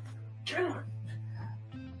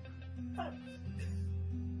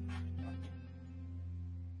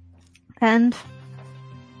 And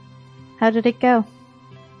how did it go?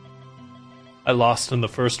 I lost in the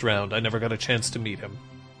first round. I never got a chance to meet him.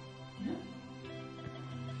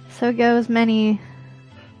 So goes many.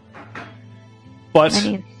 But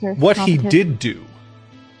Many what he competitions. did do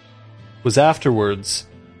was afterwards,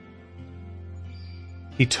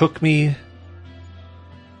 he took me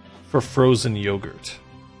for frozen yogurt.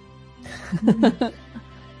 Now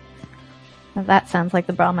that sounds like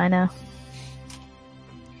the Brahm I know.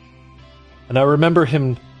 And I remember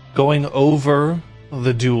him going over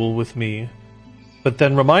the duel with me, but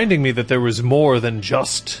then reminding me that there was more than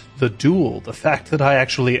just the duel. The fact that I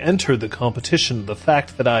actually entered the competition, the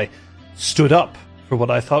fact that I stood up for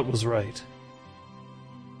what I thought was right.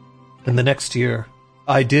 And the next year,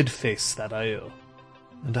 I did face that Aiel,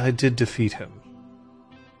 and I did defeat him.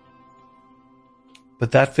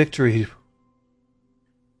 But that victory,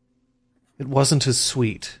 it wasn't as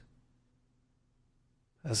sweet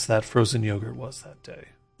as that frozen yogurt was that day.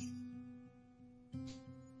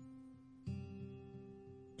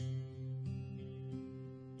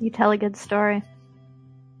 You tell a good story.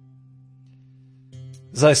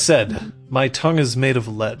 As I said, my tongue is made of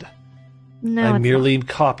lead. No, I it's merely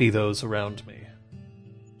copy those around me.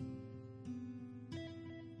 not.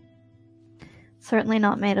 Certainly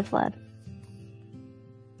not made of lead.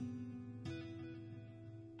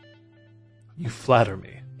 You flatter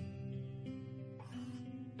me.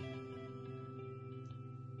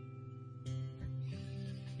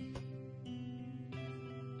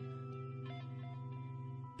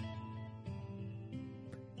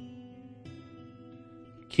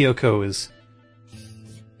 Kyoko is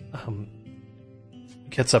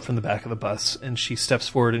gets up from the back of the bus and she steps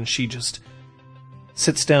forward and she just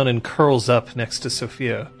sits down and curls up next to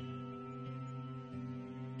Sophia.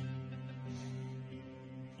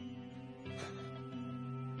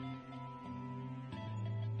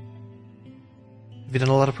 Have you done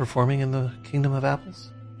a lot of performing in the Kingdom of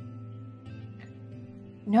Apples?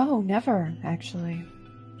 No, never, actually.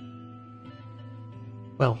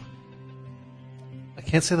 Well, I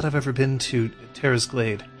can't say that I've ever been to Terra's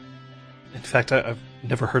Glade. In fact, I've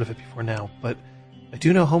never heard of it before now, but I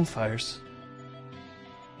do know Home Fires.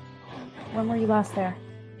 When were you last there?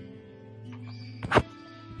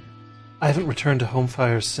 I haven't returned to Home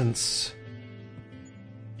Fires since...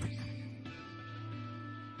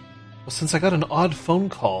 Well, since I got an odd phone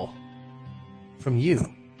call from you.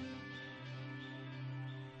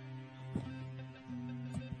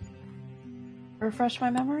 Refresh my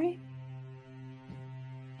memory?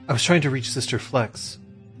 I was trying to reach Sister Flex.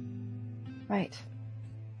 Right.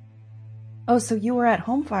 Oh, so you were at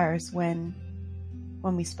Home Fires when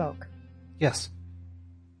we spoke. Yes.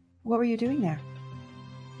 What were you doing there?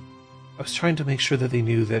 I was trying to make sure that they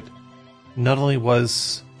knew that not only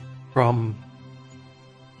was Brahm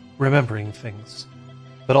remembering things,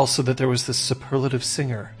 but also that there was this superlative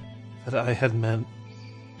singer that I had met.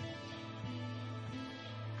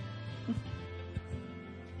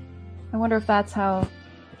 I wonder if that's how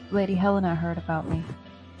Lady Helena heard about me.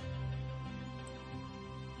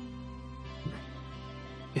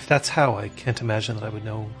 If that's how, I can't imagine that I would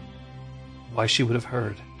know why she would have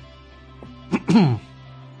heard. No.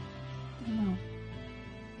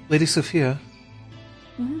 Lady Sophia,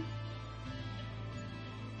 Mhm.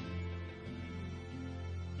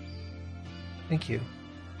 thank you.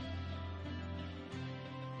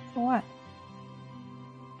 For what?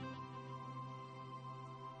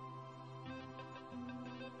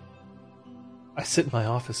 I sit in my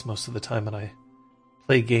office most of the time and I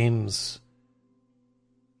play games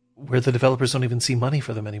where the developers don't even see money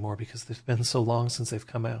for them anymore because they've been so long since they've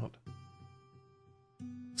come out.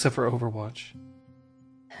 Except for Overwatch.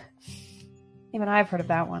 Even I've heard of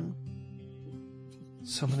that one.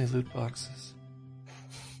 So many loot boxes.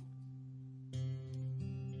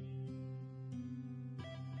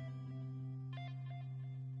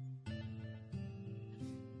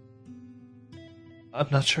 I'm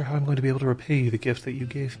not sure how I'm going to be able to repay you the gift that you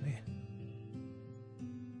gave me.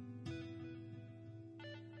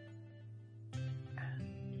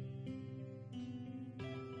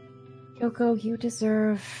 Kyoko, you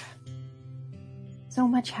deserve so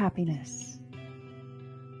much happiness.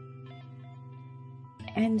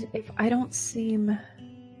 And if I don't seem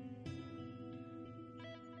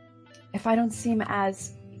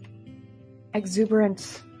as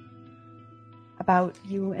exuberant about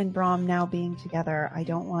you and Brahm now being together, I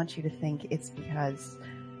don't want you to think it's because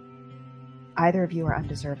either of you are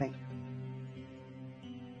undeserving.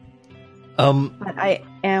 But I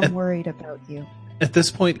am worried about you. At this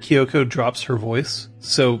point, Kyoko drops her voice,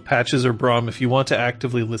 so Patches or Brahm, if you want to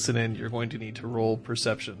actively listen in, you're going to need to roll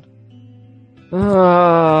perception.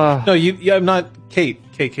 No, I'm not Kate.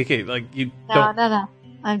 Kate. Like, you don't... No.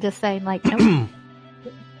 I'm just saying, like, nope.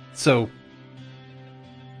 So...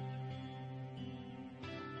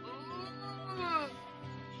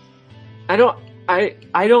 I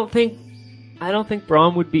don't think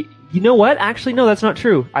Brahm would be. You know what? Actually, no, that's not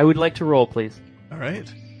true. I would like to roll, please. All right.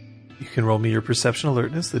 You can roll me your perception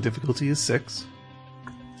alertness. The difficulty is 6.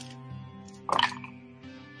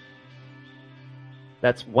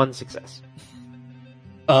 That's 1 success.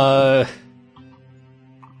 That's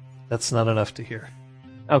not enough to hear.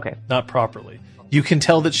 Okay. Not properly. You can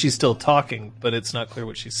tell that she's still talking, but it's not clear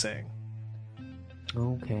what she's saying.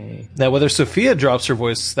 Okay. Now, whether Sophia drops her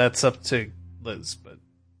voice, that's up to Liz, but...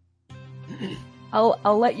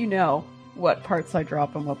 I'll let you know what parts I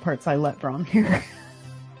drop and what parts I let Brahm hear.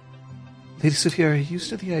 Lady Sophia, are you used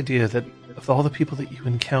to the idea that of all the people that you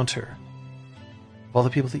encounter, of all the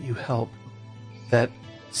people that you help, that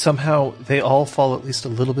somehow they all fall at least a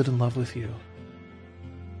little bit in love with you?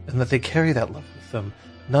 And that they carry that love with them,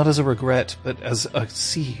 not as a regret, but as a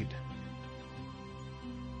seed.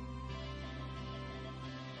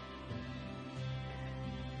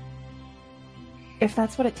 If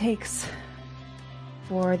that's what it takes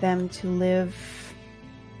for them to live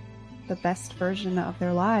the best version of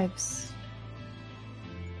their lives,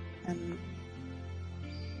 then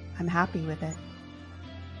I'm happy with it.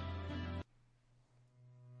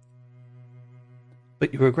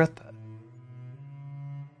 But you regret that.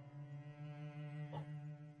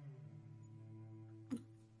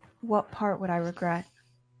 What part would I regret?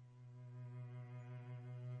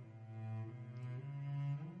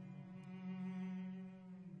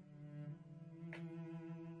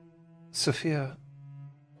 Sophia,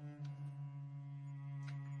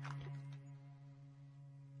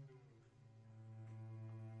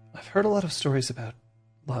 I've heard a lot of stories about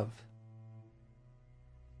love.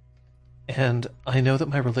 And I know that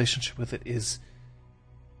my relationship with it is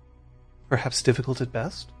perhaps difficult at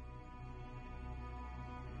best.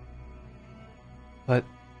 But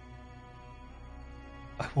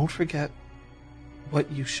I won't forget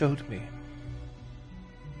what you showed me.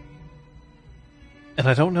 And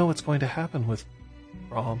I don't know what's going to happen with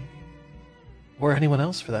Brahm, or anyone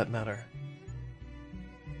else for that matter.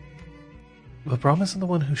 But Brahm isn't the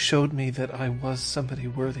one who showed me that I was somebody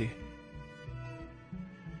worthy.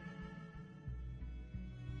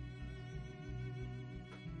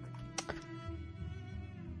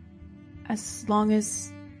 As long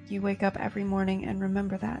as you wake up every morning and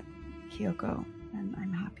remember that, Kyoko, then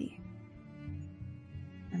I'm happy.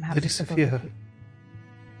 I'm happy Lady for both Sophia, of you.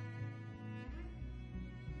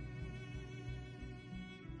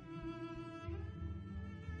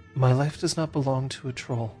 my life does not belong to a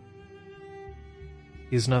troll.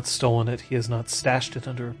 He has not stolen it, he has not stashed it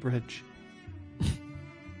under a bridge.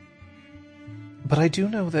 But I do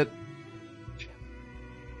know that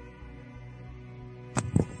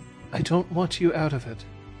I don't want you out of it.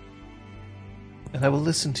 And I will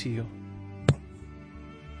listen to you.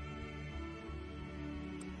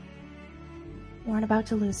 You aren't about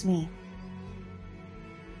to lose me.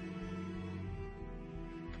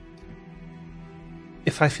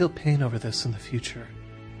 If I feel pain over this in the future,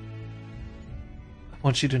 I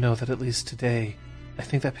want you to know that at least today, I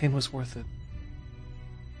think that pain was worth it.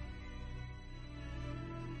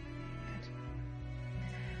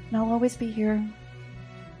 And I'll always be here.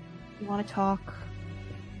 If you want to talk,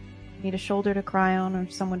 need a shoulder to cry on, or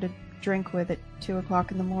someone to drink with at 2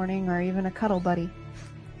 o'clock in the morning, or even a cuddle buddy.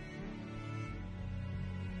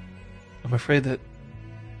 I'm afraid that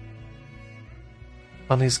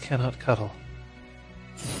bunnies cannot cuddle.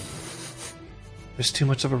 There's too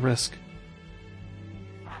much of a risk.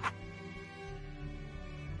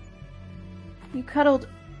 You cuddled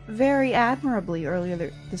very admirably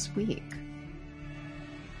earlier this week.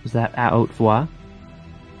 Was that à haute voix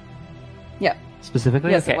Yeah.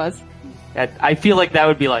 specifically? Yes, Okay. it was. I feel like that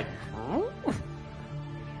would be like.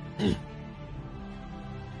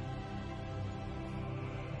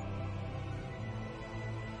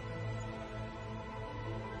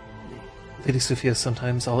 Lady Sophia,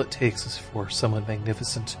 sometimes all it takes is for someone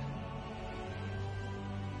magnificent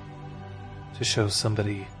to show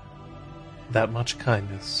somebody that much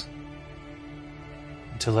kindness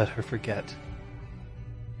and to let her forget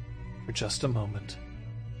for just a moment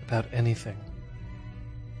about anything.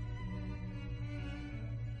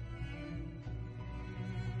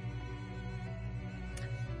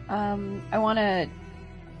 I want to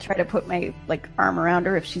try to put my arm around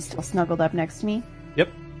her if she's still snuggled up next to me, Yep.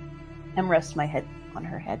 and rest my head on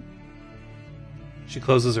her head. She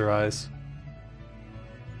closes her eyes.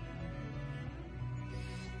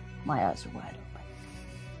 My eyes are wide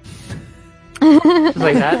open. Just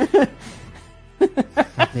like that.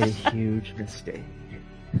 I've made a huge mistake.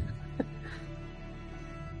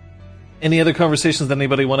 Any other conversations that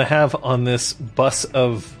anybody want to have on this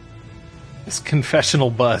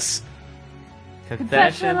confessional bus?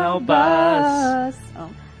 Confessional bus.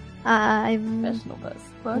 Oh, I'm. confessional bus.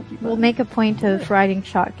 Fuck you, We'll bud. make a point of riding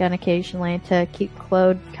shotgun occasionally to keep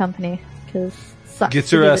Claude company, because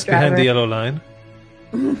Get your ass behind the yellow line.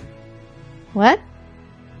 What?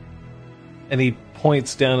 And he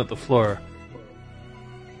points down at the floor.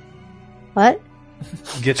 What?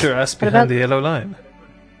 Get your ass What behind about- the yellow line.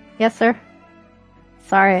 Yes, sir.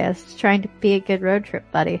 Sorry, I was just trying to be a good road trip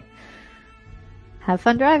buddy. Have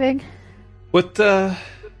fun driving. What do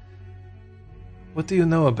you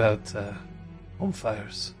know about home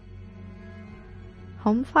fires?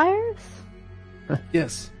 Home fires?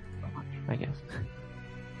 Yes. I guess.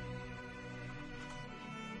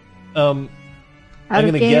 I'm Out of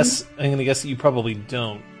gonna game? guess that you probably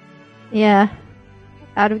don't. Yeah.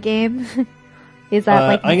 Out of game? Is that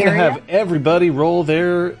like I'm an gonna area? have everybody roll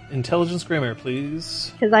their intelligence grammar,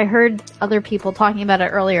 please. Because I heard other people talking about it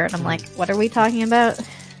earlier, and I'm like, what are we talking about?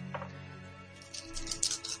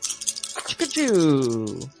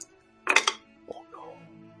 Chicka-choo.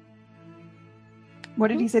 What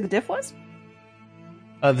did he say the diff was?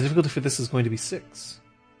 The difficulty for this is going to be 6.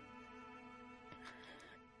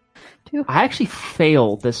 I actually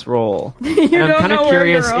failed this roll. You And I'm don't kind of know where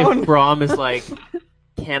curious your own- if Braum is like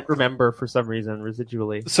can't remember for some reason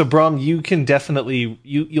residually. So Brahm, you can definitely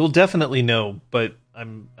you'll definitely know, but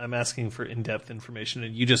I'm asking for in-depth information,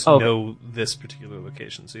 and you just Oh. know this particular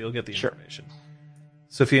location, so you'll get the Sure. information.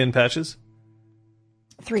 Sophia and Patches.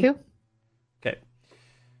 3. 2? Okay.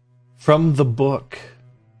 From the book,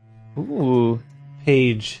 Ooh.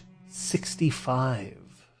 page 65.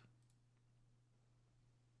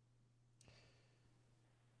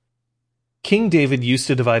 King David used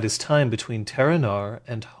to divide his time between Terranar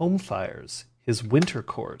and Homefires, his winter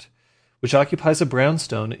court, which occupies a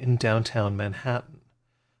brownstone in downtown Manhattan.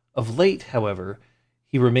 Of late, however,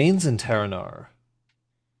 he remains in Terranar.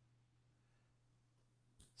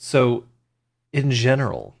 So, in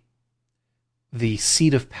general, the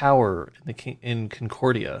seat of power in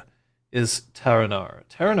Concordia is Terranar.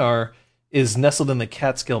 Terranar is nestled in the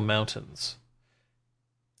Catskill Mountains.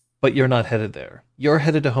 But you're not headed there. You're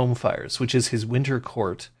headed to Homefires, which is his winter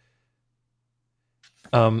court.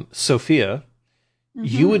 Sophia,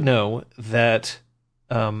 you would know that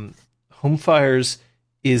Homefires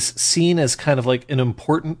is seen as kind of like an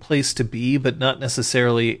important place to be, but not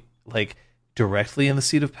necessarily like directly in the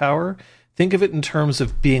seat of power. Think of it in terms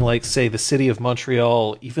of being like, say, the city of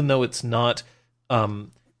Montreal, even though it's not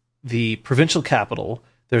the provincial capital.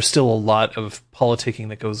 There's still a lot of politicking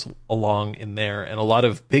that goes along in there, and a lot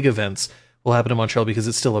of big events will happen in Montreal because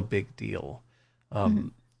it's still a big deal.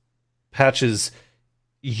 Patches,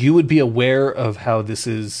 you would be aware of how this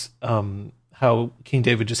is, how King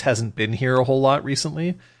David just hasn't been here a whole lot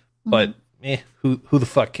recently, but who the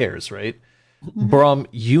fuck cares, right? Braum,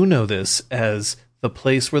 you know this as the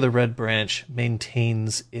place where the Red Branch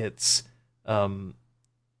maintains its, the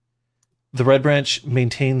Red Branch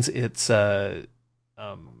maintains its,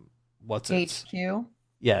 what's it? HQ.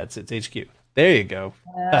 Yeah, it's HQ. There you go.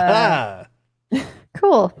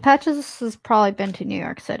 Cool. Patches has probably been to New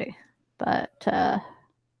York City, but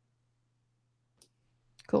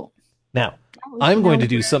cool. Now, I'm going to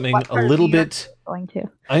do something What a part of little New York bit. Going to.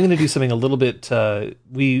 I'm going to do something a little bit.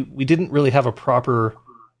 We didn't really have a proper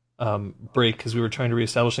break because we were trying to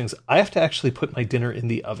reestablish things. I have to actually put my dinner in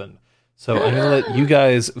the oven. So I'm going to let you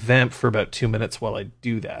guys vamp for about 2 minutes while I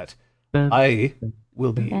do that. I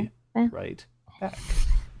will be right back.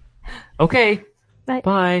 Okay. Right.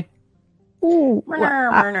 Bye. Ooh. Oh,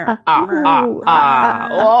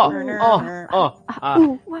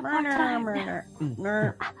 Ooh, one more time.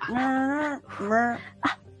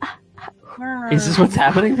 Is this what's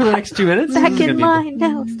happening for the next 2 minutes? Back This is in gonna be- line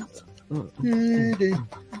now.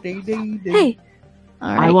 Hey.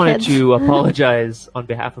 All right, I wanted kids. to apologize on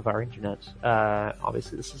behalf of our internet.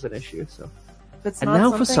 Obviously, this is an issue. So, If it's and not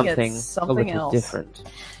now for something, something it's a something little else. different.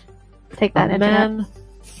 Take that, A internet. man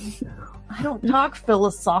I don't talk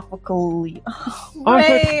philosophically.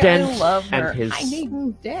 Arthur Ray, I Dent love and her. his I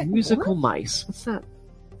need dick. musical What? mice. What's that?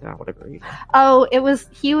 Whatever. Oh,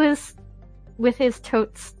 he was with his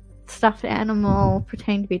Totes stuffed animal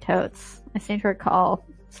pretending to be Totes. I seem to recall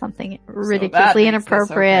something ridiculously So that makes this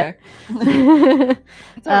inappropriate. okay.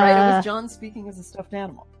 It's alright, it Uh, was John speaking as a stuffed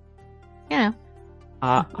animal. You know,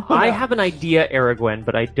 I have an idea, Aragwen,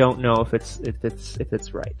 but I don't know if it's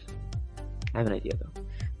right. I have an idea though.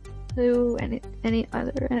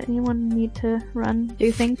 anyone need to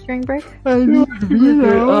do things during break?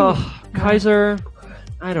 Oh, Kaiser,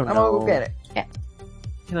 I don't I'm know. gonna go get it.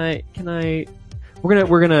 Can I?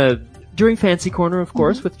 We're gonna during Fancy Corner, of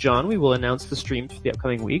course, with John. We will announce the streams for the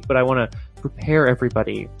upcoming week. But I want to prepare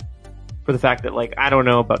everybody for the fact that, like, I don't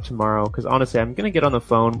know about tomorrow because honestly, I'm gonna get on the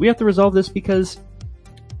phone. We have to resolve this because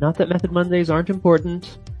not that Method Mondays aren't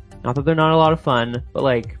important, not that they're not a lot of fun, but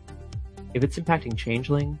like, if it's impacting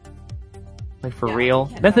Changeling, like for Yeah, real,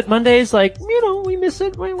 we can't Method have Mondays, like, we miss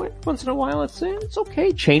it once in a while. It's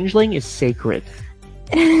okay. Changeling is sacred.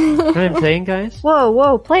 You know what I'm saying, guys?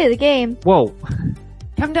 Whoa, play the game. Whoa.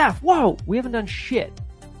 Captain Daff, whoa! We haven't done shit.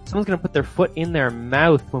 Someone's gonna put their foot in their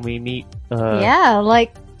mouth when we meet, Yeah,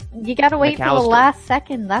 like, you gotta wait for the McAllister. last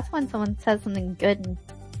second. That's when someone says something good and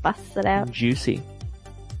busts it out. Juicy.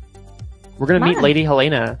 We're gonna meet Come on. Lady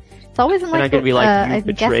Helena. It's always in And I'm like, gonna be like, "You I'm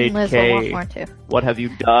betrayed guessing Liz will Kay." want more too. What have you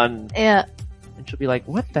done? Yeah. And she'll be like,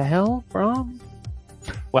 what the hell, Brom?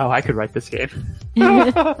 Wow, I could write this game.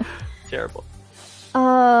 Terrible.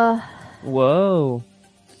 Whoa.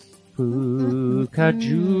 Pukajutsu.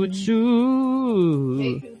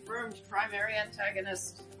 confirmed primary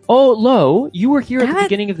antagonist. Oh, Lo, you were here at the Damn it.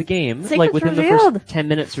 beginning of the game, Secret's like within the revealed. first 10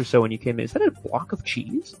 minutes or so when you came in. Is that a block of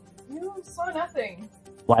cheese? You saw nothing.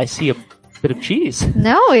 Well, I see a bit of cheese.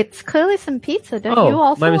 No, it's clearly some pizza. Don't Oh, you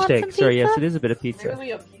also my want mistake. some Sorry, pizza? yes, it is a bit of pizza.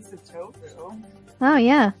 Clearly a piece of tofu. Oh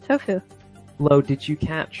yeah, tofu. Lo, did you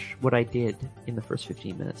catch what I did in the first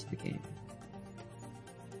 15 minutes of the game?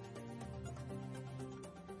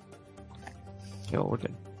 Okay, well, we're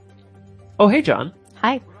good. Oh, hey, John.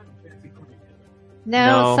 Hi.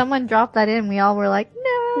 No, No. someone dropped that in. We all were like,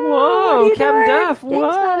 no. what are Whoa, you Captain doing? Duff. Game's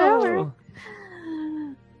not over. Whoa.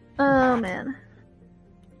 Oh man.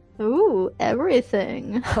 Ooh,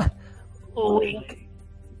 everything.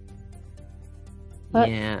 What?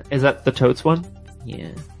 Yeah. Is that the Totes one?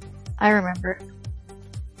 Yeah. I remember.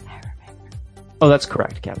 Oh, that's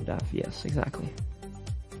correct, Captain Duff. Yes, exactly.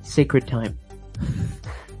 Sacred time.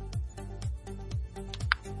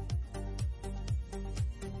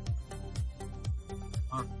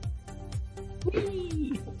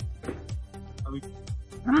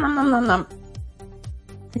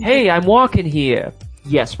 Hey, I'm walking here.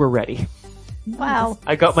 Yes, we're ready. Wow.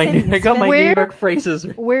 I got my Sitting New Where- York phrases.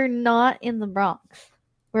 We're not in the Bronx.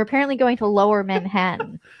 We're apparently going to Lower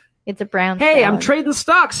Manhattan. It's a brown. Hey, I'm trading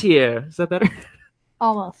stocks here. Is that better?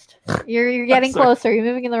 Almost. You're getting sorry. closer. You're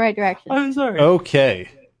moving in the right direction. I'm sorry. Okay.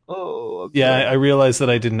 Oh, I'm Yeah, sorry. I realized that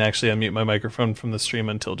I didn't actually unmute my microphone from the stream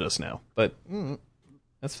until just now, but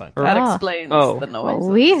that's fine. That Ah. explains Oh. the Well, noise.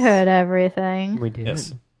 we heard everything. We did.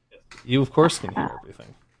 Yes. You, of course, can hear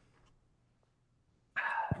everything.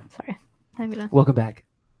 Sorry. I'm gonna Welcome back.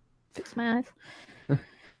 fix my eyes.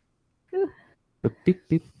 Beep, beep,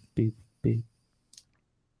 beep, beep, beep.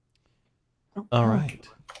 All right.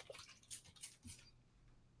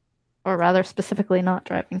 Or rather, specifically not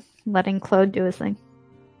driving. Letting Claude do his thing.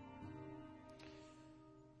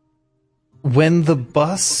 When the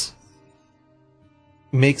bus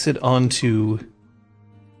makes it onto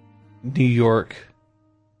New York,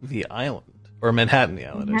 the island, or Manhattan, the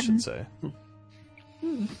island, I should say.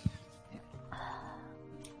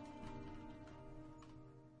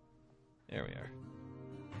 There we are.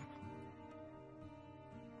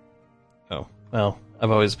 Oh, well,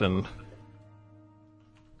 I've always been.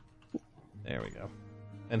 There we go.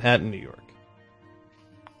 Manhattan, New York.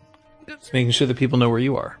 Just making sure that people know where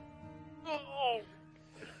you are.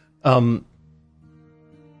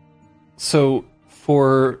 So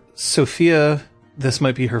for Sophia, this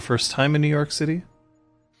might be her first time in New York City?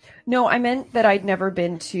 No, I meant that I'd never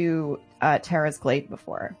been to Tara's Glade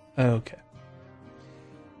before. Okay.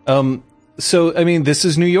 So, I mean, this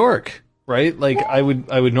is New York, right? Like, I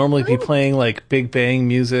would normally be playing, like, Big Bang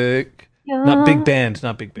music. Not Big Bang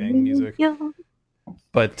music. Yeah.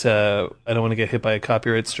 But I don't want to get hit by a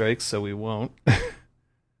copyright strike, so we won't.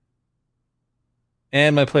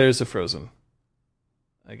 And my players have frozen.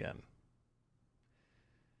 Again.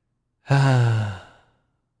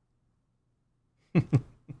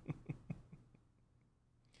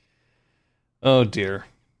 Oh dear.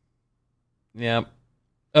 Yeah.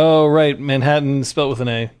 Oh right, Manhattan spelt with an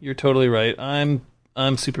A. You're totally right. I'm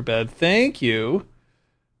super bad. Thank you.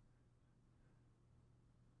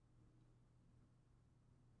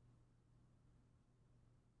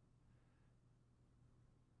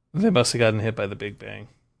 They must have gotten hit by the Big Bang.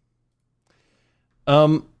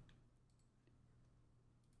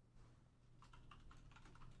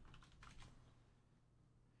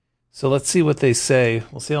 So let's see what they say.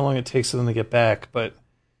 We'll see how long it takes for them to get back, but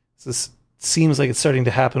this seems like it's starting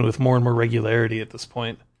to happen with more and more regularity at this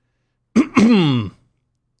point. But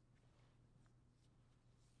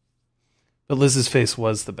Liz's face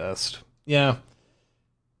was the best. Yeah.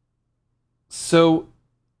 So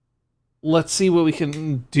let's see what we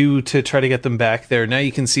can do to try to get them back there. Now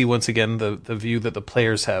you can see once again the view that the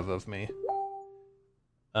players have of me.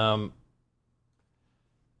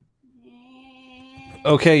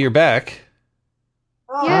 Okay, you're back.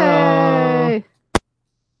 Yay!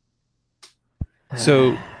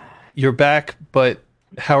 So you're back, but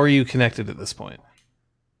how are you connected at this point?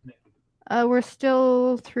 We're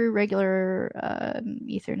still through regular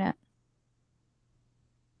Ethernet.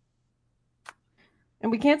 And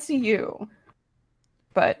we can't see you.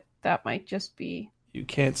 But that might just be... You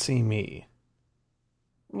can't see me.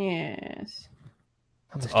 Yes.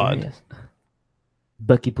 That's odd. Mysterious.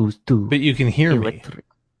 Bucky Boo's 2. But you can hear me. Electric.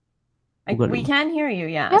 We can hear you,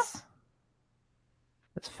 yes.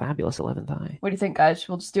 That's fabulous, 11th Eye. What do you think, guys?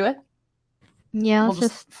 We'll just do it? Yeah, We'll let's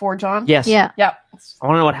just forge on? Yes. yeah, Yep. I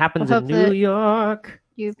want to know what happens We'll in hope New that- York.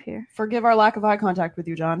 you appear. Forgive our lack of eye contact with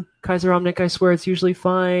you, John. Kaiser Omnic, I swear it's usually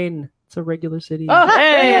fine. It's a regular city. Oh,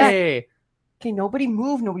 hey! Okay, nobody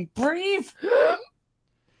move, nobody breathe.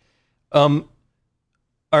 All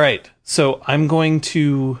right. So I'm going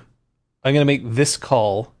to make this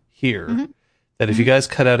call here. Mhm. That if you guys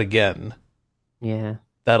cut out again, Yeah.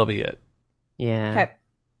 that'll be it Yeah. Okay.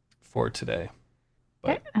 for today.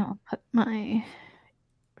 I'll put my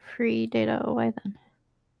free data away then.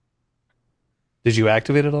 Did you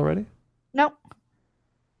activate it already? Nope.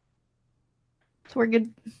 So we're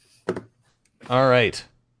good. All right.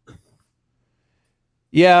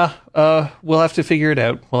 Yeah, we'll have to figure it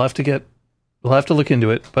out. We'll have to look into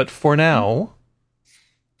it. But for now,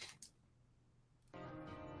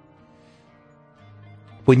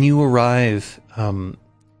 when you arrive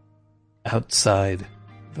outside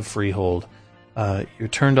the freehold, you're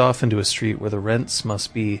turned off into a street where the rents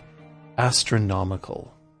must be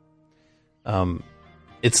astronomical.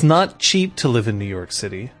 It's not cheap to live in New York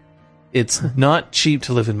City. It's not cheap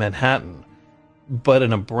to live in Manhattan. But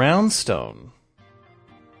in a brownstone,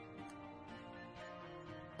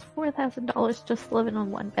 It's $4,000 just living in a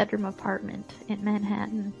one-bedroom apartment in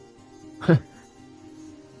Manhattan.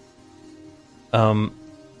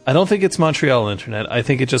 I don't think it's Montreal internet. I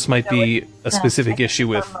think it just might be a specific issue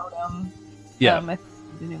with modem. Yeah. I think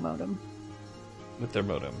the new modem. with their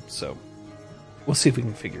modem. So we'll see if we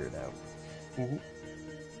can figure it out.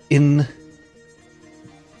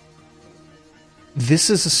 This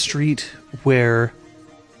is a street where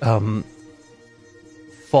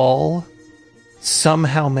fall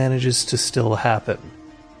somehow manages to still happen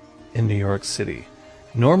in New York City.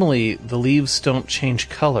 Normally, the leaves don't change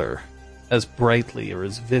color as brightly or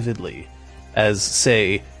as vividly as,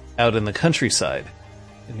 say, out in the countryside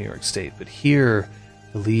in New York State. But here,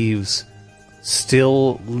 the leaves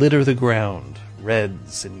still litter the ground,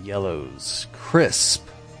 reds and yellows, crisp.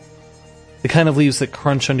 The kind of leaves that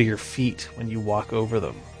crunch under your feet when you walk over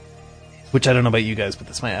them. Which I don't know about you guys, but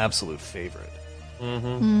that's my absolute favorite.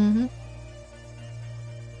 Mm-hmm.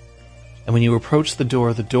 And when you approach the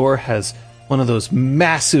door has one of those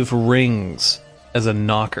massive rings as a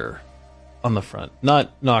knocker on the front.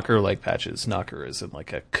 Not knocker like Patches. Knocker is in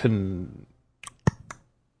like a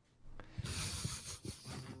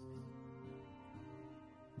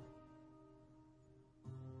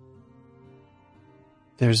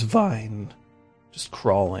There's vine just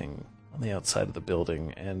crawling on the outside of the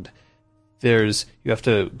building, and you have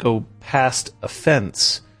to go past a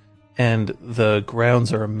fence, and the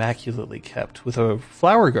grounds are immaculately kept with a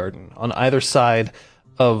flower garden on either side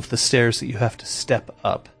of the stairs that you have to step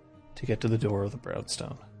up to get to the door of the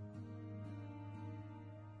brownstone.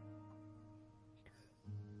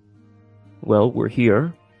 Well, we're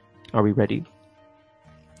here. Are we ready?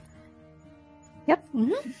 Yep.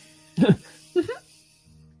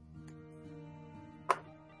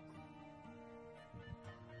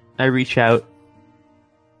 I reach out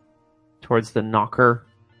towards the knocker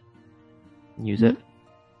and use it.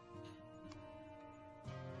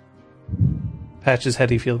 Patches, how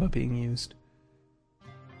do you feel about being used?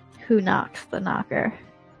 Who knocks the knocker?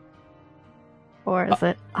 Or is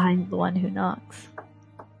it I'm the one who knocks?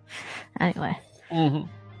 Anyway. Mm-hmm.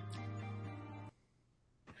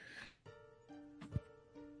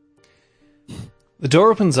 The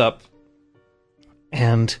door opens up,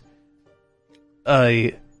 and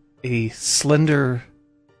a slender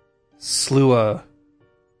Slua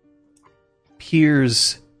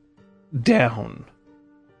peers down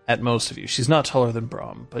at most of you. She's not taller than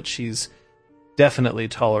Brahm, but she's definitely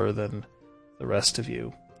taller than the rest of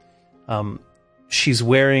you. She's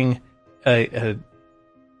wearing an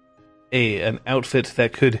outfit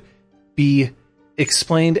that could be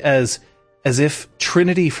explained as if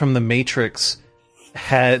Trinity from the Matrix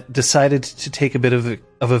had decided to take a bit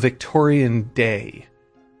of a Victorian day.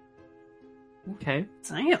 Okay.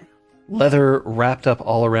 Damn. Leather wrapped up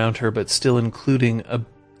all around her, but still including a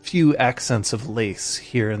few accents of lace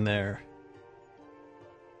here and there.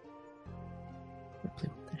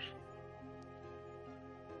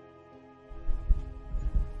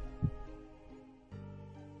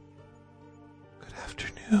 Good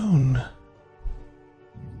afternoon.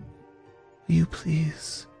 Will you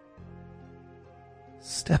please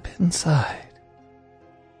step inside?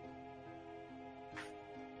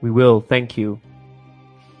 We will, thank you.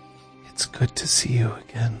 It's good to see you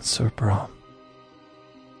again, Sir Brahm.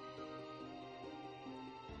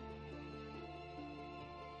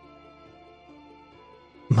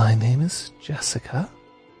 My name is Jessica,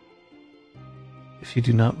 if you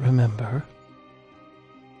do not remember,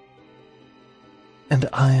 and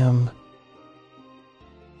I am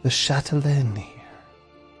the chatelaine here.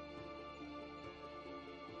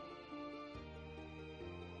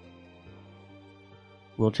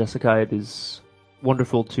 Well, Jessica, it is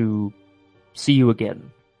wonderful to see you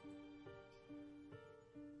again.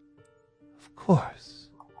 Of course.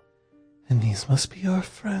 And these must be your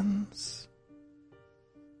friends.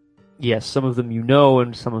 Yes, some of them you know,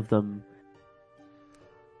 and some of them...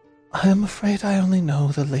 I am afraid I only know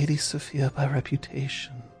the Lady Sophia by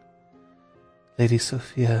reputation. Lady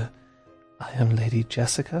Sophia, I am Lady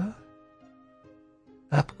Jessica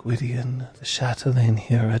ap Gwydion, the chatelaine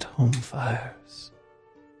here at Home Fires.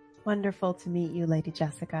 Wonderful to meet you, Lady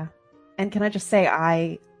Jessica. And can I just say,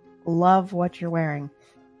 I love what you're wearing.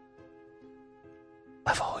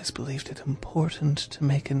 I've always believed it important to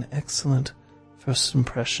make an excellent first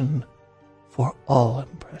impression for all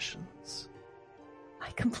impressions.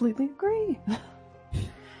 I completely agree.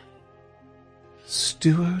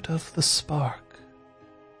 Steward of the Spark.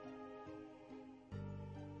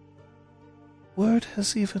 Word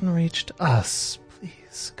has even reached us.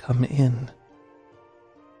 Please come in.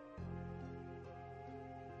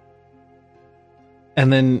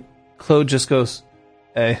 And then Claude just goes,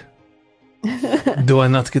 "Hey, do I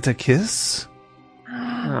not get a kiss?"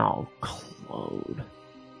 Oh, Claude.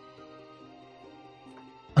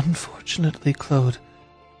 Unfortunately, Claude,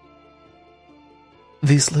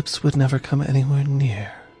 these lips would never come anywhere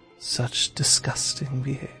near such disgusting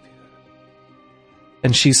behavior.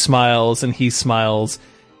 And she smiles, and he smiles,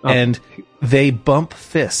 and they bump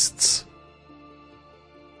fists.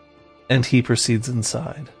 And he proceeds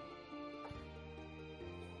inside.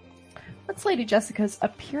 What's Lady Jessica's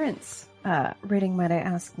appearance rating, might I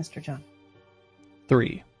ask, Mr. John?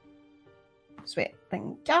 3. Sweet.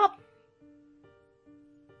 Thank you.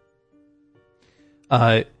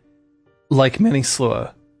 Like many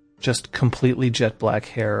Slua, just completely jet black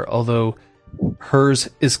hair, although hers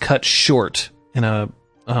is cut short in a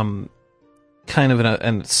kind of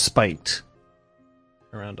and spiked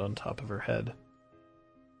around on top of her head.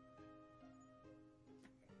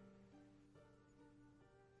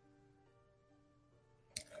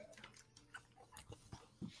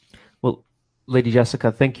 Well, Lady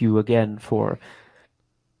Jessica, thank you again for,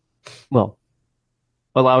 well,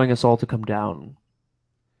 allowing us all to come down.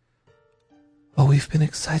 Oh, we've been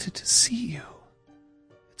excited to see you.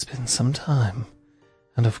 It's been some time.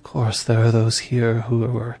 And of course, there are those here who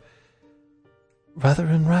were rather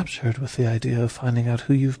enraptured with the idea of finding out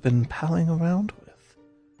who you've been palling around with.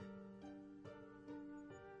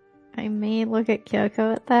 I may look at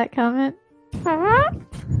Kyoko at that comment. I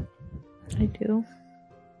do.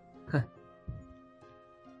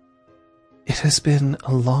 It has been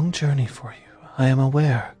a long journey for you, I am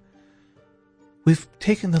aware. We've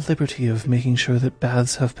taken the liberty of making sure that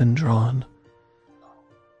baths have been drawn.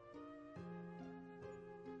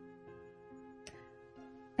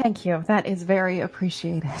 Thank you. That is very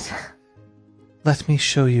appreciated. Let me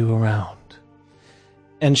show you around.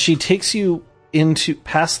 And she takes you into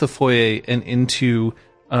past the foyer and into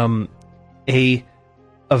a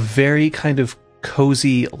very kind of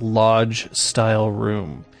cozy lodge style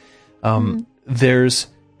room. There's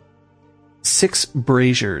 6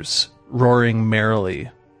 braziers roaring merrily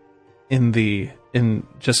in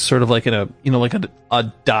just sort of like in a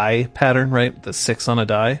die pattern, right? The 6 on a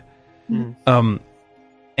die.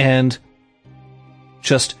 And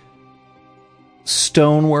just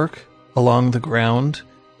stonework along the ground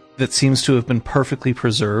that seems to have been perfectly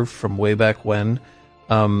preserved from way back when.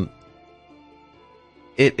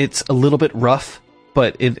 It's a little bit rough,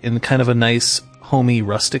 but in kind of a nice, homey,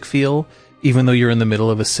 rustic feel, even though you're in the middle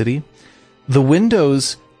of a city. The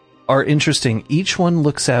windows are interesting. Each one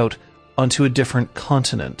looks out onto a different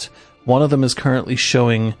continent. One of them is currently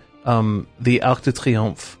showing the Arc de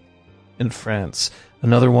Triomphe in France.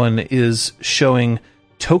 Another one is showing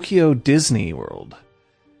Tokyo Disney World.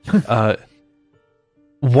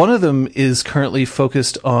 One of them is currently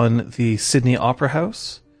focused on the Sydney Opera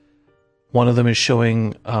House. One of them is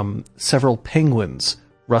showing several penguins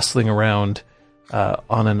rustling around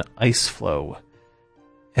on an ice floe.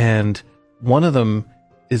 And one of them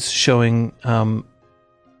is showing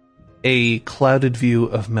a clouded view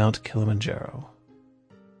of Mount Kilimanjaro.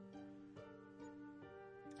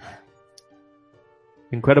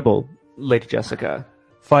 Incredible, Lady Jessica.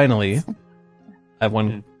 Finally, I have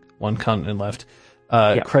one continent left.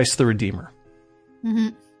 Christ the Redeemer.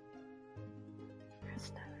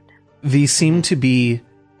 These seem to be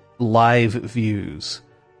live views.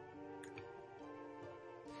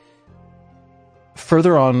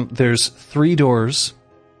 Further on, there's 3 doors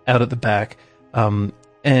out at the back,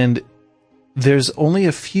 and there's only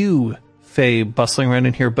a few Fae bustling around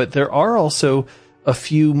in here, but there are also a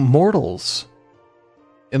few mortals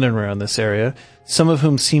in and around this area, some of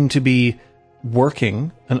whom seem to be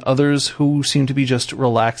working, and others who seem to be just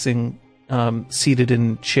relaxing, seated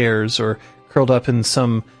in chairs or curled up in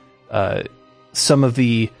some of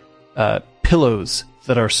the pillows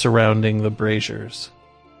that are surrounding the braziers.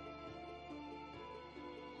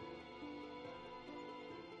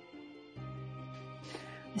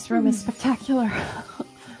 This room is spectacular.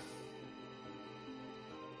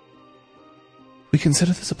 We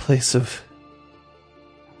consider this a place of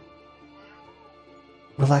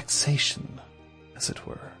relaxation, as it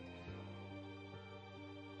were,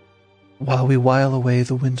 while we while away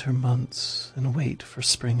the winter months and wait for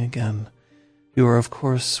spring again. You are, of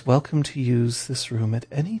course, welcome to use this room at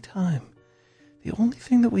any time. The only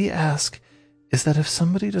thing that we ask is that if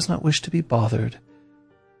somebody does not wish to be bothered,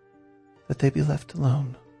 that they be left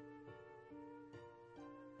alone.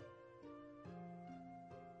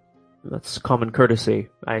 That's common courtesy.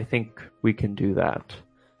 I think we can do that.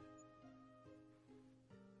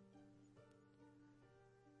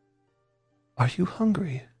 Are you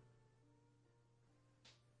hungry?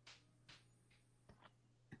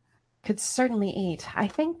 Could certainly eat. I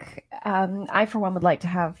think I, for one, would like to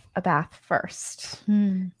have a bath first.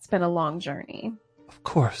 It's been a long journey. Of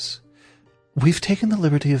course. We've taken the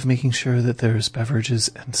liberty of making sure that there's beverages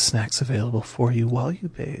and snacks available for you while you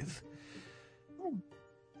bathe.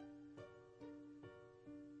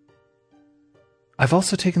 I've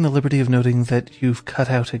also taken the liberty of noting that you've cut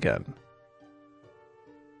out again.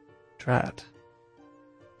 Drat.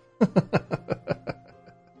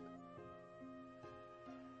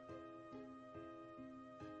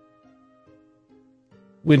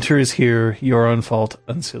 Winter is here, your own fault,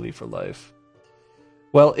 unsilly for life.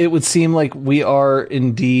 Well, it would seem like we are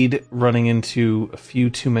indeed running into a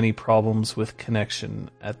few too many problems with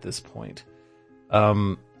connection at this point.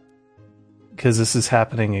 Because this is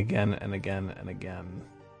happening again and again and again.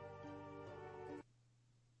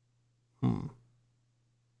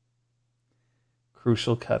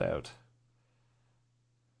 Crucial cutout.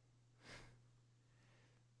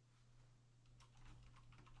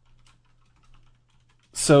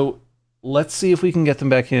 So let's see if we can get them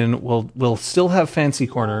back in. We'll still have Fancy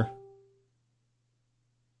Corner.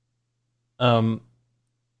 But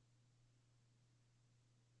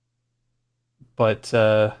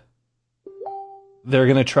they're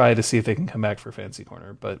gonna try to see if they can come back for Fancy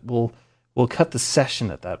Corner. But we'll cut the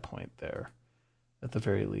session at that point there, at the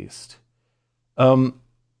very least.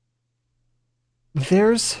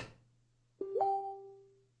 There's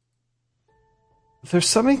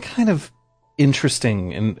something kind of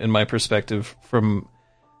interesting in my perspective from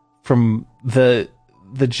from the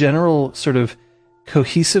general sort of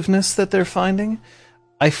cohesiveness that they're finding.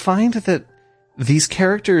 I find that these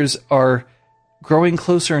characters are growing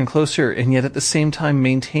closer and closer, and yet at the same time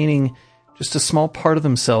maintaining just a small part of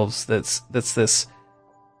themselves that's this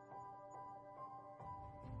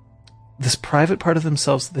private part of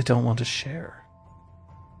themselves that they don't want to share.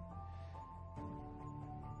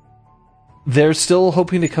 They're still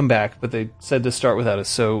hoping to come back, but they said to start without us.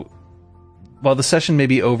 So while the session may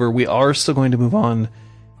be over, we are still going to move on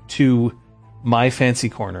to my fancy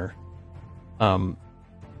corner. But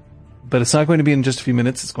it's not going to be in just a few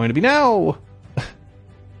minutes. It's going to be now.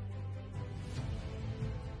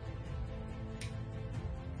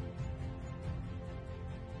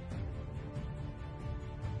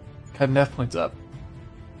 Captain F points up.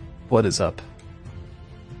 What is up?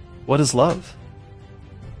 What is love?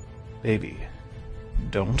 Baby,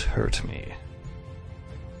 don't hurt me.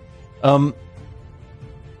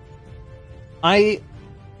 I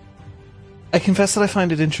confess that I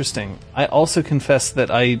find it interesting. I also confess that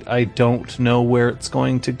I don't know where it's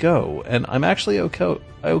going to go, and I'm actually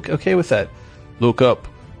okay with that. Look up,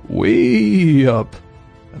 way up,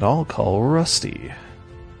 and I'll call Rusty.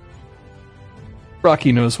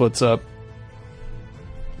 Rocky knows what's up.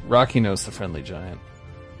 Rocky knows the friendly giant.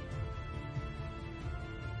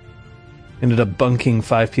 Ended up bunking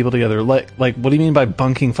 5 people together. Like, what do you mean by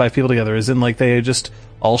bunking 5 people together? Is in like they just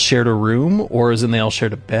all shared a room, or is in they all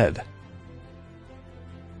shared a bed?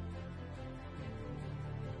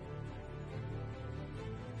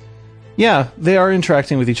 Yeah, they are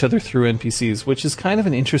interacting with each other through NPCs, which is kind of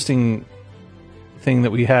an interesting thing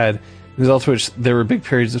that we had. Because also, which there were big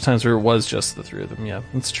periods of times where it was just the 3 of them. Yeah,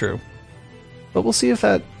 that's true. But we'll see if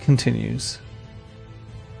that continues.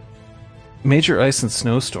 Major ice and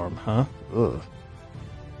snowstorm, huh? Ugh.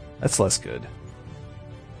 That's less good.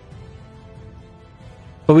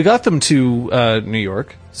 But we got them to New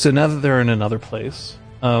York, so now that they're in another place,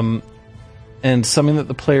 and something that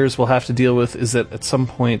the players will have to deal with is that at some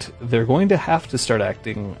point they're going to have to start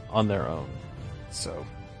acting on their own. So,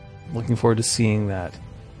 looking forward to seeing that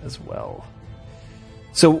as well.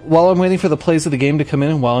 So while I'm waiting for the plays of the game to come in,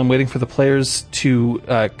 and while I'm waiting for the players to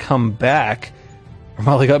come back, or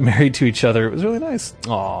while they got married to each other, it was really nice.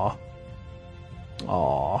 Aww.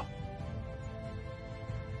 Aww.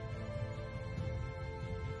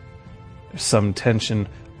 There's some tension.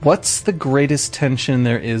 What's the greatest tension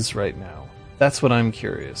there is right now? That's what I'm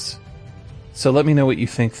curious. So let me know what you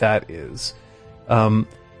think that is.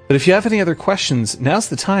 But if you have any other questions, now's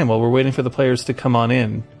the time while we're waiting for the players to come on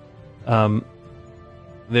in.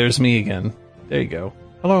 There's me again. There you go.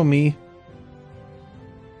 Hello, me.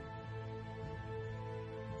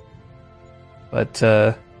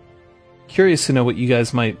 But curious to know what you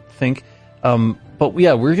guys might think. But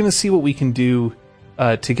yeah, we're going to see what we can do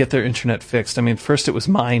to get their internet fixed. I mean, first it was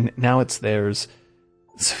mine, now it's theirs.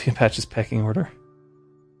 Sophia Patch's pecking order.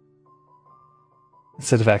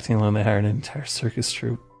 Instead of acting alone, they hired an entire circus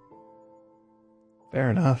troupe. Fair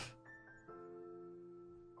enough.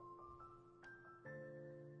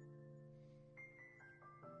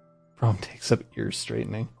 Brom takes up ear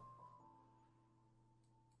straightening.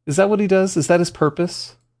 Is that what he does? Is that his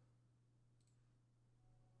purpose?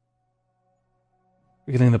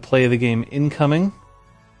 We're getting the play of the game incoming.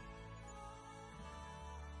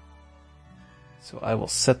 So I will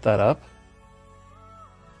set that up.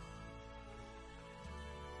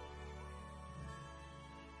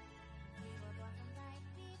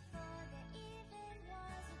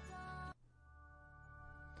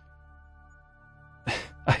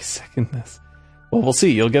 I second this. Well, we'll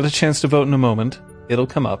see. You'll get a chance to vote in a moment. It'll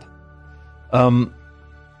come up.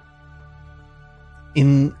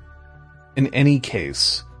 In any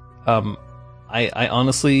case, I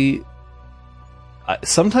honestly,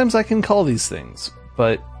 sometimes I can call these things,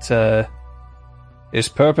 but his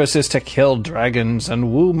purpose is to kill dragons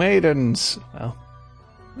and woo maidens. Well,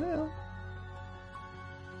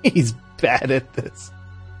 he's bad at this.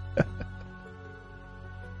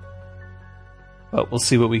 But we'll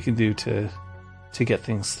see what we can do to get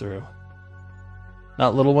things through.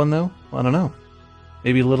 Not Little One, though? I don't know.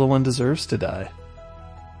 Maybe Little One deserves to die.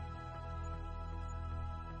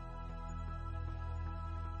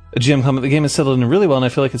 A GM comment, the game is settled in really well, and I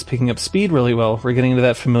feel like it's picking up speed really well. We're getting into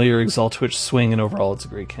that familiar Exaltwitch swing, and overall it's a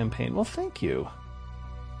great campaign. Well, thank you.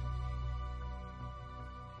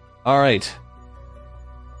 Alright.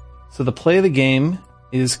 So the play of the game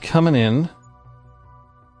is coming in.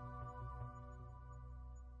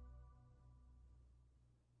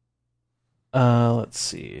 Let's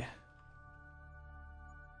see.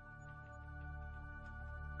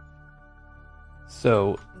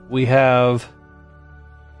 So we have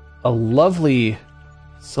a lovely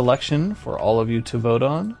selection for all of you to vote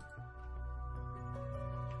on.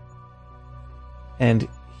 And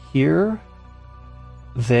here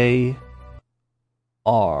they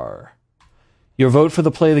are. Your vote for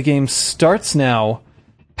the play of the game starts now.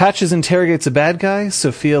 Patches interrogates a bad guy,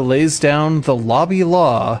 Sophia lays down the lobby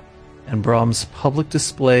law, and Brahms' public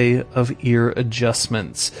display of ear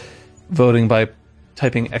adjustments. Voting by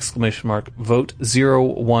typing !vote 0,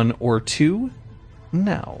 1, or 2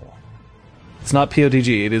 now. It's not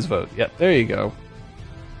PODG, it is vote. Yep, there you go.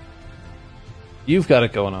 You've got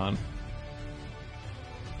it going on.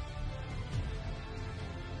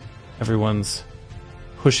 Everyone's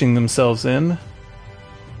pushing themselves in.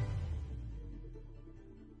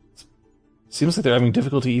 Seems like they're having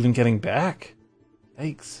difficulty even getting back.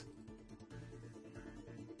 Yikes.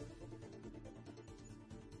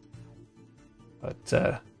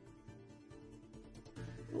 But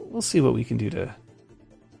we'll see what we can do to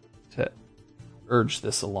urge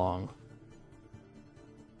this along.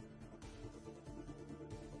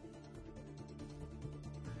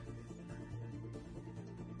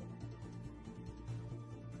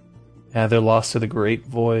 Yeah, they're lost to the Great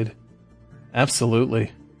Void.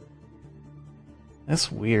 Absolutely.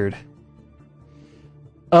 That's weird.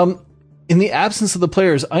 In the absence of the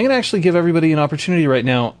players, I'm going to actually give everybody an opportunity right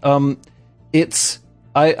now.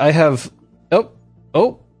 I have...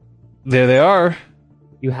 Oh, there they are.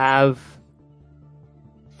 You have...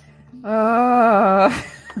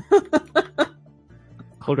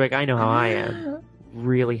 Coldrake, I know how I am.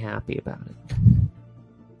 Really happy about it.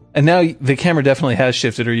 And now the camera definitely has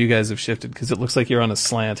shifted, or you guys have shifted, because it looks like you're on a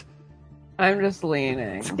slant. I'm just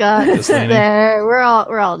leaning. Scott, Just leaning. there. We're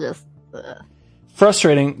all just.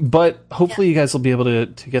 Frustrating, but hopefully you guys will be able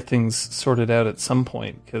to get things sorted out at some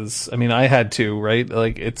point, because, I mean, I had to, right?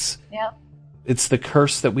 Like, it's the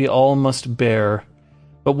curse that we all must bear.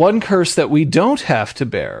 But one curse that we don't have to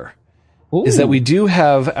bear is that we do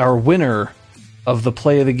have our winner of the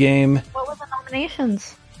play of the game. What were the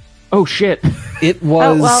nominations? Oh, shit. It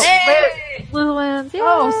was... Oh, well, Hey! Liz wins. Yay!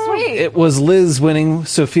 Oh, sweet. It was Liz winning.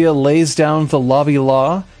 Sophia lays down the lobby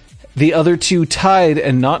law. The other two tied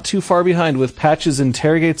and not too far behind with Patches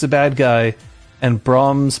interrogates a bad guy and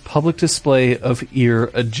Brahms' public display of ear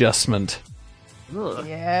adjustment.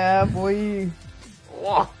 Yeah, boy.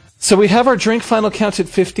 So we have our drink final count at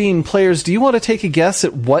 15. Players, do you want to take a guess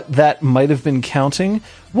at what that might have been counting?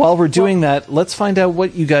 While we're doing that, let's find out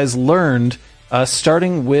what you guys learned,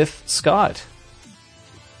 starting with Scott.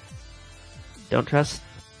 Don't trust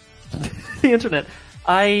the internet.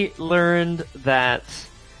 I learned that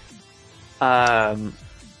Brahm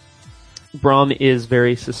is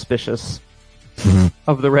very suspicious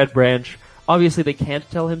of the Red Branch. Obviously, they can't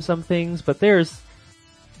tell him some things, but there's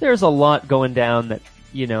a lot going down that,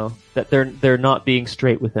 you know, that they're not being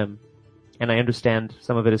straight with him. And I understand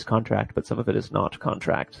some of it is contract, but some of it is not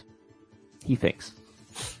contract. He thinks.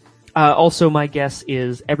 Also, my guess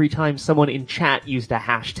is every time someone in chat used a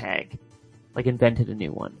hashtag, like invented a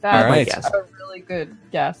new one. That's All right. my guess. a really good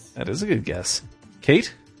guess. That is a good guess.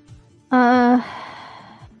 Kate?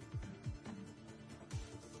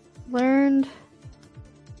 Learned.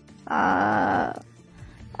 I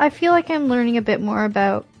feel like I'm learning a bit more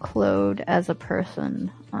about Claude as a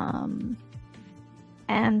person. And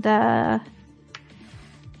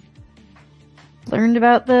learned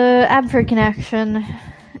about the Abford connection.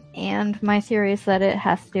 And my theory is that it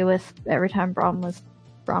has to do with every time Brahm was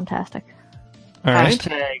Bromtastic. All right.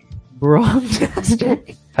 Hashtag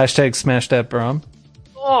Bromtastic. Hashtag smash that Brahm.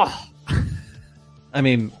 Oh. I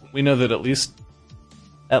mean, we know that at least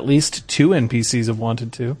two NPCs have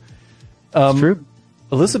wanted to. True.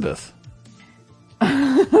 Elizabeth.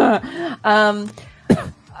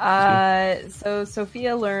 So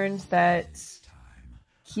Sophia learned that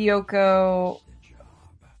Kyoko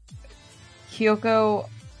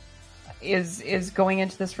is going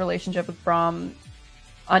into this relationship with Brahm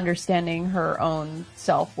understanding her own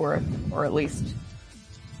self-worth, or at least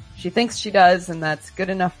she thinks she does, and that's good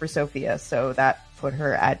enough for Sophia, so that put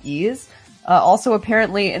her at ease. Also,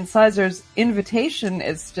 apparently, Incisor's invitation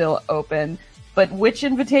is still open, but which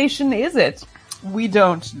invitation is it? We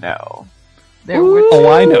don't know. There were Oh,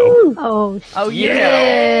 I know. Oh, you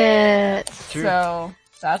shit. So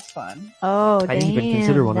that's fun. Oh, I didn't even damn,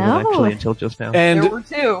 consider one of them actually until just now. There And were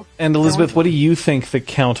two. Elizabeth, what do you think the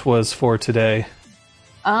count was for today?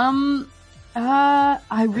 I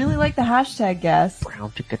really like the hashtag guess,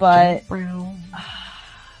 Brown chicken, but brown.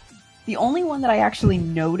 the only one that I actually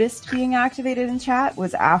noticed being activated in chat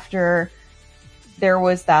was after there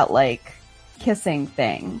was that, like, kissing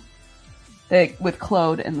thing with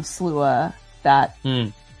Claude and the Slua that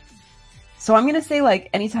So I'm gonna say like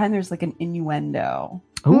anytime there's like an innuendo.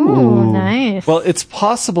 Ooh, nice. Well, it's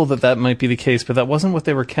possible that might be the case, but that wasn't what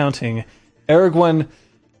they were counting. Aragorn,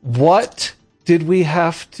 what did we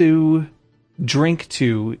have to drink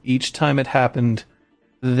to each time it happened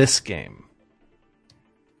this game?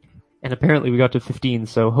 And apparently we got to 15,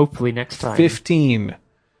 so hopefully next time 15.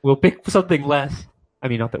 we'll pick something less. I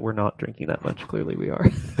mean, not that we're not drinking that much. Clearly we are.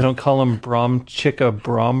 They don't call him Brom Chicka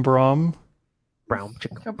Brom Brom. Brown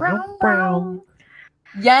chicken. Brown.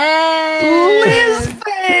 Yes! Liz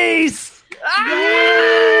face!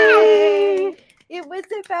 Yay! It was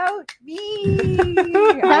about me.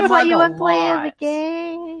 That's why you Mug were a playing lot. the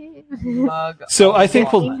game. Mug So a I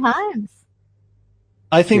think lot. we'll 15 times.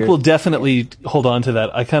 Cheers. definitely hold on to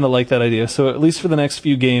that. I kind of like that idea. So at least for the next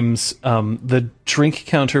few games, the drink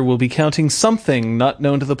counter will be counting something not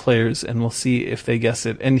known to the players, and we'll see if they guess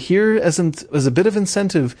it. And here, as a bit of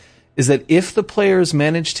incentive, is that if the players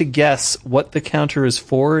manage to guess what the counter is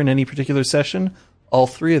for in any particular session, all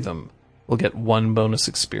three of them will get 1 bonus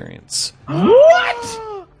experience. What?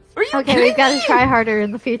 Are you Okay, we've got to try harder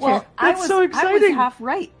in the future. Well, That's so I exciting. was half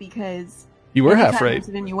right because You were half anytime right. there's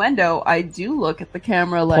an innuendo, I do look at the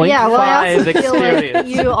camera like, Point yeah, well, I also 5 feel like experience.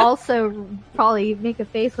 you also probably make a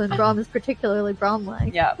face when Brom is particularly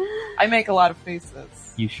Brom-like. yeah, I make a lot of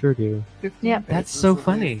faces. You sure do. 15 Yep. That's faces so at least.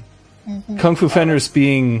 funny. Kung Fu Fenris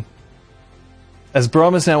being... As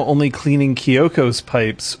Braum is now only cleaning Kyoko's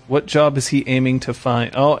pipes, what job is he aiming to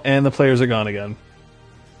find? Oh, and the players are gone again.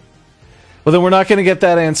 Well, then we're not going to get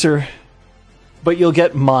that answer, but you'll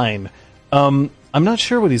get mine. I'm not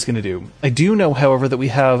sure what he's going to do. I do know, however, that we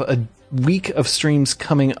have a week of streams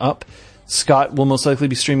coming up. Scott will most likely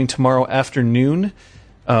be streaming tomorrow afternoon.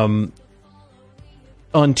 On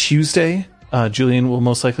Tuesday, Julian will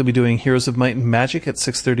most likely be doing Heroes of Might and Magic at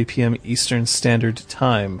 6:30 p.m. Eastern Standard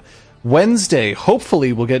Time. Wednesday,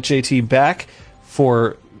 hopefully, we'll get JT back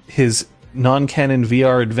for his non-canon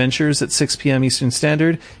VR adventures at 6 p.m. Eastern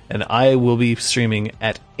Standard, and I will be streaming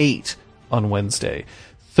at 8 on Wednesday.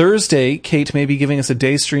 Thursday, Kate may be giving us a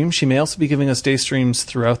day stream. She may also be giving us day streams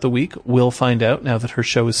throughout the week. We'll find out now that her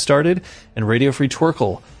show is started. And Radio Free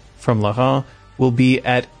Twerkle from Laurent will be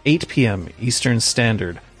at 8 p.m. Eastern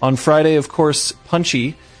Standard. On Friday, of course,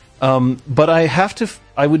 Punchy. But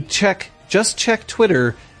I would check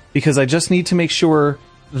Twitter, because I just need to make sure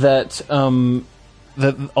that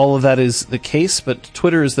that all of that is the case. But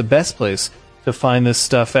Twitter is the best place to find this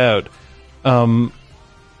stuff out.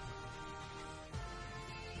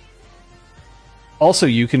 Also,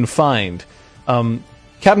 you can find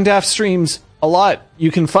Captain Daft streams a lot.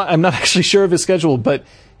 You can find. I'm not actually sure of his schedule, but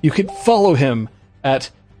you can follow him at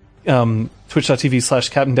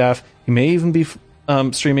twitch.tv/Captain Daft. He may even be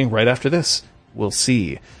streaming right after this. We'll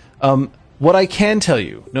see. What I can tell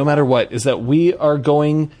you, no matter what, is that we are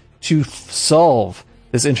going to solve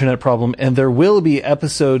this internet problem, and there will be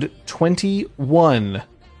episode 21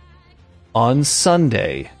 on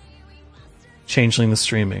Sunday, Changeling the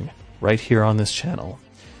Streaming, right here on this channel.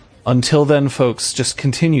 Until then, folks, just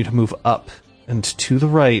continue to move up and to the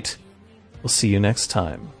right. We'll see you next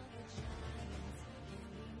time.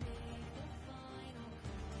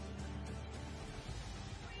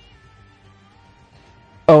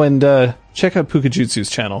 Oh, and check out Pukajutsu's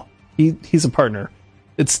channel. He's a partner.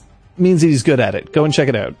 It means that he's good at it. Go and check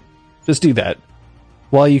it out. Just do that.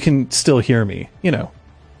 While you can still hear me,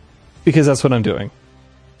 because that's what I'm doing.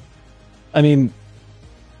 I mean,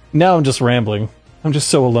 now I'm just rambling. I'm just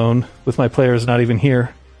so alone with my players not even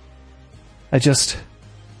here. I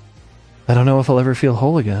don't know if I'll ever feel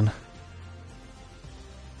whole again.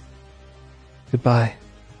 Goodbye.